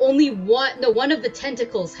 something? only one. No, one of the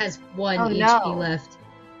tentacles has 1 HP left.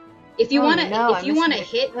 If you wanna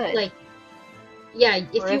hit, good. like, yeah,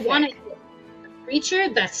 if you Horrific. wanna hit a creature,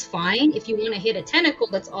 that's fine. If you wanna hit a tentacle,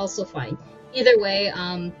 that's also fine. Either way,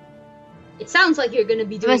 it sounds like you're gonna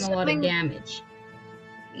be doing a lot of damage.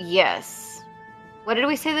 Yes. What did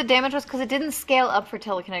we say the damage was? Because it didn't scale up for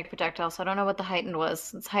telekinetic projectile, so I don't know what the heightened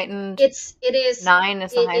was. It's heightened. It is 9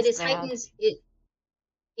 is the it highest. is heightened.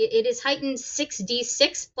 It is heightened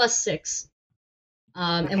 6d6 plus 6.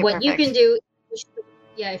 Okay, and what perfect. you can do,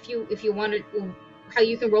 if you wanted, how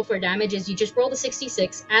you can roll for damage is you just roll the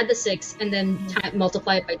 66, add the 6, and then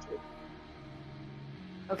multiply it by 2.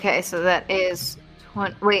 Okay, so that is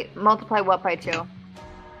 20. Wait, multiply what by 2?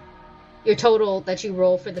 Your total that you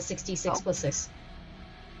roll for the 66 plus 6.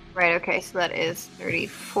 Right, okay, so that is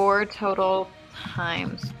 34 total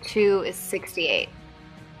times 2 is 68.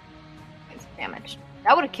 It's damage.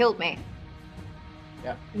 That would have killed me.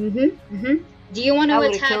 Do you want to That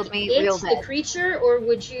would've attack killed me real the dead. creature, or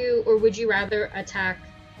would you rather attack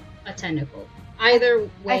a tentacle? Either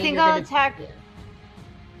way, I think you're I'll gonna- attack yeah.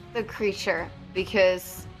 the creature,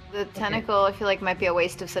 because the tentacle I feel like might be a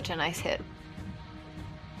waste of such a nice hit.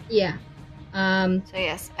 Yeah. So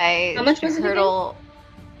yes, I How much was it hurdle.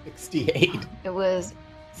 68. It was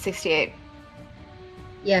 68.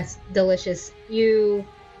 Yes, delicious.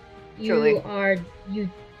 Truly.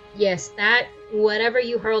 Yes, that whatever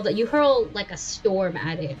you hurl like a storm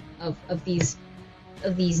at it of these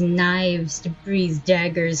knives, debris,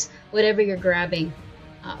 daggers, whatever you're grabbing.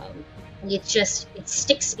 It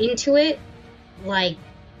sticks into it like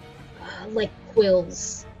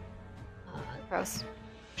quills, Gross.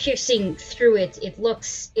 piercing through it. It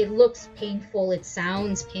looks painful. It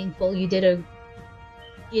sounds painful. You did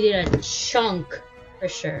a chunk for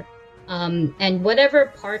sure. And whatever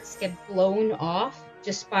parts get blown off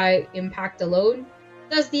just by impact alone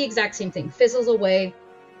does the exact same thing. Fizzles away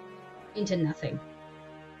into nothing.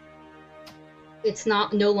 It's no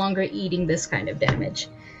longer eating this kind of damage.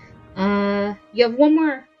 You have one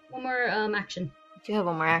action. I do have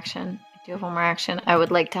one more action. I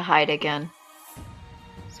would like to hide again.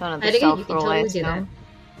 So another Hide again? stealth You can roll, totally I do that. assume.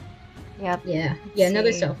 Yep. Yeah, Let's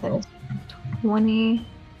another see, stealth roll. 20.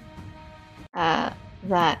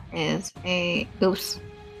 That is a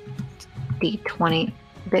D20.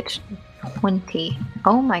 Bitch, 20.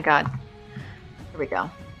 Oh my god. Here we go.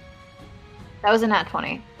 That was a nat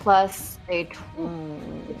 20 plus a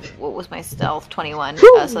what was my stealth? 21.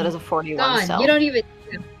 So that is a 41 Gone. stealth. You don't even.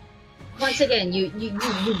 Once again, you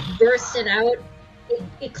burst it out.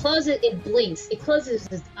 It closes. It blinks. It closes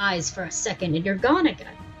its eyes for a second, and you're gone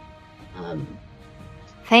again.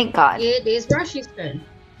 Thank God. It is Rashi's turn.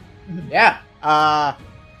 Yeah.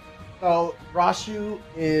 So Rashu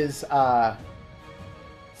is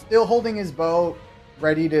still holding his bow,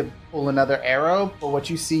 ready to pull another arrow. But what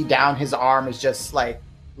you see down his arm is just like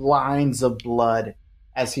lines of blood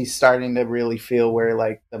as he's starting to really feel where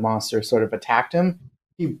like the monster sort of attacked him.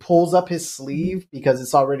 He pulls up his sleeve because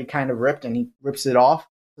it's already kind of ripped, and he rips it off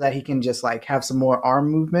so that he can just like have some more arm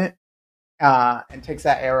movement. And takes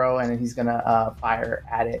that arrow, and he's gonna fire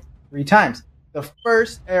at it 3 times. The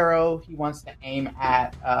first arrow he wants to aim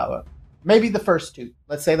at, maybe the first 2.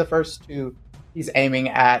 Let's say the first 2. He's aiming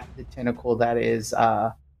at the tentacle that is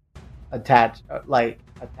attached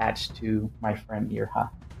to my friend Irha.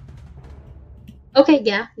 Okay,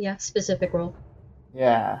 yeah, specific roll.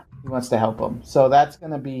 Yeah, he wants to help him. So that's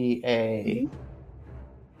gonna be a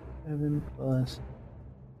 7 plus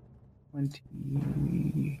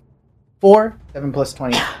 24. 7 plus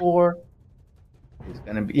 24 is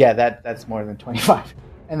gonna be that's more than 25.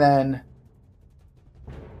 And then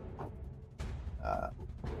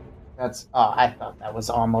that's I thought that was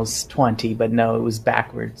almost 20, but no, it was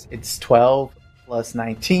backwards. It's 12 plus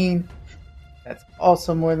 19. That's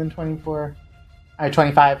also more than 24.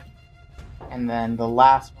 25. And then the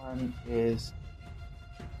last one is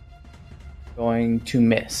going to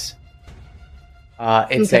miss.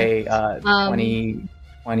 It's Okay. a 20,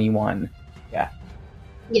 21. Yeah.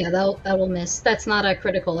 Yeah, that will miss. That's not a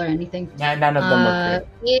critical or anything. Yeah, none of them were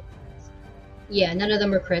crit. None of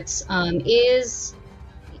them were crits.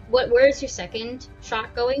 Where's your second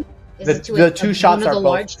shot going? Is it to the 2 shots one of are the both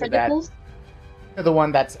large tentacles? to the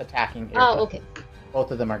one that's attacking Irha. Oh, okay.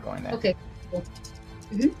 Both of them are going there. Okay, cool.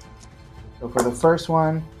 Mm-hmm. So for the first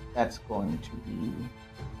one, that's going to be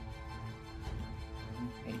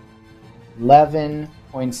 11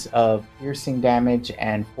 points of piercing damage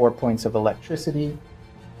and 4 points of electricity.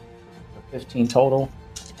 So 15 total.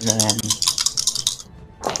 And then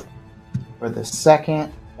for the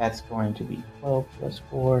second, that's going to be 12 plus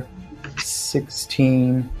 4,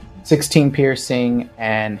 16 piercing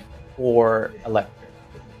and 4 electric.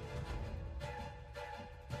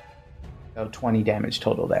 So 20 damage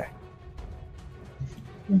total there.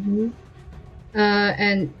 Mm-hmm.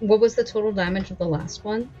 And what was the total damage of the last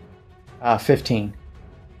one? 15.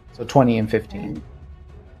 So 20 and 15.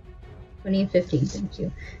 20 and 15, thank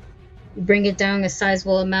you. You bring it down a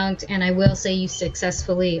sizable amount, and I will say you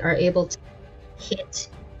successfully are able to hit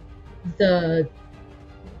the...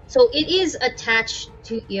 So it is attached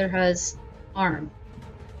to Irha's arm.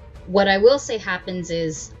 What I will say happens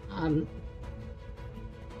is...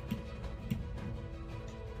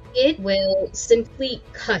 it will simply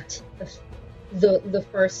cut the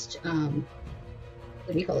first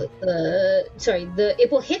what do you call it?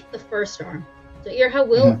 It will hit the first arm. So Irha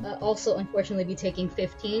will also unfortunately be taking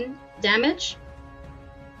 15 damage.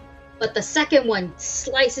 But the second one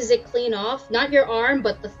slices it clean off, not your arm,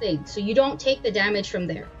 but the thing. So you don't take the damage from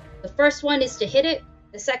there. The first one is to hit it,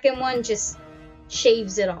 the second one just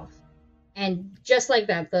shaves it off. And just like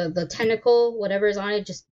that, the tentacle, whatever is on it,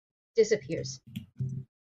 just disappears.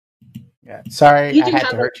 Yeah, sorry, You I do had have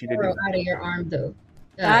to an hurt you to do arrow that. out of your arm, though.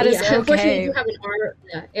 That is Unfortunately, okay. you do have an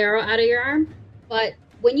arrow out of your arm, but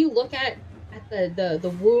when you look at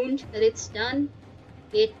the wound that it's done,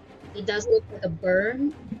 it does look like a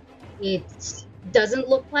burn. It doesn't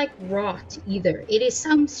look like rot either. It is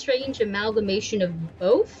some strange amalgamation of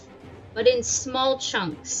both, but in small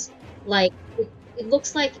chunks. Like, it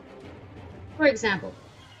looks like, for example,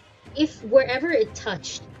 if wherever it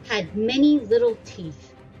touched had many little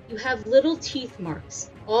teeth, you have little teeth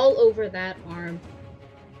marks all over that arm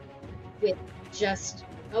with just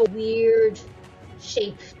a weird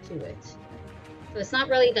shape to it. So it's not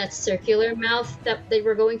really that circular mouth that they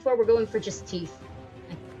were going for. We're going for just teeth.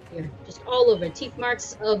 Here, just all over. Teeth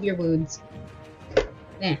marks of your wounds.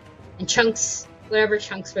 Yeah. And chunks, whatever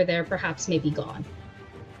chunks were there, perhaps maybe gone.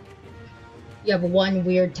 You have one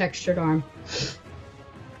weird textured arm.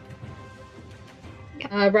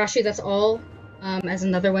 Rashi, that's all. As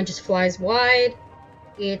another one just flies wide.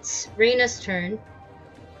 It's Reyna's turn.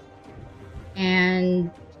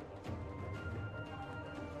 And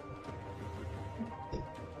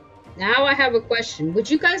now I have a question. Would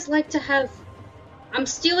you guys like to have... I'm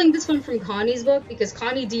stealing this one from Connie's book because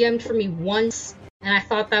Connie DM'd for me once, and I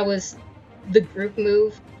thought that was the group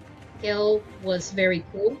move kill was very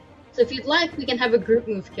cool. So if you'd like, we can have a group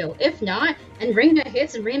move kill. If not, and Reina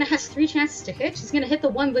hits, and Reina has 3 chances to hit, she's going to hit the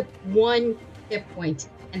one with 1 hit point.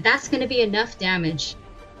 And that's going to be enough damage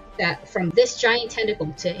that from this giant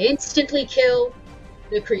tentacle to instantly kill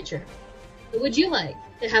the creature. So would you like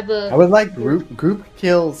to have a... I would like group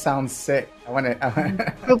kill sounds sick. I want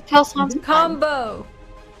to... Group kill sounds Combo!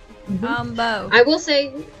 Combo. I will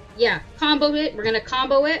say, yeah, combo it. We're going to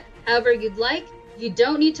combo it however you'd like. You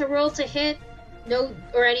don't need to roll to hit, no,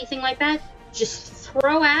 or anything like that. Just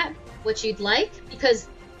throw at what you'd like, because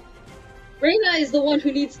Reina is the one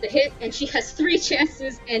who needs to hit, and she has 3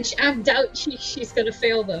 chances, and I doubt she's gonna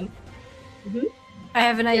fail them. I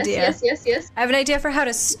have an idea. Yes. I have an idea for how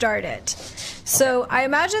to start it. So I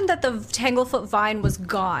imagine that the Tanglefoot vine was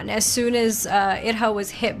gone as soon as Itha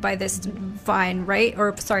was hit by this vine, right?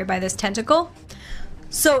 Or sorry, by this tentacle.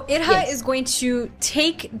 So Itha is going to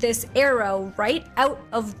take this arrow right out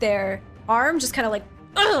of their arm, just kind of like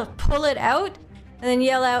pull it out, and then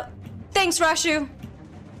yell out, "Thanks, Rashu!"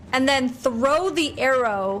 And then throw the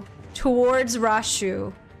arrow towards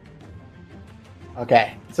Rashu.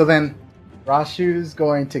 Okay, so then Rashu's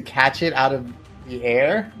going to catch it out of the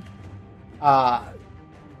air.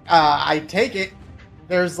 I take it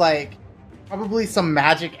there's like probably some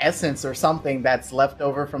magic essence or something that's left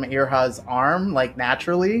over from Irha's arm, like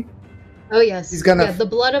naturally. Oh yes, he's gonna. Yeah, the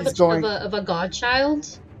blood of a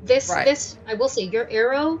godchild. This I will say, your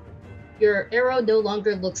arrow no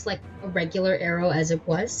longer looks like a regular arrow as it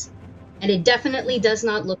was, and it definitely does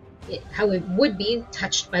not look how it would be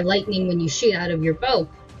touched by lightning when you shoot out of your bow.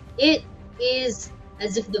 It is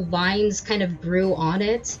as if the vines kind of grew on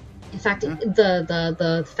it. In fact,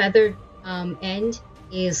 the feathered end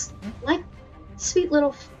is like sweet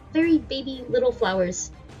little, very baby little flowers,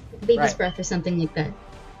 like a baby's breath or something like that.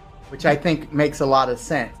 Which I think makes a lot of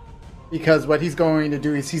sense, because what he's going to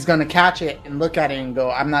do is he's going to catch it and look at it and go,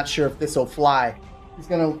 "I'm not sure if this will fly." He's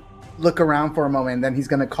going to look around for a moment, and then he's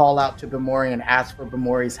going to call out to Bemori and ask for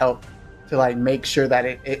Bemori's help to like make sure that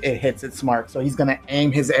it hits its mark. So he's going to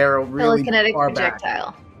aim his arrow really far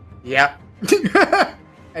projectile. back. Yep.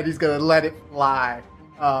 And he's going to let it fly,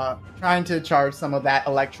 trying to charge some of that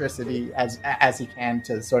electricity as he can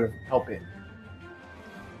to sort of help it.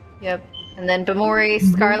 Yep. And then Bemori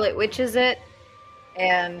Scarlet Witches it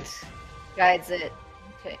and guides it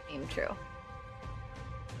to aim true.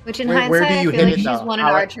 Which in hindsight, I feel like she's won an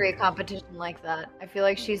archery competition like that. I feel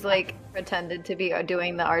like she's like pretended to be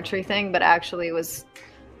doing the archery thing, but actually was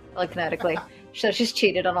telekinetically. So she's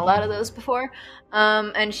cheated on a lot of those before.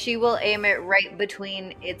 And she will aim it right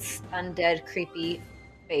between its undead, creepy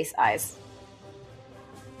face eyes.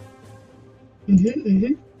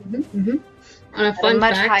 On a fun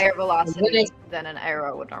much fact, higher velocity than an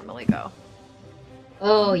arrow would normally go.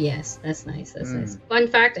 Oh yes, that's nice. That's nice. Fun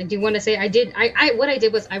fact: I do want to say what I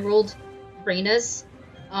did was I rolled Reina's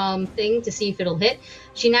thing to see if it'll hit.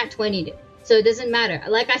 She nat 20'd it, so it doesn't matter.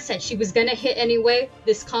 Like I said, she was gonna hit anyway.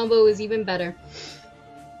 This combo is even better.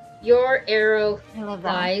 Your arrow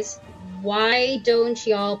flies. Why don't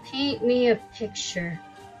y'all paint me a picture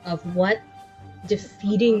of what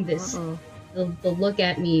defeating this the look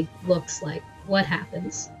at me looks like? What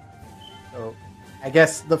happens? So, I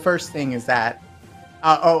guess the first thing is that.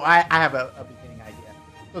 I have a beginning idea.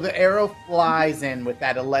 So the arrow flies in with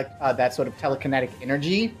that that sort of telekinetic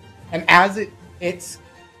energy, and as it hits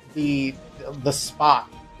the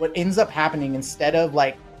spot, what ends up happening, instead of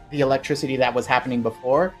like the electricity that was happening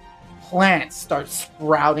before, plants start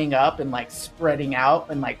sprouting up and like spreading out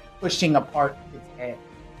and like pushing apart its head.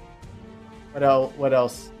 What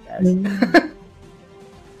else, guys?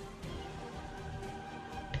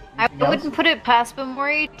 I wouldn't put it past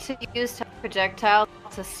Bemori to use projectile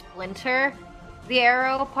to splinter the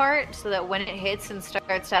arrow apart, so that when it hits and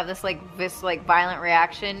starts to have this violent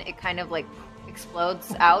reaction, it kind of like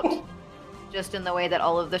explodes out, just in the way that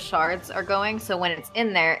all of the shards are going. So when it's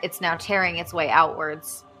in there, it's now tearing its way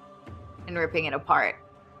outwards and ripping it apart.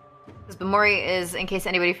 Because Bemori is, in case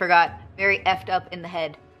anybody forgot, very effed up in the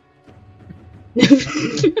head.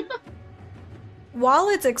 While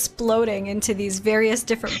it's exploding into these various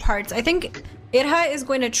different parts, I think Itha is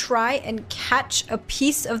going to try and catch a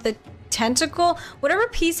piece of the tentacle. Whatever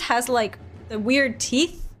piece has like the weird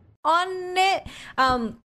teeth on it.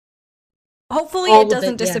 Hopefully it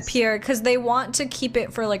doesn't disappear, because they want to keep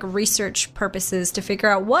it for like research purposes to figure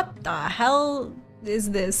out what the hell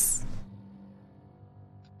is this.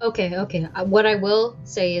 Okay, okay. What I will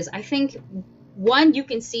say is, I think, one, you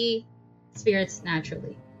can see spirits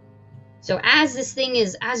naturally. So as this thing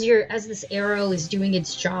is, as this arrow is doing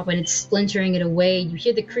its job and it's splintering it away, you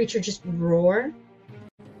hear the creature just roar.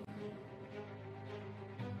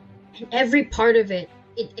 And every part of it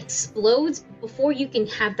explodes before you can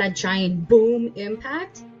have that giant boom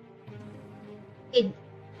impact.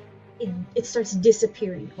 It starts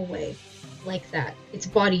disappearing away like that. Its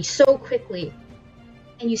body so quickly.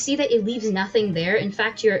 And you see that it leaves nothing there. In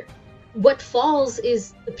fact, what falls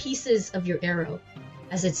is the pieces of your arrow,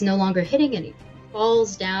 as it's no longer hitting anything. It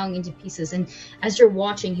falls down into pieces. And as you're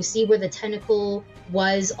watching, you see where the tentacle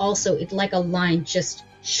was also, it's like a line just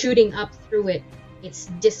shooting up through it. It's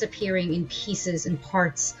disappearing in pieces and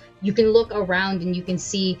parts. You can look around and you can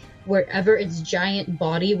see wherever its giant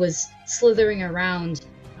body was slithering around.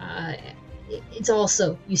 It's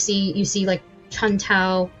also, you see like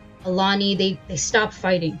Chuntao, Alani, they stop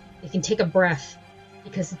fighting. They can take a breath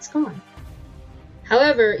because it's gone.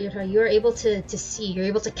 However, you're able to see, you're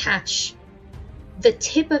able to catch the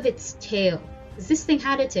tip of its tail. Because this thing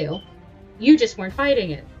had a tail. You just weren't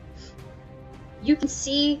fighting it. You can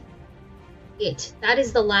see it. That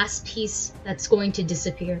is the last piece that's going to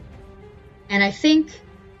disappear. And I think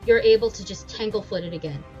you're able to just tanglefoot it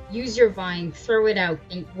again. Use your vine, throw it out,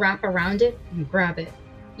 and wrap around it and grab it.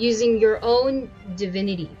 Using your own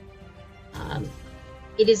divinity.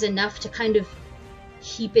 It is enough to kind of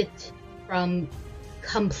keep it from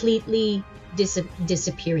completely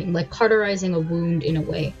disappearing, like cauterizing a wound in a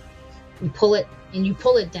way. You pull it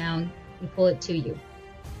down, and pull it to you.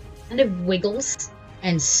 And it wiggles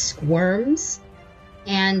and squirms,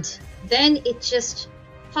 and then it just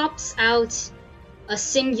pops out a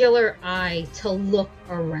singular eye to look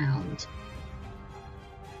around.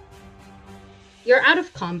 You're out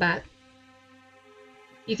of combat.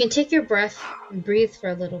 You can take your breath and breathe for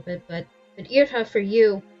a little bit, but Irha, for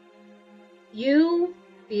you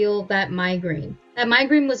feel that migraine. That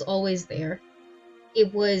migraine was always there.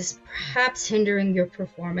 It was perhaps hindering your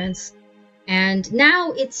performance. And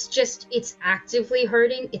now it's actively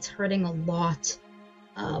hurting. It's hurting a lot.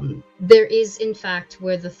 There is, in fact,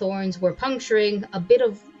 where the thorns were puncturing, a bit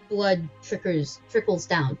of blood trickles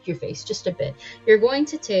down your face, just a bit. You're going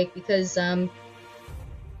to take, because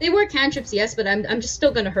they were cantrips, yes, but I'm just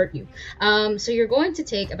still gonna hurt you. So you're going to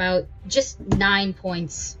take about just 9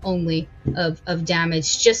 points only of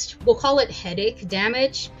damage. Just, we'll call it headache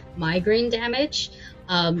damage, migraine damage.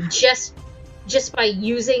 Just by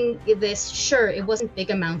using this, sure, it wasn't big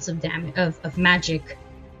amounts of damage of magic,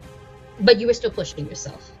 but you were still pushing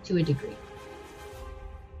yourself to a degree.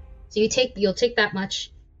 So you'll take that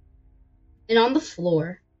much. And on the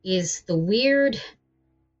floor is the weird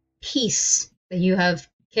piece that you have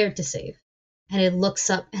cared to save. And it looks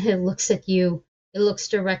up and it looks at you. It looks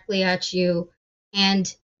directly at you.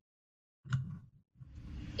 And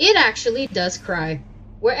it actually does cry.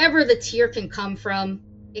 Wherever the tear can come from,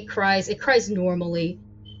 it cries. It cries normally.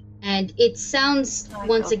 And it sounds,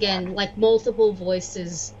 once again, like multiple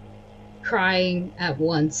voices crying at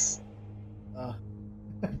once.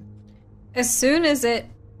 As soon as it,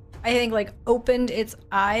 I think, like, opened its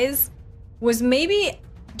eyes, was maybe,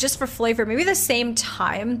 just for flavor, maybe the same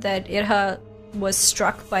time that Irha was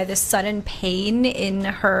struck by this sudden pain in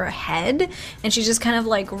her head, and she just kind of,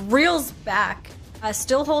 like, reels back,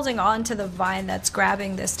 still holding on to the vine that's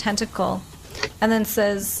grabbing this tentacle, and then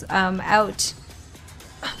says, out,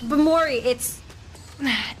 Bamori,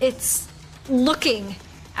 it's looking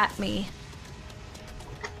at me.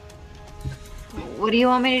 What do you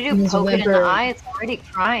want me to do? Poke it in the eye? It's already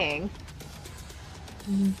crying.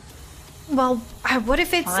 Well, what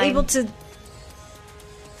if it's able to...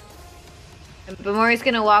 Bamori's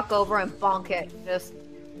gonna walk over and bonk it. Just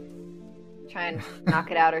try and knock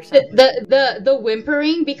it out or something. The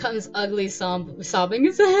whimpering becomes ugly sobbing.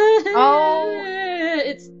 It's a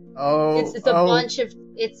bunch of...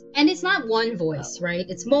 And it's not one voice, right?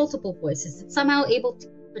 It's multiple voices. It's somehow able to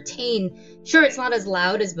retain... Sure, it's not as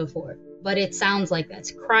loud as before, but it sounds like that.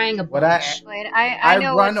 It's crying a bunch. I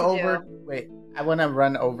know run what to over. do. Wait, I want to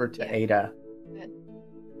run over to Ada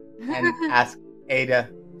and ask Ada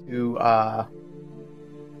to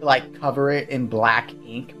like cover it in black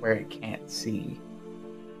ink where it can't see.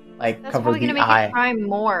 Like That's cover probably the gonna make eye. it cry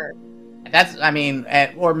more.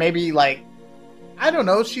 Or maybe like, I don't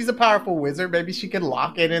know. She's a powerful wizard. Maybe she could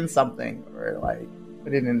lock it in something, or like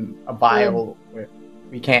put it in a vial where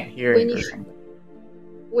we can't hear it or something.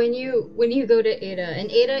 When you go to Ada, and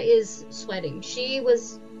Ada is sweating. She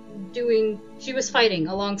was fighting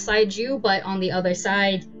alongside you, but on the other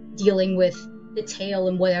side, dealing with the tail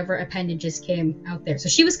and whatever appendages came out there. So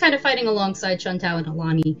she was kind of fighting alongside Chantao and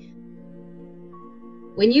Alani.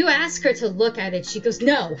 When you ask her to look at it, she goes,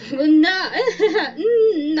 no, no,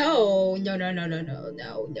 no,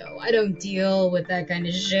 I don't deal with that kind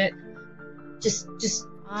of shit. Just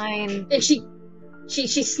Fine. And she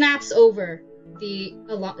snaps over to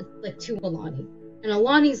Alani. And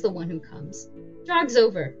Alani's the one who comes. Jogs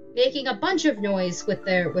over, making a bunch of noise with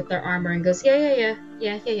their armor and goes, yeah.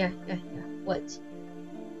 What?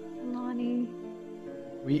 Alani.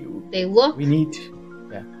 They look. We need.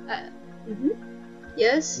 Yeah.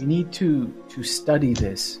 Yes. We need to study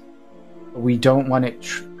this. But we don't want it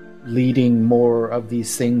leading more of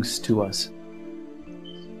these things to us.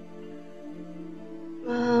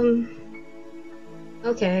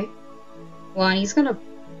 Okay. Well, and he's gonna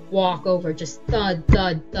walk over, just thud,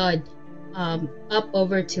 up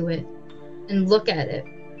over to it, and look at it,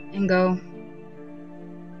 and go,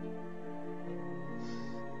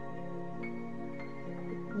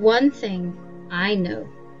 one thing I know.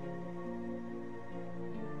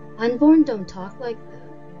 Unborn don't talk like that.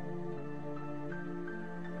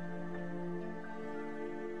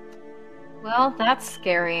 Well, that's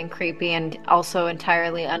scary and creepy and also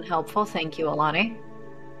entirely unhelpful. Thank you, Alani.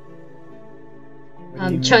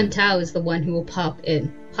 Chantao is the one who will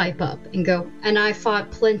pipe up and go, and I fought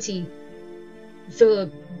plenty. The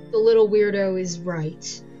little weirdo is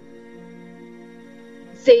right.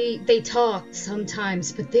 They talk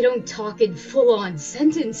sometimes, but they don't talk in full-on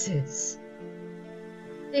sentences.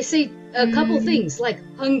 They say a couple things like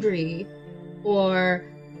hungry or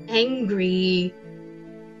angry,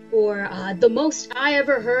 or the most I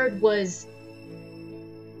ever heard was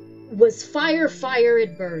fire,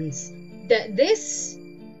 it burns.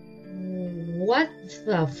 What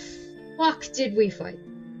the fuck did we fight?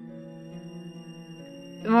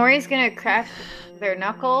 Maury's gonna crack their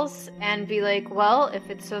knuckles and be like, well, if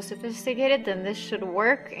it's so sophisticated, then this should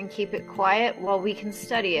work, and keep it quiet while we can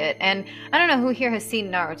study it. And I don't know who here has seen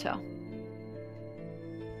Naruto.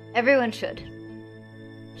 Everyone should.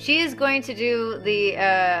 She is going to do the,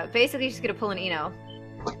 basically she's going to pull an Ino.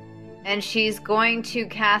 And she's going to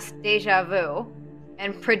cast Deja Vu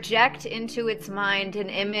and project into its mind an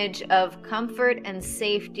image of comfort and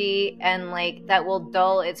safety, and like that will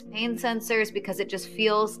dull its pain sensors because it just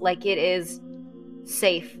feels like it is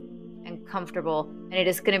safe and comfortable, and it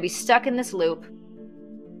is going to be stuck in this loop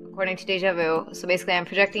according to Deja Vu. So basically I'm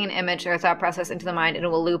projecting an image or a thought process into the mind, and it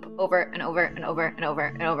will loop over and over and over and over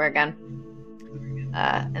and over again.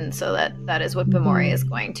 And so that is what Bamori is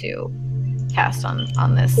going to cast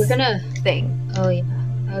on this thing. Oh yeah,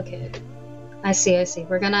 okay. I see.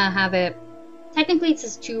 We're gonna have it. Technically, it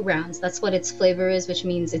says 2 rounds. That's what its flavor is, which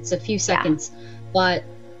means it's a few seconds. Yeah. But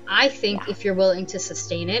I think if you're willing to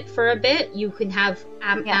sustain it for a bit, you can have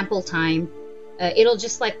ample time. It'll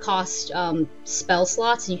just like cost spell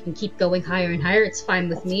slots, and you can keep going higher and higher. It's fine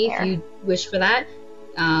with me if you wish for that,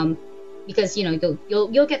 because you know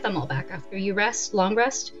you'll get them all back after you long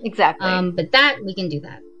rest. Exactly. But that we can do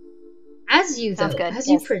that. As you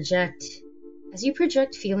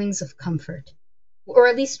project feelings of comfort, or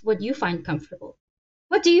at least what you find comfortable.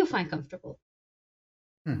 What do you find comfortable?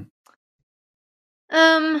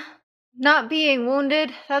 Not being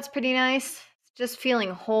wounded. That's pretty nice. Just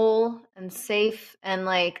feeling whole and safe, and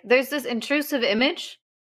like there's this intrusive image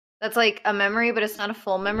that's like a memory, but it's not a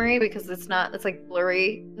full memory because it's like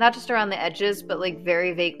blurry, not just around the edges, but like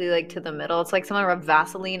very vaguely like to the middle. It's like someone rubbed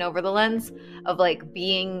Vaseline over the lens of like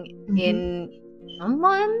being in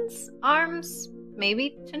someone's arms,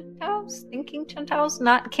 maybe Chentao's, thinking Chentao's,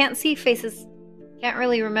 can't see faces, can't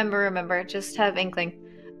really remember, just have inkling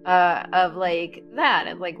of like that,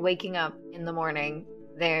 of like waking up in the morning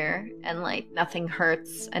there and like nothing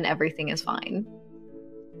hurts and everything is fine.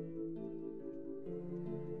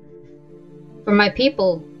 For my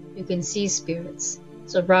people, you can see spirits,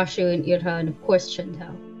 so Rashu and Irha and of course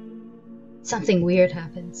Chantao. Something weird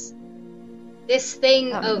happens. This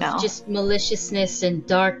thing just maliciousness and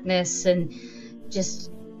darkness and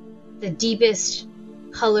just the deepest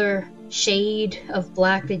color shade of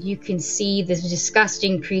black that you can see, this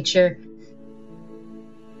disgusting creature.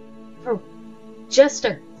 For just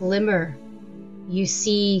a glimmer, you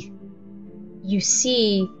see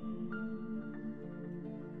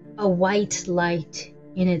a white light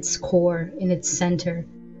in its core, in its center.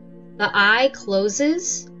 The eye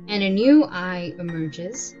closes and a new eye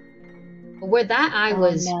emerges. But where that eye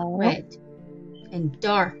was red and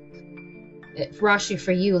dark, Rashu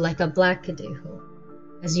for you like a black Kadehu,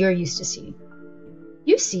 as you're used to seeing,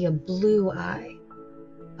 you see a blue eye.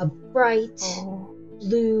 A bright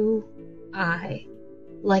blue eye,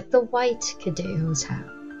 like the white Kadehus have.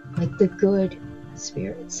 like the good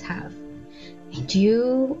spirits have. And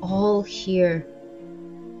you all hear,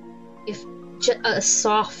 if a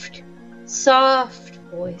soft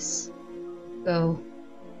voice go,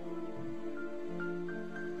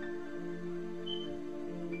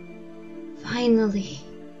 finally,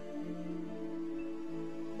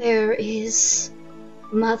 there is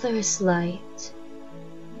Mother's light.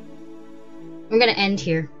 I'm gonna end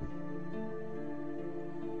here.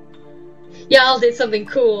 Y'all did something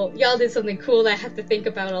cool. Y'all did something cool that I have to think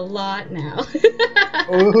about a lot now.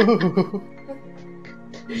 Oh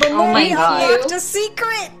my god. Unlocked a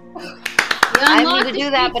secret! I need to do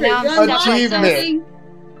that, but now I'm stuck like Achievement.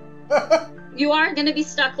 this. You are going to be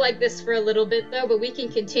stuck like this for a little bit, though, but we can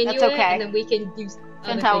continue That's okay. it, and then we can do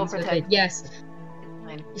other Chantal will things with protect. it. Yes.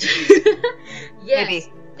 Fine. Yes.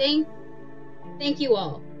 Maybe. Thank you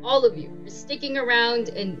all of you, for sticking around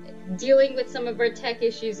and dealing with some of our tech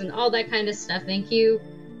issues and all that kind of stuff. Thank you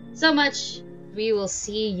so much. We will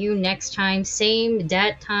see you next time. Same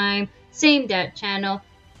dat time, same dat channel.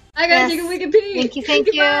 I gotta Yes. take a wicked pee. Thank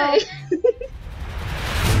you. Goodbye.